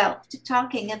itself to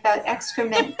talking about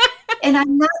excrement. And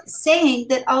I'm not saying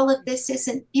that all of this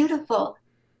isn't beautiful,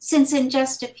 since in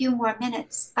just a few more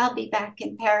minutes, I'll be back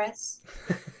in Paris.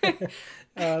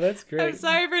 Oh, that's great. I'm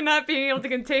sorry for not being able to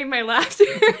contain my laughter.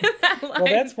 Well,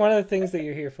 that's one of the things that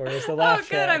you're here for, is the laugh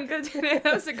track. I'm good today.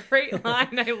 That was a great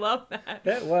line. I love that.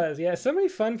 That was, yeah. So many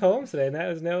fun poems today, and that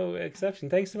was no exception.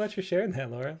 Thanks so much for sharing that,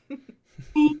 Laura.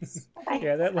 Thanks.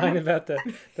 Yeah, that line about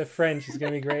the French is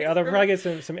going to be great. I'll probably get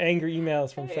some angry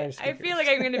emails from French speakers. I feel like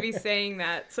I'm going to be saying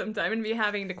that sometime and be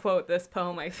having to quote this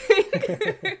poem, I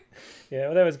think. Yeah,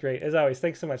 well, that was great. As always,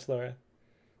 thanks so much, Laura.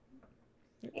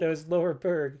 That was Laura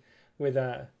Berg with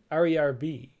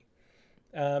RERB.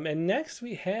 And next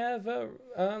we have,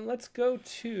 let's go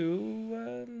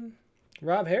to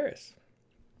Rob Harris.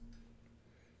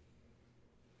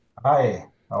 Hi,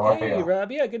 how are you? Hey,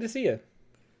 Rob. Yeah, good to see you.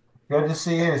 Good to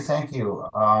see you. Thank you.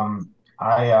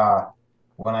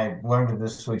 When I learned of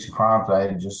this week's prompt, I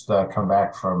had just come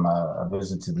back from a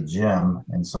visit to the gym,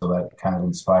 and so that kind of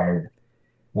inspired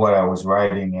what I was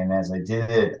writing. And as I did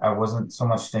it, I wasn't so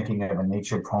much thinking of a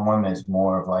nature poem as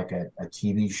more of like a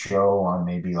TV show on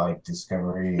maybe like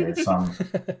Discovery or some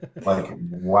like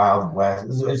Wild West.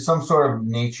 It's some sort of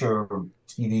nature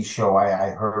TV show.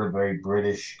 I heard a very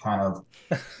British kind of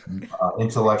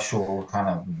intellectual kind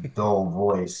of dull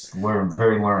voice,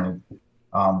 very learned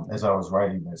as I was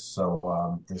writing this.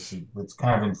 So it's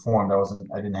kind of informed.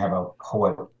 I didn't have a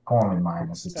poem in mind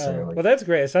necessarily. Well, that's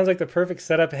great. It sounds like the perfect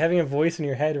setup. Having a voice in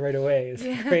your head right away is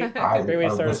a great way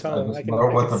to start a poem.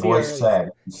 I what the voice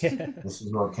said. This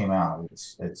is what came out.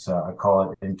 It's I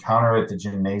call it Encounter at the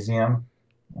Gymnasium.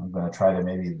 I'm going to try to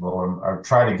maybe lower or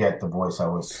try to get the voice I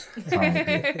was trying to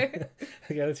get.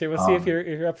 Okay, let's hear. We'll see if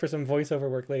you're up for some voiceover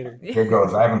work later. Here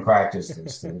goes. I haven't practiced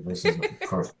this. This is the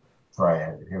first try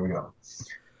at it. Here we go.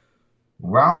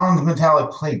 Round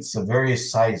metallic plates of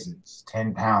various sizes,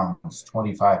 10 pounds,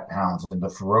 25 pounds, and the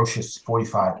ferocious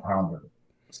 45-pounder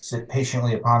sit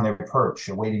patiently upon their perch,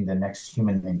 awaiting the next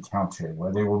human encounter,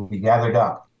 where they will be gathered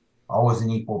up, always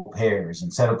in equal pairs,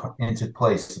 and set up into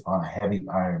place upon a heavy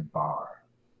iron bar.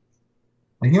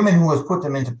 The human who has put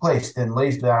them into place then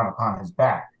lays down upon his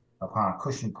back, upon a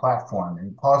cushioned platform,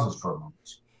 and pauses for a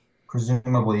moment,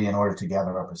 presumably in order to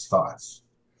gather up his thoughts.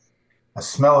 A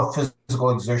smell of physical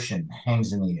exertion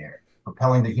hangs in the air,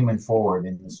 propelling the human forward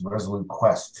in this resolute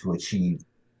quest to achieve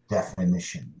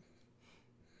definition.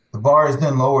 The bar is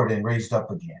then lowered and raised up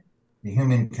again. The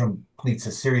human completes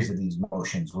a series of these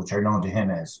motions, which are known to him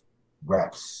as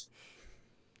reps.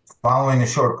 Following a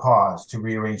short pause to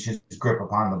rearrange his grip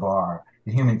upon the bar,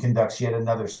 the human conducts yet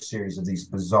another series of these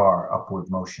bizarre upward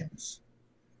motions.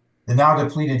 The now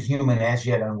depleted human, as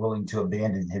yet unwilling to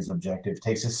abandon his objective,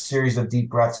 takes a series of deep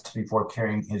breaths before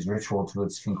carrying his ritual to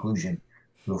its conclusion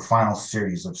through a final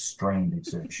series of strained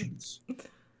exertions.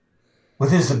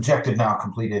 With his objective now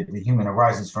completed, the human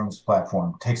arises from his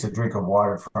platform, takes a drink of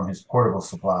water from his portable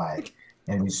supply,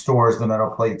 and restores the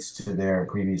metal plates to their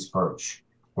previous perch,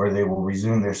 where they will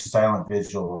resume their silent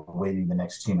vigil awaiting the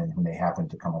next human who may happen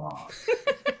to come along.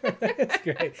 That's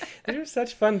great. These are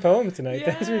such fun poems tonight.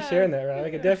 Thanks for sharing that, Rob. I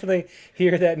could definitely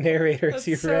hear that narrator as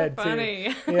you read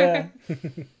funny. too. Yeah.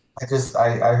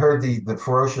 I heard the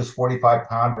ferocious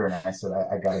 45-pounder, and I said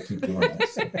I got to keep doing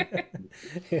this.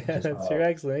 Yeah, that's true.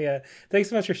 Excellent. Yeah, thanks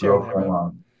so much for sharing that,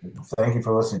 Rob. Thank you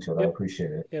for listening to it. I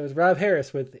appreciate it. It was Rob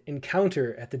Harris with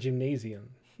Encounter at the Gymnasium.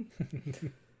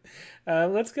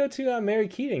 Let's go to Mary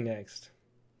Keating next.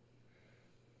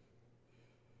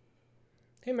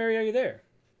 Hey, Mary, are you there?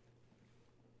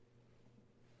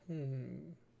 Well,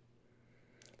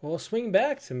 we'll swing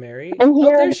back to Mary. I'm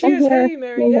here. Oh, there she is. Here. Hey,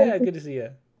 Mary. Yeah, good to see you.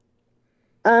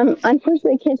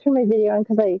 Unfortunately, I can't turn my video on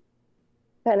because I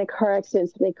got in a car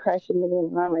accident, so they crashed into me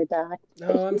and on my back.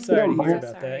 Oh, I'm sorry to hear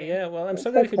about that. Yeah, well, I'm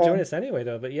so glad you could join us anyway,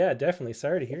 though. But yeah, definitely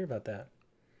sorry to hear about that.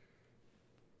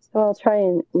 So I'll try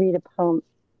and read a poem.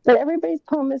 But everybody's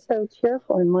poem is so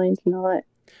cheerful and mine's not.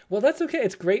 Well, that's okay.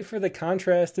 It's great for the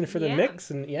contrast and for the mix.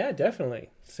 And yeah, definitely.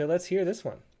 So let's hear this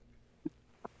one.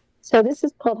 So this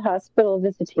is called Hospital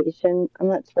Visitation. I'm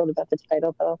not thrilled about the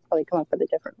title, but I'll probably come up with a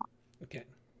different one. Okay.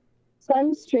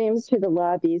 Sun streams through the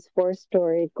lobby's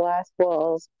 4-storied glass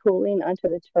walls, pooling onto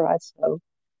the terrazzo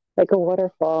like a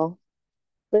waterfall,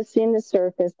 lifting the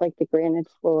surface like the granite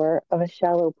floor of a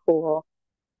shallow pool.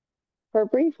 For a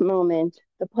brief moment,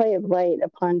 the play of light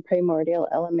upon primordial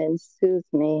elements soothes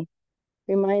me,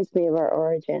 reminds me of our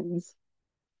origins.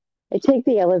 I take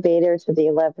the elevator to the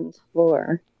 11th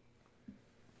floor.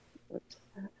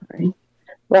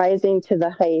 Rising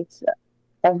to heights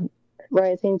of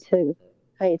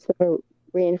a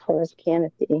reinforced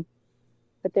canopy.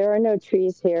 But there are no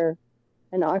trees here,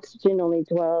 and oxygen only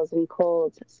dwells in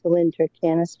cold cylindric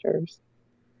canisters.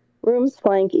 Rooms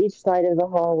flank each side of the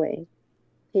hallway.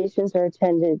 Patients are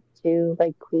attended to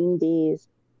like queen bees,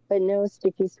 but no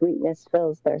sticky sweetness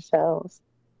fills their cells.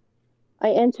 I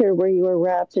enter where you are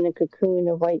wrapped in a cocoon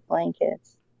of white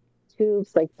blankets,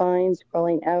 tubes like vines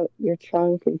crawling out your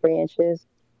trunk and branches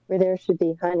where there should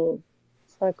be honey,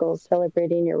 suckles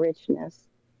celebrating your richness.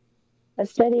 A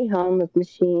steady hum of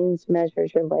machines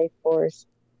measures your life force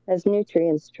as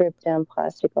nutrients drip down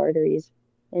plastic arteries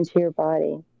into your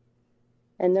body.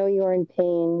 And though you are in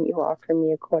pain, you offer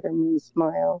me a quarter-moon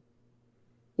smile.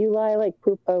 You lie like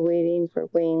pupa waiting for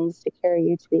wings to carry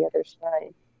you to the other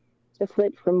side, to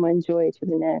flit from one joy to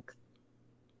the next.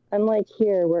 Unlike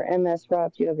here, where MS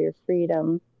robbed you of your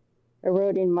freedom,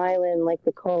 eroding myelin like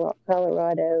the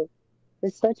Colorado,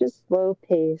 with such a slow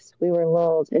pace, we were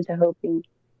lulled into hoping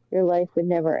your life would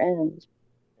never end.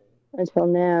 Until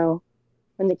now,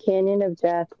 when the canyon of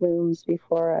death looms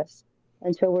before us,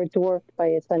 until we're dwarfed by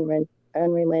its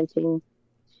unrelenting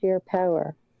sheer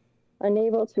power,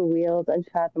 unable to wield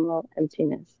unfathomable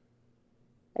emptiness.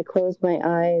 I close my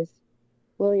eyes,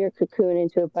 will your cocoon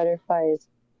into a butterfly's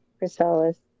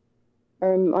chrysalis, a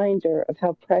reminder of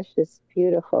how precious,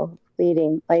 beautiful,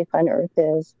 fleeting life on earth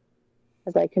is,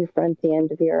 as I confront the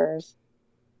end of yours.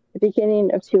 The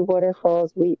beginning of 2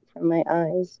 waterfalls weep from my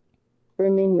eyes,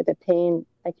 brimming with a pain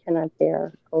I cannot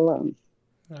bear alone.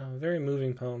 Oh, very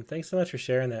moving poem. Thanks so much for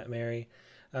sharing that, Mary.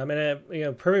 And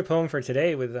a perfect poem for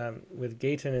today with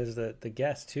Gaetan as the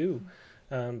guest too.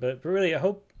 But really, I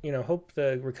hope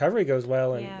the recovery goes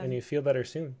well and you feel better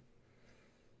soon.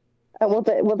 Well,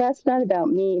 that's not about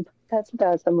me. That's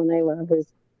about someone I love who's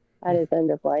at his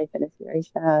end of life, and it's very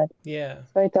sad. Yeah.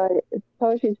 So I thought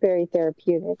poetry is very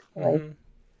therapeutic. So I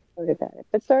wrote about it.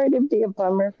 But sorry to be a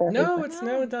bummer for everybody. No, it's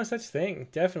no such thing.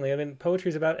 Definitely. I mean, poetry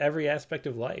is about every aspect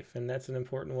of life, and that's an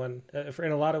important one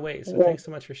in a lot of ways. So thanks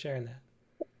so much for sharing that.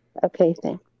 Okay,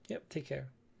 thanks. Yep, take care.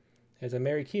 There's a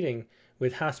Mary Keating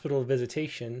with Hospital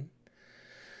Visitation.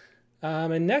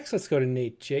 And next, let's go to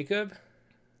Nate Jacob.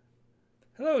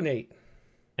 Hello, Nate.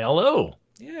 Hello.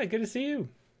 Yeah, good to see you.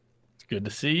 It's good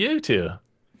to see you too.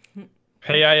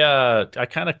 Hey, I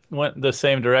kind of went the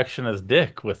same direction as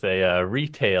Dick with a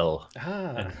retail.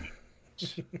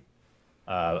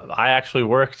 I actually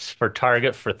worked for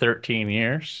Target for 13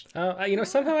 years.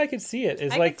 Somehow I could see it.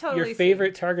 It's I like totally your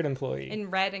favorite Target employee.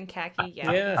 In red and khaki,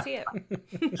 yeah. Yeah. I can see it.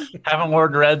 Haven't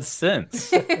worn red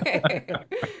since.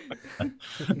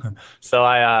 So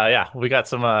we got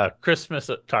some Christmas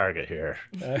at Target here.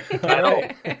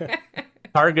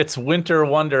 Target's Winter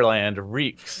Wonderland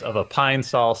reeks of a pine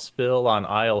sol spill on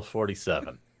aisle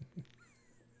 47.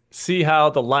 See how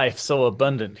the life so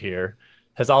abundant here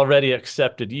has already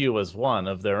accepted you as one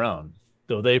of their own,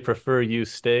 though they prefer you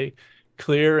stay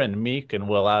clear and meek and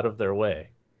well out of their way.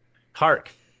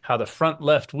 Hark, how the front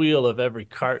left wheel of every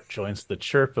cart joins the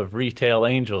chirp of retail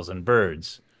angels and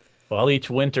birds. while each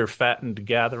winter-fattened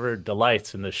gatherer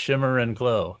delights in the shimmer and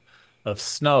glow of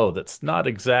snow that's not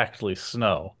exactly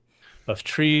snow, of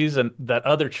trees and that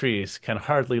other trees can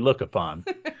hardly look upon,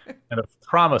 and of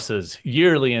promises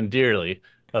yearly and dearly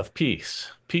of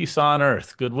peace, peace on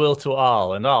earth, goodwill to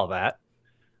all, and all that.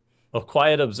 A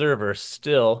quiet observer,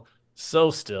 still,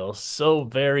 so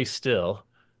very still,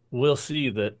 will see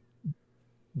that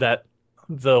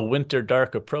the winter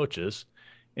dark approaches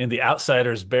in the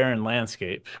outsider's barren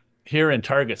landscape. Here in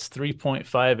Target's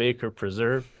 3.5-acre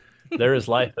preserve, there is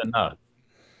life enough.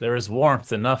 There is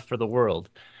warmth enough for the world.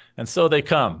 And so they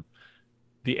come,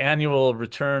 the annual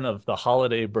return of the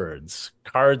holiday birds,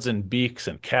 cards and beaks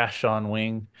and cash on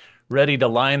wing, ready to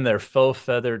line their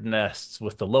faux-feathered nests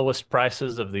with the lowest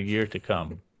prices of the year to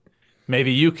come.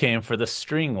 Maybe you came for the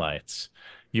string lights.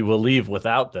 You will leave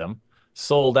without them,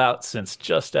 sold out since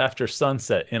just after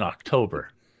sunset in October.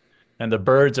 And the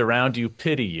birds around you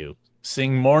pity you,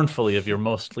 sing mournfully of your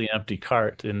mostly empty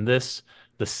cart in this,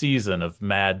 the season of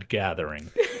mad gathering.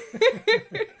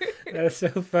 That was so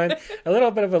fun. A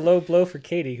little bit of a low blow for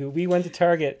Katie, who we went to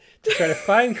Target to try to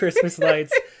find Christmas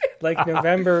lights like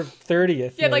November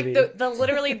 30th. Yeah, maybe. like the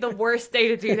literally the worst day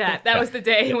to do that. That was the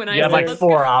day when I had like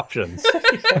 4 options.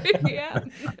 Yeah.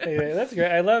 Anyway, that's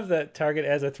great. I love that Target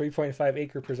as a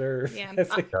 3.5-acre preserve. Yeah.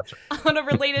 Gotcha. On a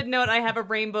related note, I have a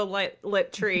rainbow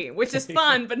lit tree, which is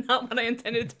fun, but not what I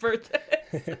intended to purchase.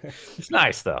 It's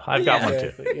nice, though. I've got one,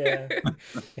 too. Yeah.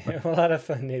 A lot of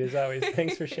fun, Nate, as always.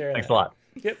 Thanks for sharing Thanks that. a lot.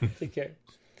 Yep, take care.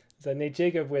 So Nate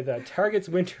Jacob with Target's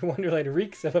Winter Wonderland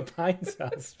reeks of a pine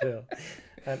sauce spill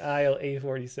on aisle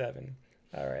A47.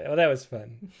 All right, well, that was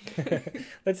fun.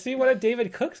 Let's see what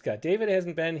David Cook's got. David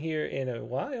hasn't been here in a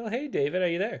while. Hey, David, are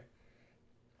you there?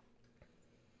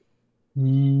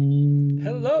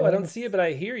 Hello, I don't see you, but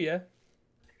I hear you.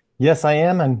 Yes, I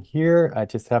am. I'm here. I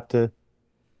just have to...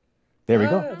 There we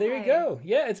go. There you go.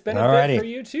 Yeah, it's been a Alrighty. bit for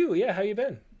you, too. Yeah, how you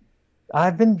been?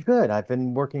 I've been good. I've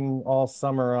been working all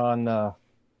summer on a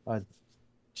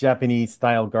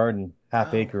Japanese-style garden,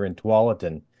 half-acre in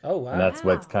Tualatin. Oh, wow. And that's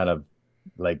what's kind of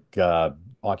like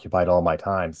occupied all my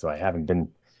time, so I haven't been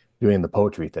doing the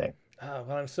poetry thing. Oh,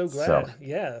 well, I'm so glad. So-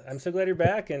 Yeah, I'm so glad you're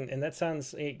back, and that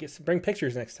sounds... Bring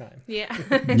pictures next time. Yeah.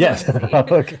 Yes.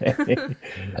 Okay.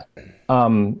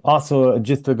 Also,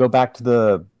 just to go back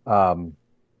to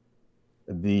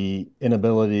the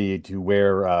inability to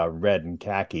wear red and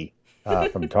khaki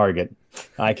from Target,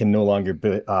 I can no longer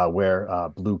wear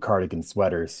blue cardigan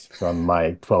sweaters from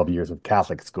my 12 years of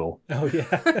Catholic school. Oh, yeah.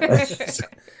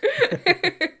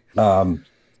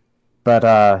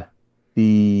 But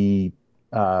the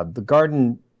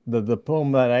garden, the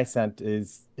poem that I sent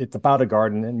it's about a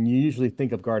garden, and you usually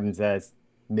think of gardens as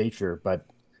nature, but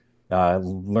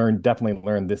definitely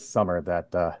learned this summer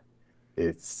that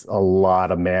it's a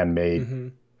lot of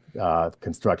man-made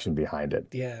construction behind it.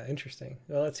 Yeah, interesting.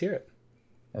 Well, let's hear it.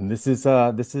 And this is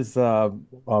a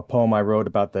poem I wrote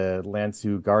about the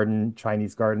Lansu Garden,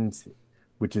 Chinese Gardens,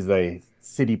 which is a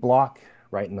city block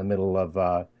right in the middle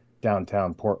of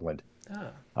downtown Portland.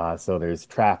 So there's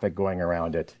traffic going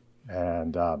around it,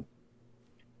 and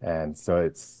so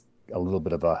it's a little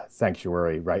bit of a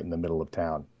sanctuary right in the middle of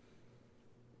town.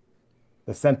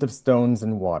 The scent of stones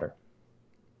and water.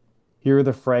 Hear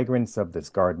the fragrance of this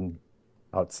garden.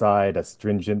 Outside, a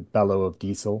stringent bellow of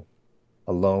diesel,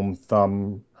 a loam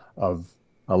thrum of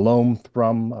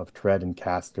tread and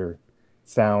caster,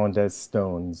 sound as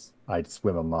stones I'd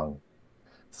swim among.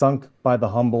 Sunk by the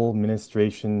humble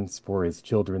ministrations for his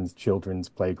children's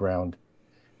playground,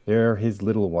 there his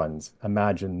little ones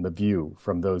imagine the view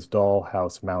from those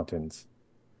dollhouse mountains,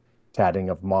 tatting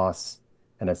of moss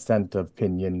and a scent of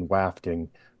pinyon wafting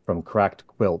from cracked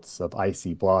quilts of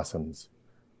icy blossoms,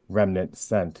 remnant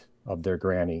scent of their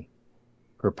granny,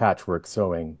 her patchwork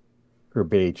sewing, her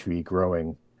bay tree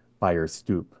growing by her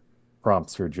stoop,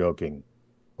 prompts her joking,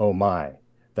 "Oh my,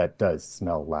 that does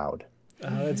smell loud."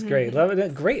 Oh, that's great. Love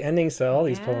it. Great endings to all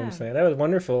these poems, man. That was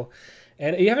wonderful.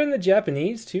 And you have it in the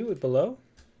Japanese too, below?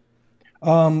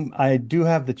 I do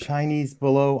have the Chinese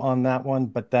below on that one,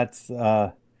 but that's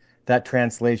that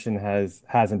translation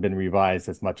hasn't been revised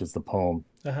as much as the poem.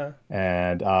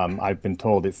 And I've been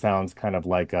told it sounds kind of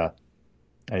like a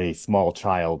small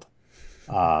child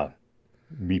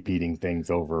repeating things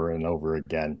over and over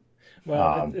again.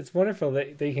 Well, it's wonderful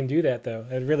that you can do that, though.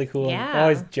 It's really cool. Yeah. I'm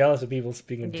always jealous of people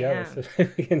speaking jealous.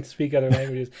 We can speak other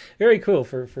languages. Very cool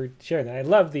for sharing that. I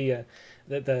love the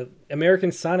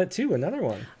American Sonnet too. Another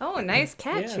one. Oh, nice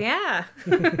catch. Yeah.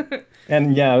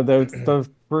 And yeah, the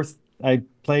first I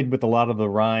played with a lot of the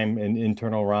rhyme and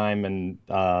internal rhyme and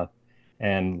a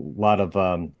lot of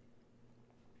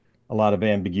a lot of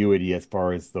ambiguity as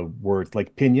far as the words.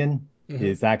 Like pinyin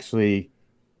is actually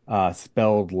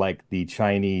spelled like the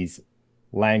Chinese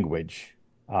language,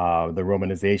 the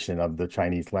romanization of the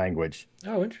Chinese language.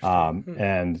 Oh, interesting.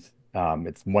 And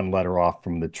it's one letter off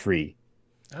from the tree.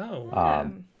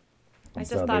 Oh. I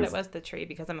just thought it was the tree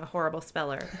because I'm a horrible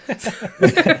speller. Well,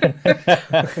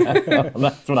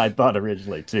 that's what I thought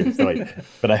originally too. So,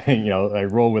 I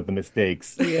roll with the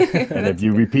mistakes, and if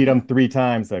you repeat them 3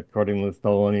 times, according to the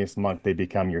Thelonious Monk, they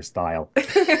become your style.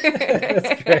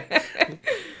 That's great.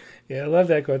 Yeah, I love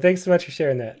that quote. Thanks so much for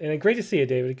sharing that, and great to see you,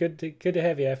 David. Good to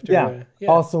have you after. Yeah.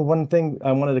 Also, one thing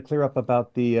I wanted to clear up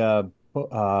about the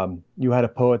you had a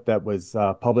poet that was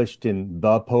published in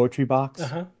the Poetry Box.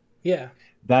 Yeah.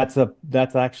 That's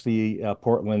actually a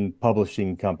Portland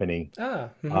publishing company.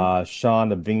 Sean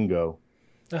Avingo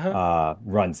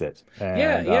runs it.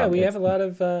 And, we have a lot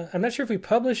of. I'm not sure if we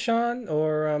published Sean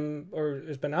or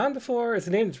has been on before. It's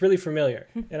a name that's really familiar,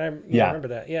 and I remember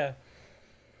that. Yeah.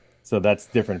 So that's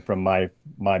different from my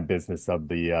business of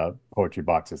the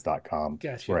poetryboxes.com,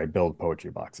 Gotcha. where I build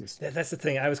poetry boxes. That's the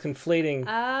thing. I was conflating.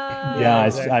 Yeah,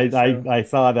 exactly. I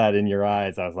saw that in your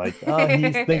eyes. I was like, oh,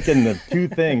 he's thinking of 2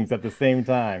 things at the same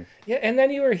time. Yeah, and then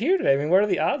you were here today. I mean, what are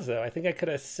the odds, though? I think I could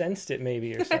have sensed it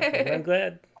maybe or something. But I'm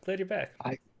glad you're back.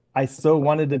 I so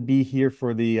wanted to be here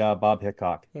for the Bob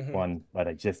Hickok one, but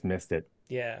I just missed it.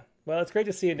 Yeah. Well, it's great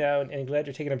to see you now, and glad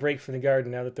you're taking a break from the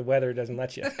garden now that the weather doesn't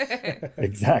let you.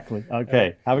 Exactly.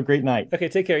 Okay. Have a great night. Okay,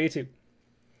 take care. You too.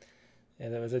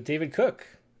 And that was a David Cook,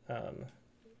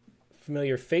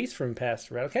 familiar face from past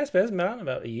Rattlecast, but hasn't been on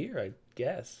about a year, I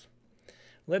guess.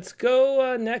 Let's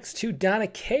go next to Donna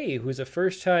Kay, who's a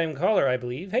first-time caller, I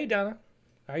believe. Hey, Donna.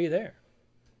 Are you there?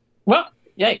 Well,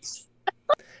 yikes.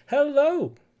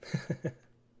 Hello.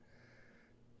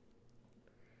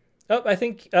 Oh, I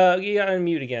think you got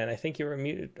unmute again. I think you were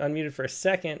unmuted for a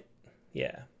second.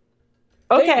 Yeah.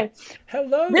 Okay. Hey,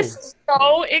 hello. This is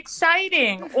so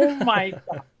exciting. Oh my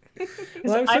God.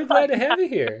 Well, I'm so glad to have you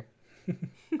here.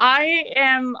 I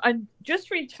am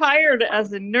just retired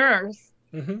as a nurse,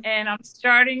 and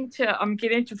I'm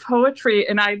getting into poetry,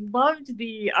 and I loved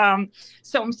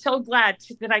so I'm so glad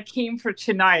that I came for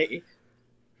tonight.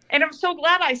 And I'm so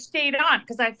glad I stayed on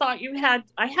because I thought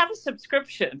I have a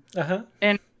subscription.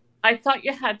 And I thought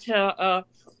you had to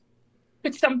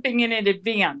put something in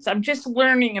advance. I'm just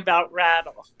learning about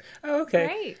Rattle. Oh, okay.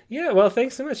 Great. Yeah, well,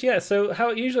 thanks so much. Yeah, so how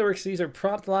it usually works, these are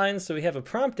prompt lines. So we have a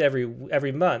prompt every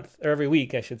month, or every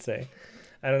week, I should say.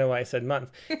 I don't know why I said month.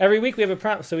 Every week we have a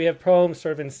prompt, so we have poems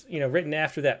sort of written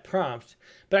after that prompt.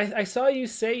 But I saw you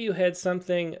say you had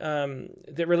something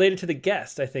that related to the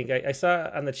guest, I think. I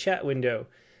saw on the chat window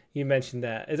you mentioned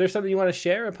that. Is there something you want to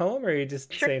share, a poem, or are you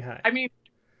just saying hi? I mean,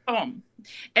 poem.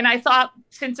 And I thought,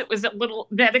 since it was a little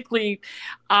medically,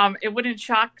 it wouldn't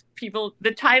shock people.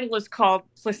 The title is called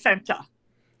Placenta.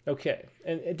 Okay.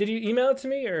 And did you email it to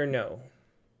me or no?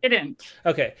 It didn't.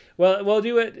 Okay. Well, we'll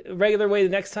do it regular way the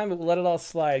next time, but we'll let it all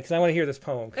slide because I want to hear this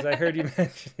poem because I heard you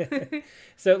mention it.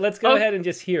 So let's go ahead and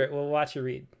just hear it. We'll watch you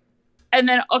read. And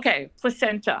then, okay,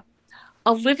 placenta.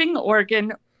 A living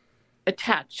organ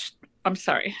attached. I'm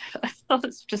sorry.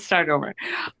 Let's just start over.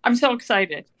 I'm so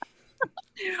excited.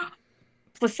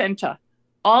 Placenta.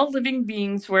 All living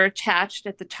beings were attached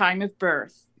at the time of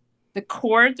birth. The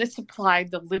cord that supplied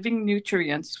the living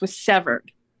nutrients was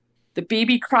severed. The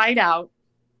baby cried out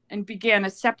and began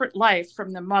a separate life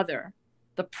from the mother.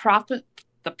 The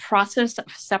process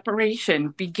of separation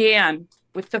began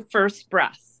with the first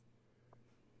breath.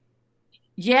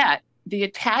 Yet the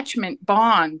attachment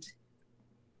bond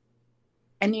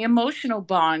and the emotional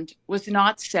bond was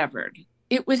not severed.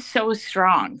 It was so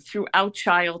strong throughout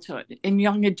childhood and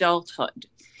young adulthood.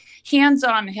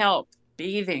 Hands-on help,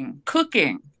 bathing,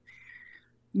 cooking.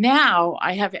 Now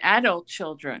I have adult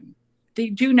children. They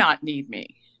do not need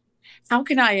me. How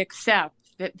can I accept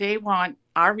that they want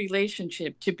our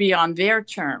relationship to be on their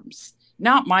terms,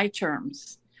 not my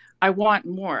terms? I want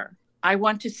more. I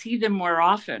want to see them more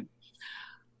often.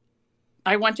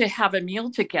 I want to have a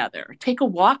meal together, take a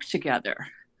walk together.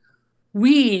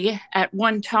 We, at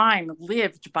one time,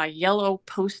 lived by yellow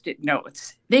Post-it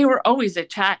notes. They were always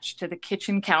attached to the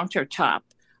kitchen countertop.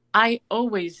 I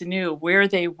always knew where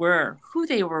they were, who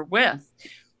they were with,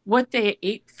 what they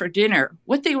ate for dinner,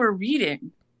 what they were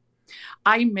reading.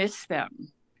 I miss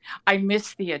them. I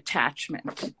miss the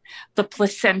attachment. The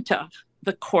placenta,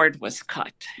 the cord was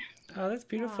cut. Oh, that's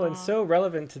beautiful and so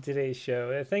relevant to today's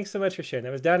show. Thanks so much for sharing.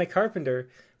 That was Donna Carpenter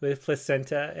with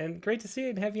Placenta, and great to see you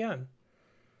and have you on.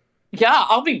 Yeah,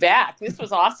 I'll be back. This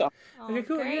was awesome. Okay,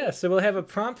 cool. Great. Yeah, so we'll have a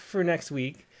prompt for next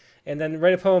week, and then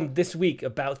write a poem this week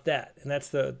about that, and that's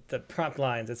the prompt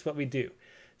lines. That's what we do.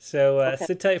 So Okay.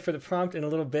 sit tight for the prompt in a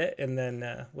little bit, and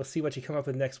then we'll see what you come up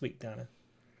with next week, Donna.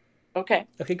 Okay.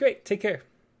 Okay, great. Take care.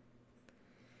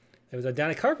 There was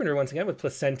Donna Carpenter once again with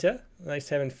Placenta. Nice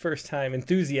having first-time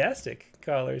enthusiastic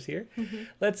callers here.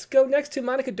 Let's go next to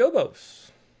Monica Dobos.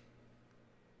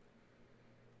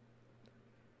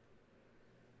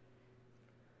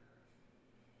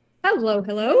 Hello,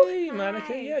 hello. Hey,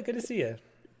 Monica. Yeah, good to see you.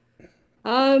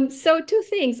 So two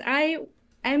things. I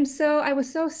was so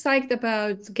psyched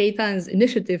about Gaetan's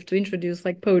initiative to introduce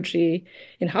like poetry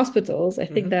in hospitals. I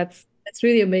think that's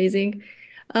really amazing.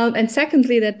 And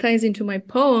secondly, that ties into my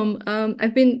poem.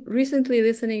 I've been recently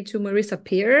listening to Marissa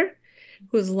Peer,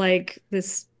 who's like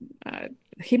this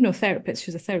hypnotherapist.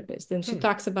 She's a therapist, and she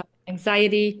talks about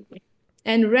anxiety.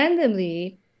 And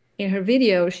randomly in her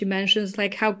video, she mentions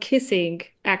like how kissing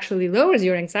actually lowers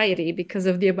your anxiety because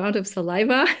of the amount of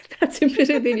saliva that's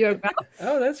imprinted in your mouth.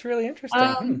 Oh, that's really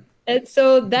interesting. And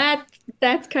so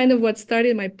that's kind of what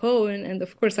started my poem. And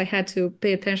of course, I had to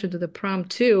pay attention to the prompt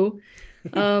too.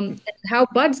 And how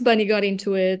Bugs Bunny got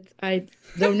into it, I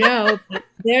don't know, but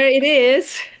there it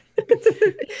is.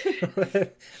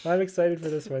 Well, I'm excited for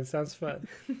this one. Sounds fun.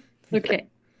 Okay.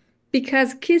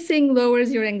 Because kissing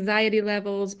lowers your anxiety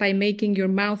levels by making your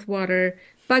mouth water,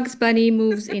 Bugs Bunny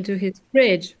moves into his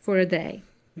fridge for a day.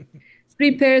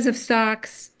 3 pairs of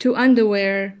socks, 2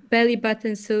 underwear, belly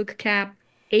button silk cap,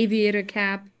 aviator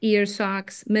cap, ear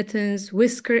socks, mittens,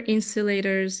 whisker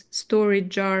insulators, storage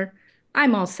jar.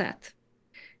 I'm all set.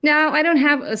 Now, I don't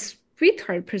have a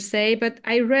sweetheart per se, but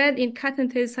I read in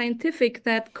Cottontail Scientific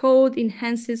that cold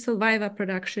enhances saliva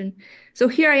production. So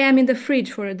here I am in the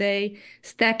fridge for a day,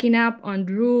 stacking up on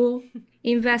drool,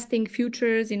 investing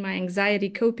futures in my anxiety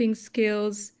coping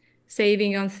skills,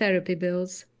 saving on therapy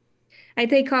bills. I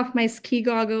take off my ski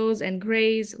goggles and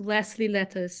graze Leslie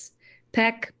lettuce,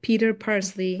 peck Peter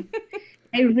parsley.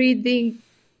 I read the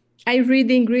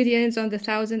ingredients on the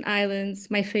Thousand Islands,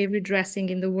 my favorite dressing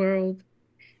in the world.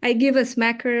 I give a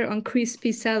smacker on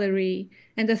crispy celery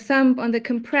and a thump on the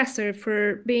compressor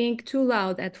for being too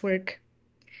loud at work.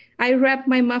 I wrap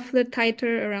my muffler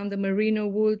tighter around the merino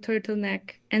wool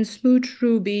turtleneck and smooch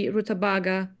Ruby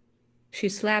rutabaga. She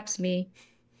slaps me.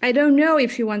 I don't know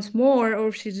if she wants more or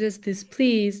if she's just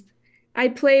displeased. I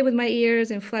play with my ears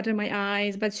and flutter my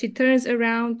eyes, but she turns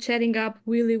around, chatting up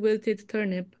willy wilted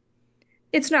turnip.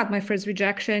 It's not my first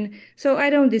rejection, so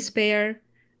I don't despair.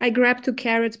 I grab 2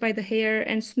 carrots by the hair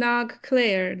and snog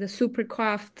Claire, the super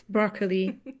coiffed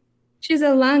broccoli. She's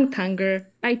a long-tonger.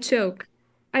 I choke.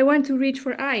 I want to reach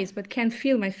for ice, but can't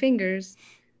feel my fingers.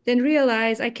 Then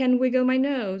realize I can wiggle my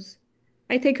nose.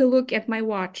 I take a look at my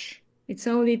watch. It's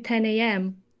only 10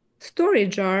 a.m.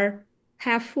 Storage jar,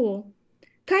 half full.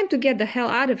 Time to get the hell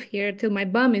out of here till my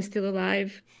bum is still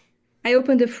alive. I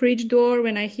open the fridge door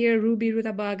when I hear Ruby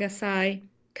Rutabaga sigh.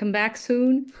 Come back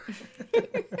soon.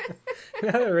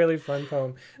 Another really fun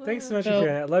poem. Thanks so much for sharing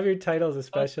that. I love your titles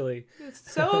especially.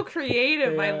 It's so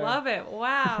creative. I love it.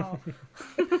 Wow.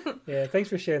 Yeah, thanks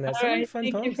for sharing that. So many fun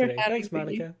poems today. Thanks, me.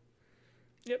 Monica.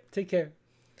 Yep, take care.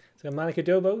 So Monica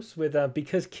Dobos with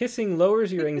Because Kissing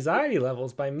Lowers Your Anxiety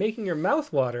Levels by Making Your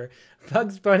Mouth Water,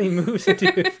 Bugs Bunny moves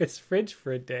into his fridge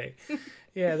for a day.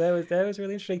 Yeah, that was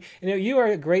really interesting. You know, you are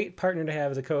a great partner to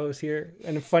have as a co-host here,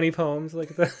 and funny poems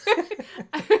like the.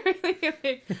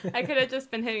 I could have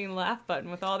just been hitting the laugh button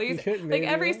with all these. Like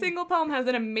every single poem has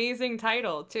an amazing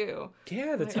title too.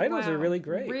 Yeah, the titles are really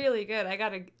great. Really good. I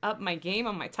gotta up my game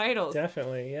on my titles.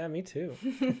 Definitely, yeah, me too. All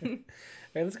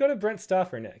right, let's go to Brent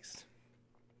Stauffer next.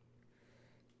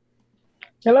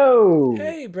 Hello.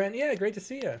 Hey, Brent. Yeah, great to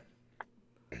see you.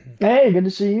 Hey, good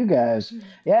to see you guys.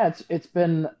 Yeah, it's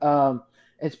been a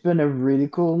really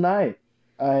cool night.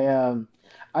 I've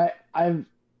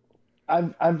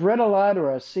read a lot,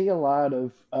 or I see a lot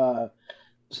of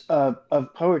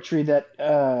poetry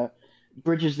that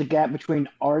bridges the gap between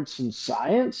arts and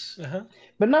science,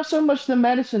 but not so much the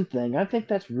medicine thing. I think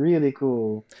that's really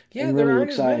cool. Yeah, and there really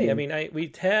aren't exciting. as many. I mean,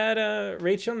 we had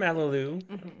Rachel Malalou,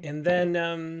 and then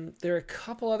there are a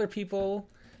couple other people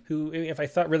who, if I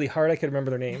thought really hard, I could remember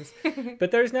their names.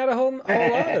 But there's not a whole lot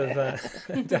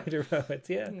of Dr. Poets.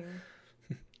 Yeah.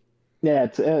 Yeah,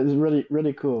 it was really,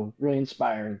 really cool, really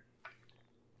inspiring.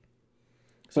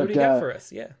 So what do you got for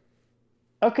us? Yeah.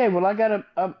 Okay, well, I got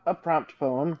a prompt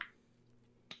poem.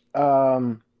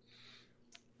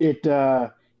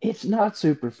 It's not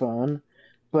super fun,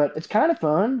 but it's kind of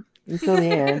fun until the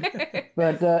end.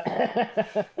 But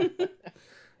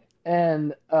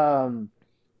and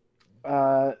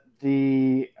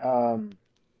the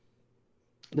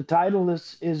title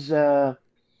is it's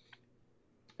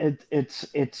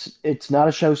not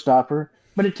a showstopper.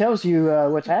 But it tells you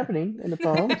what's happening in the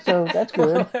poem, so that's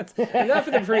good. Well, that's enough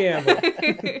of the preamble.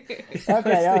 Okay, Let's all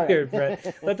see here, right.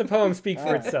 Brent. Let the poem speak for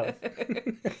All right. itself.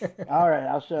 All right,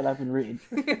 I'll shut up and read.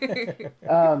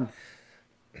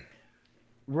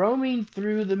 Roaming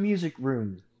through the music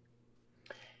room.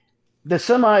 The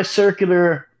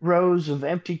semicircular rows of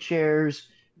empty chairs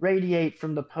radiate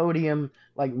from the podium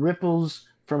like ripples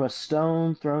from a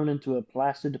stone thrown into a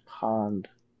placid pond.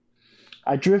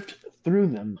 I drift through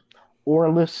them,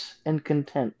 oarless and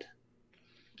content.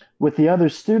 With the other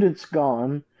students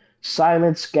gone,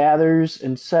 silence gathers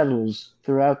and settles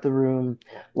throughout the room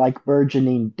like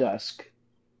burgeoning dusk.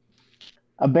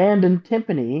 Abandoned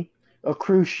timpani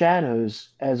accrue shadows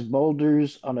as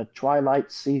boulders on a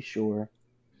twilight seashore.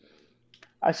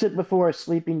 I sit before a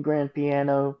sleeping grand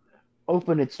piano,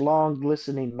 open its long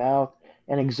glistening mouth,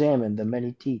 and examine the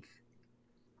many teeth.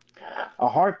 A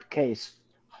harp case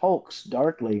hulks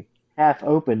darkly, half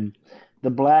open, the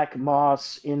black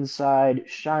moss inside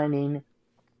shining,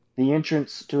 the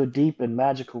entrance to a deep and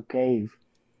magical cave.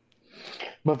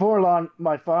 Before long,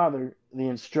 my father, the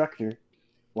instructor,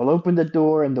 will open the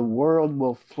door and the world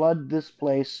will flood this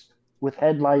place with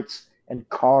headlights and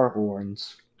car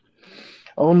horns.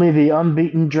 Only the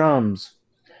unbeaten drums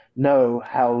know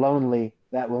how lonely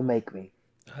that will make me.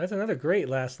 That's another great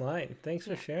last line. Thanks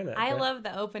for sharing that. I Brent. love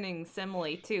the opening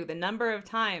simile too. The number of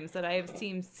times that I have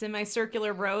seen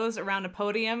semicircular rows around a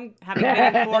podium, having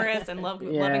been in chorus and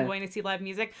loving going to see live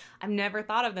music, I've never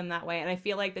thought of them that way. And I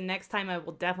feel like the next time I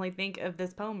will definitely think of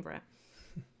this poem, Brent.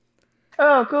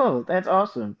 Oh, cool. That's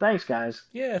awesome. Thanks, guys.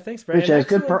 Yeah, thanks, Brent. Appreciate it.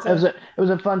 Good it was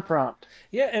a fun prompt.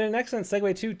 Yeah, and an excellent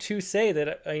segue to say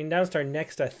that I announced our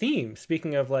next theme.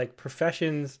 Speaking of like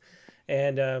professions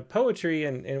and poetry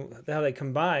and how they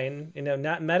combine,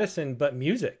 not medicine but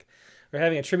music. We're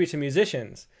having a tribute to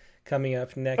musicians coming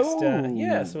up next.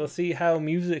 So we'll see how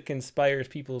music inspires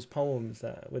people's poems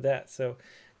with that. So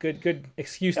good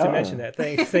excuse to mention that.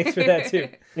 Thanks for that too.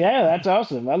 Yeah, that's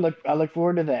awesome. I look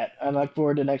forward to that. I look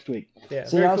forward to next week. Yeah,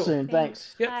 see y'all soon.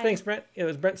 Thanks. Yep, thanks, Brent. It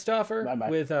was Brent Stauffer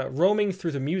with Roaming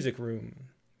Through the Music Room.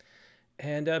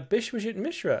 And Bishwajit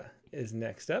Mishra is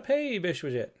next up. Hey,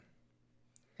 Bishwajit.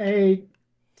 Hey,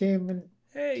 Tim and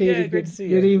hey, Katie, yeah, great to see you.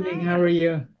 Good evening. How are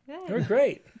you? We're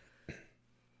great.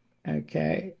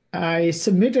 Okay, I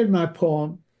submitted my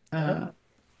poem.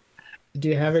 Do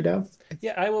you have it up?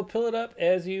 Yeah, I will pull it up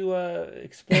as you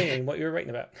explain what you're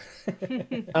writing about.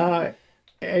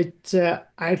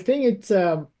 I think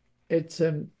it's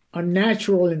an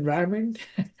unnatural environment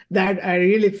that I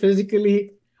really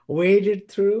physically waded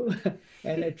through,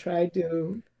 and I tried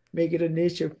to make it a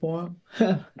nature poem.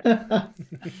 I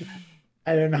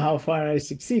don't know how far I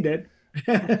succeeded.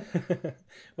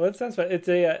 Well, it sounds fun. It's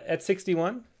at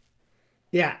 61?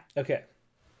 Yeah. Okay.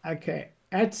 Okay.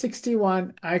 At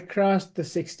 61, I crossed the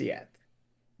 60th.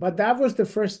 But that was the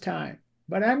first time.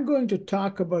 But I'm going to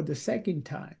talk about the second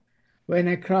time, when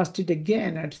I crossed it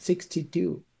again at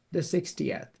 62, the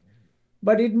 60th.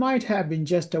 But it might have been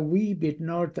just a wee bit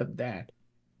north of that,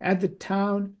 at the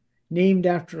town named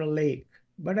after a lake.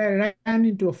 But I ran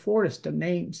into a forest of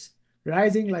names,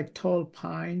 rising like tall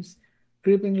pines,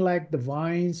 creeping like the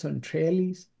vines on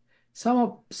trellis,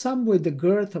 some with the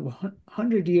girth of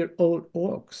 100-year-old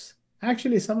oaks.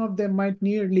 Actually, some of them might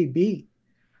nearly be.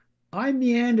 I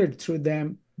meandered through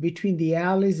them between the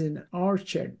alleys in an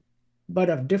orchard, but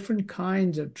of different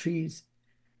kinds of trees,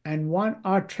 and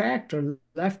our tractor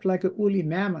left like a woolly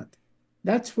mammoth.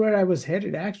 That's where I was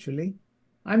headed, actually.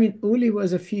 I mean, Uli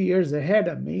was a few years ahead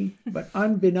of me, but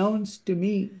unbeknownst to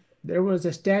me, there was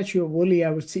a statue of Uli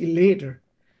I would see later.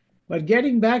 But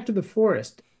getting back to the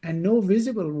forest, and no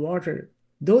visible water,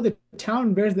 though the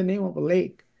town bears the name of a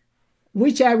lake,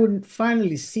 which I would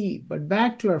finally see, but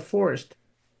back to our forest,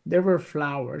 there were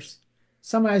flowers,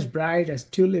 some as bright as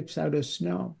tulips out of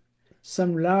snow,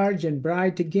 some large and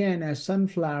bright again as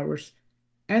sunflowers,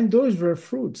 and those were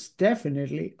fruits,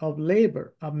 definitely, of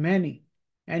labor of many,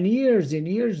 and years and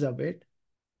years of it.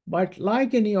 But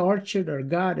like any orchard or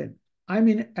garden, I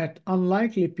mean, at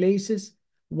unlikely places,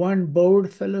 one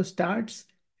bored fellow starts,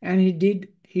 and he did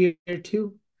here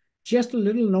too, just a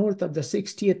little north of the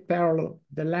 60th parallel,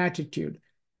 the latitude,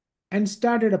 and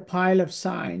started a pile of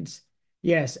signs.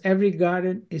 Yes, every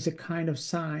garden is a kind of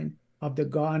sign of the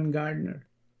gone gardener,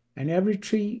 and every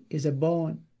tree is a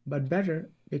bone, but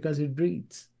better because it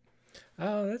breathes.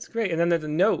 Oh, that's great. And then there's a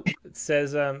note that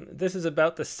says, this is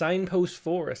about the signpost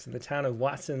forest in the town of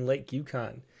Watson Lake,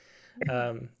 Yukon.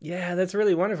 Yeah, that's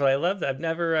really wonderful. I love that. I've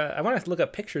never, I want to look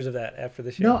up pictures of that after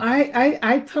the show. No,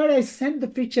 I thought I sent the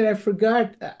picture. I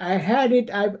forgot. I had it.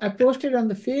 I posted on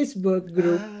the Facebook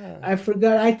group, I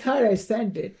forgot. I thought I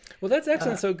sent it. Well, that's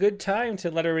excellent. So good time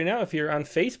to let everybody know if you're on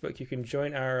Facebook, you can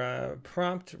join our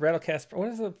prompt Rattlecast. What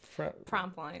is the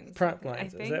prompt lines? Prompt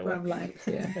lines. Is that prompt lines?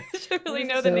 Yeah. Should really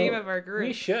know the name of our group.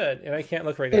 We should, and I can't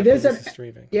look right now because this is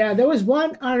streaming. Yeah, there was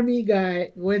one army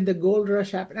guy when the gold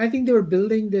rush happened. I think they were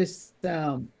building this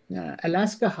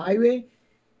Alaska highway,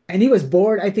 and he was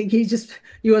bored. I think he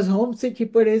was homesick. He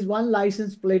put his one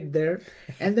license plate there,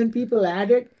 and then people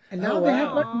added. And now they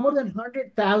have like more than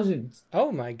 100,000.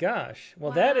 Oh my gosh!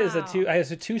 Well, that is I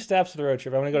have 2 stops of the road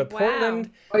trip. I want to go to Portland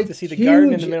It's to see the garden in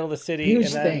the huge- middle of the city, huge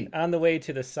and then thing. on the way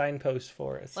to the signpost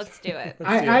forest. Let's do it.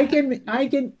 I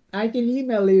can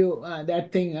email you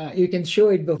that thing. You can show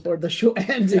it before the show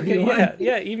ends if you want.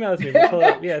 Yeah, email it to me. We'll pull it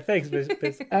up. Yeah, thanks,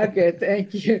 Okay,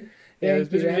 thank you. Yeah, it was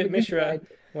Thank you. Have a Bijit good Mishra night.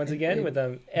 once again with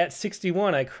at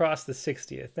 61. I crossed the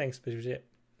 60th. Thanks, Bijit.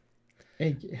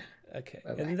 Thank you. Okay,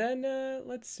 and then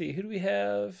let's see, who do we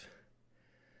have?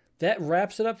 That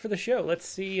wraps it up for the show. Let's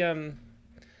see.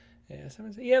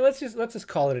 Let's just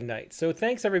call it a night. So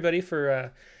thanks everybody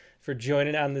for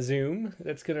joining on the Zoom.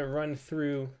 That's gonna run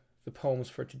through the poems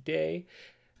for today.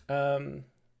 Well,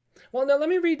 no, let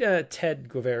me read Ted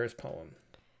Guevara's poem.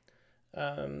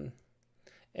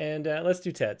 And let's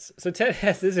do Ted's. So Ted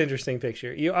has this interesting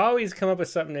picture. You always come up with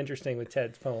something interesting with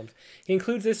Ted's poems. He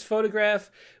includes this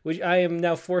photograph, which I am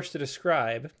now forced to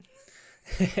describe,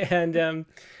 and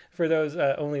for those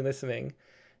only listening.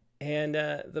 And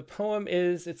the poem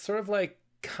it's sort of like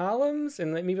columns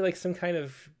and maybe like some kind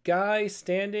of guy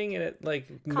standing, and it like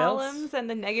Columns melts. and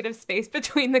the negative space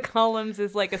between the columns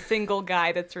is like a single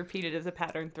guy that's repeated as a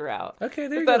pattern throughout. Okay,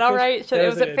 there you is go. that all right?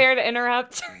 Was That it fair to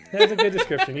interrupt? That was a good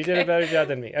description. You did a better job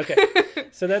than me. Okay,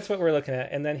 so that's what we're looking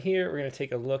at. And then here we're going to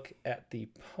take a look at the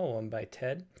poem by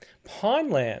Ted.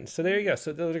 Pawnland. So there you go.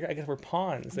 So those are, I guess, were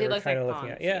pawns that They we're look kind of like looking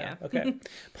at. pawns, Yeah, yeah. okay.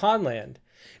 Pawnland.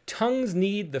 Tongues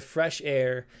need the fresh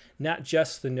air, not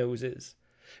just the noses.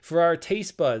 For our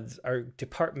taste buds are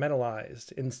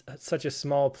departmentalized in such a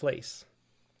small place.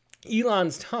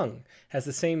 Elon's tongue has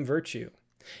the same virtue.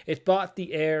 It bought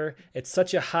the air at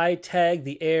such a high tag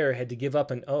the air had to give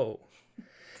up an O.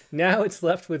 Now it's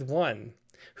left with one.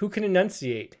 Who can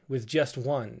enunciate with just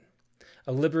one?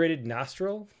 A liberated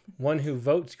nostril? One who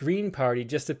votes Green Party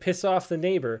just to piss off the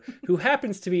neighbor who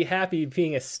happens to be happy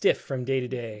being a stiff from day to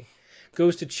day.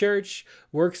 Goes to church,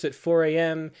 works at 4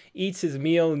 a.m., eats his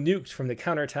meal nuked from the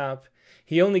countertop.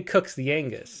 He only cooks the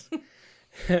Angus.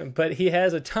 But he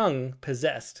has a tongue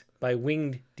possessed by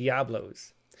winged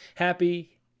diablos.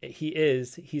 Happy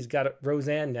he's got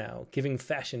Roseanne now, giving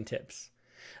fashion tips.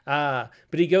 But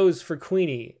he goes for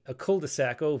Queenie, a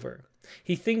cul-de-sac over.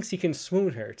 He thinks he can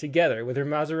swoon her together with her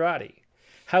Maserati.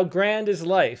 How grand is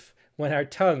life when our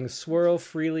tongues swirl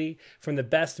freely from the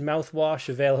best mouthwash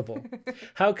available.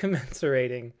 How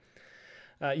commensurating.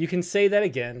 You can say that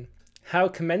again. How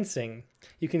commencing.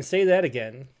 You can say that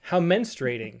again. How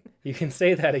menstruating. You can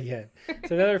say that again. It's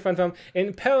another fun poem.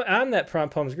 And on that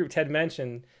prompt poems group, Ted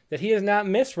mentioned that he has not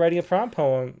missed writing a prompt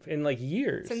poem in like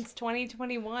years. Since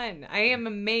 2021. I am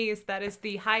amazed. That is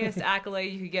the highest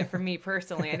accolade you could get from me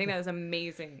personally. I think that is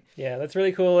amazing. Yeah, that's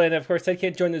really cool. And of course, Ted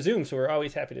can't join the Zoom, so we're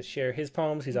always happy to share his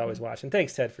poems. He's always watching.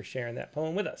 Thanks, Ted, for sharing that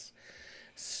poem with us.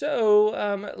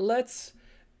 So let's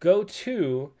go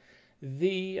to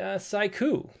the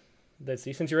Saiku. Let's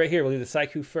see. Since you're right here, we'll do the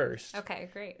Saiku first. Okay,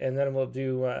 great. And then we'll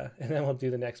do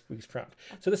the next week's prompt.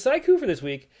 So the Saiku for this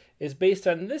week is based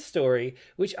on this story,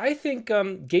 which I think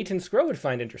Gaetan Sgro would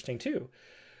find interesting too.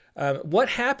 What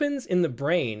happens in the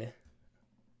brain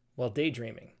while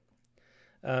daydreaming?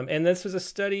 And this was a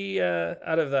study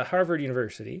out of the Harvard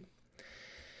University,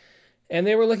 and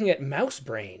they were looking at mouse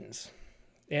brains.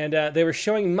 And they were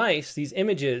showing mice these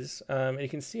images, and you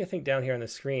can see, I think, down here on the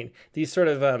screen, these sort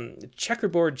of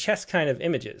checkerboard chess kind of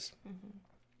images,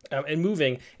 and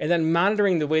moving, and then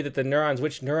monitoring the way that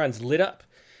which neurons lit up.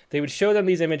 They would show them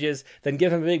these images, then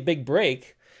give them a big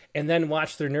break, and then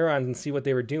watch their neurons and see what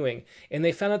they were doing. And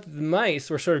they found out that the mice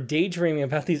were sort of daydreaming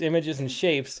about these images and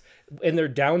shapes in their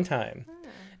downtime.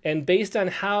 And based on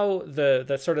how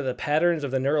the sort of the patterns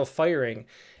of the neural firing,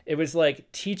 it was like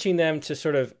teaching them to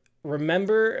sort of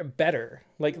remember better,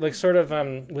 like sort of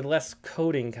with less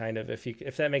coding, kind of,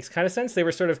 if that makes kind of sense. They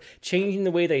were sort of changing the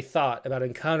way they thought about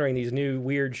encountering these new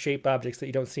weird shape objects that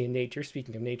you don't see in nature,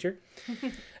 speaking of nature.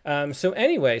 So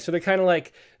anyway, so they're kind of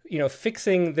like,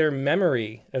 fixing their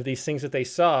memory of these things that they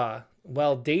saw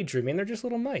while daydreaming. They're just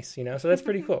little mice, so that's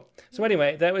pretty cool. So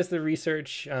anyway, that was the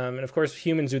research. And of course,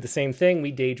 humans do the same thing.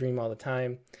 We daydream all the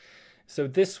time. So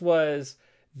this was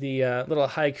the little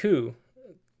haiku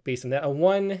based on that, a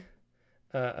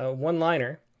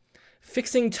one-liner,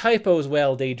 fixing typos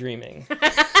while daydreaming.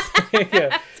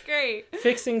 That's great.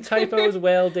 Fixing typos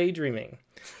while daydreaming.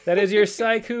 That is your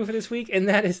Saiku for this week, and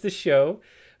that is the show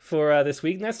for this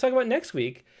week. And let's talk about next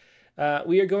week.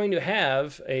 We are going to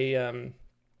have a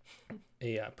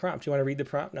prompt. Do you want to read the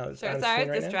prompt? No, sure. Sorry, I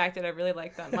was distracted. I really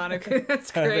like that moniker.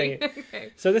 That's great.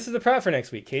 Okay. So this is the prompt for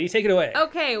next week. Katie, take it away.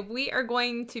 Okay, we're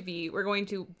going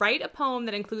to write a poem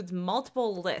that includes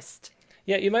multiple lists.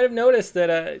 Yeah, you might have noticed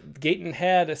that Gaetan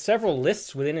had several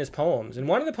lists within his poems, and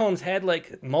one of the poems had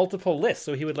like multiple lists.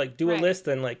 So he would like do a list,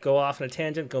 then like go off on a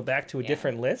tangent, go back to a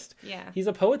different list. Yeah, he's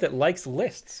a poet that likes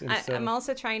lists. I'm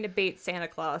also trying to bait Santa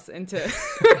Claus into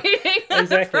reading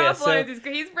the prompt lines.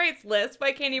 He writes lists.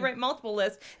 Why can't he write multiple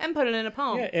lists and put it in a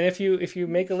poem? Yeah, and if you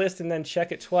make a list and then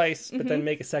check it twice, but then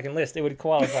make a second list, it would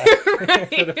qualify for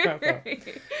the prompt.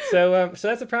 Right. So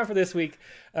that's the prompt for this week.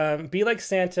 Be like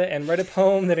Santa and write a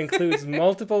poem that includes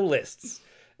multiple lists.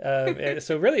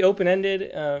 So really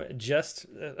open-ended, just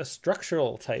a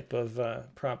structural type of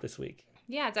prompt this week.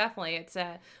 Yeah, definitely. It's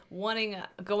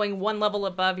going one level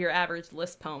above your average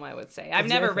list poem, I would say. I've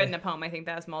never written a poem. I think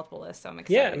that has multiple lists, so I'm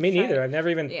excited. Yeah, me neither. I've never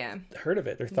even heard of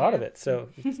it or thought of it. So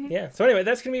yeah. So anyway,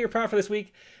 that's going to be your prompt for this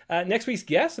week. Next week's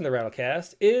guest in the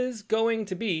Rattlecast is going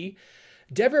to be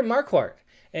Deborah Marquardt.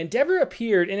 And Deborah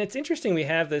appeared, and it's interesting we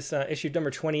have this issue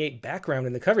number 28 background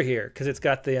in the cover here, because it's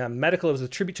got the medical, it was a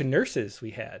tribute to nurses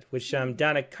we had, which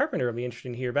Donna Carpenter will be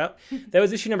interested to hear about. That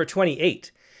was issue number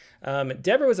 28.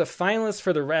 Deborah was a finalist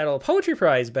for the Rattle Poetry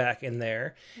Prize back in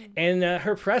there, and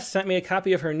her press sent me a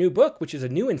copy of her new book, which is a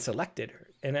new and selected.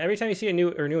 And every time you see a new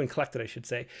and collected, I should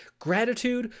say,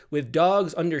 Gratitude with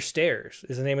Dogs Under Stairs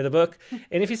is the name of the book.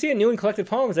 And if you see a new and collected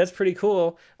poems, that's pretty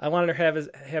cool. I wanted to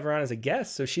have her on as a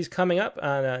guest. So she's coming up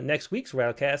on next week's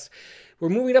Rattlecast. We're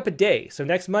moving up a day. So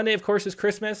next Monday, of course, is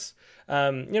Christmas.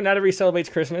 Not everybody celebrates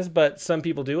Christmas, but some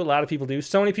people do. A lot of people do.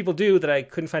 So many people do that I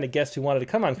couldn't find a guest who wanted to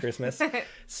come on Christmas.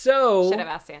 So should have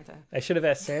asked Santa. I should have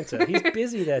asked Santa. He's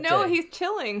busy that day. No, he's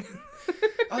chilling.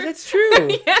 Oh, that's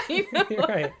true. Yeah, you know. You're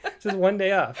right. Just one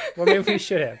day off. Well, maybe we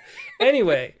should have.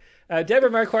 Anyway, Deborah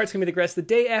Marquardt's going to be the guest the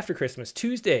day after Christmas,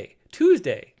 Tuesday,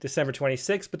 December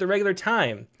 26th, but the regular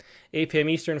time, 8 p.m.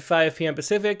 Eastern, 5 p.m.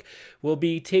 Pacific. We'll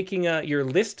be taking your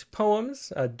list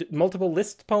poems, multiple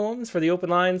list poems for the open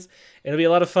lines. It'll be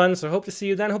a lot of fun, so hope to see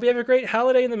you then. Hope you have a great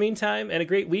holiday in the meantime and a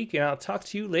great week, and I'll talk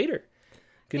to you later.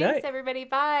 Good night. Thanks, everybody.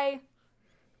 Bye.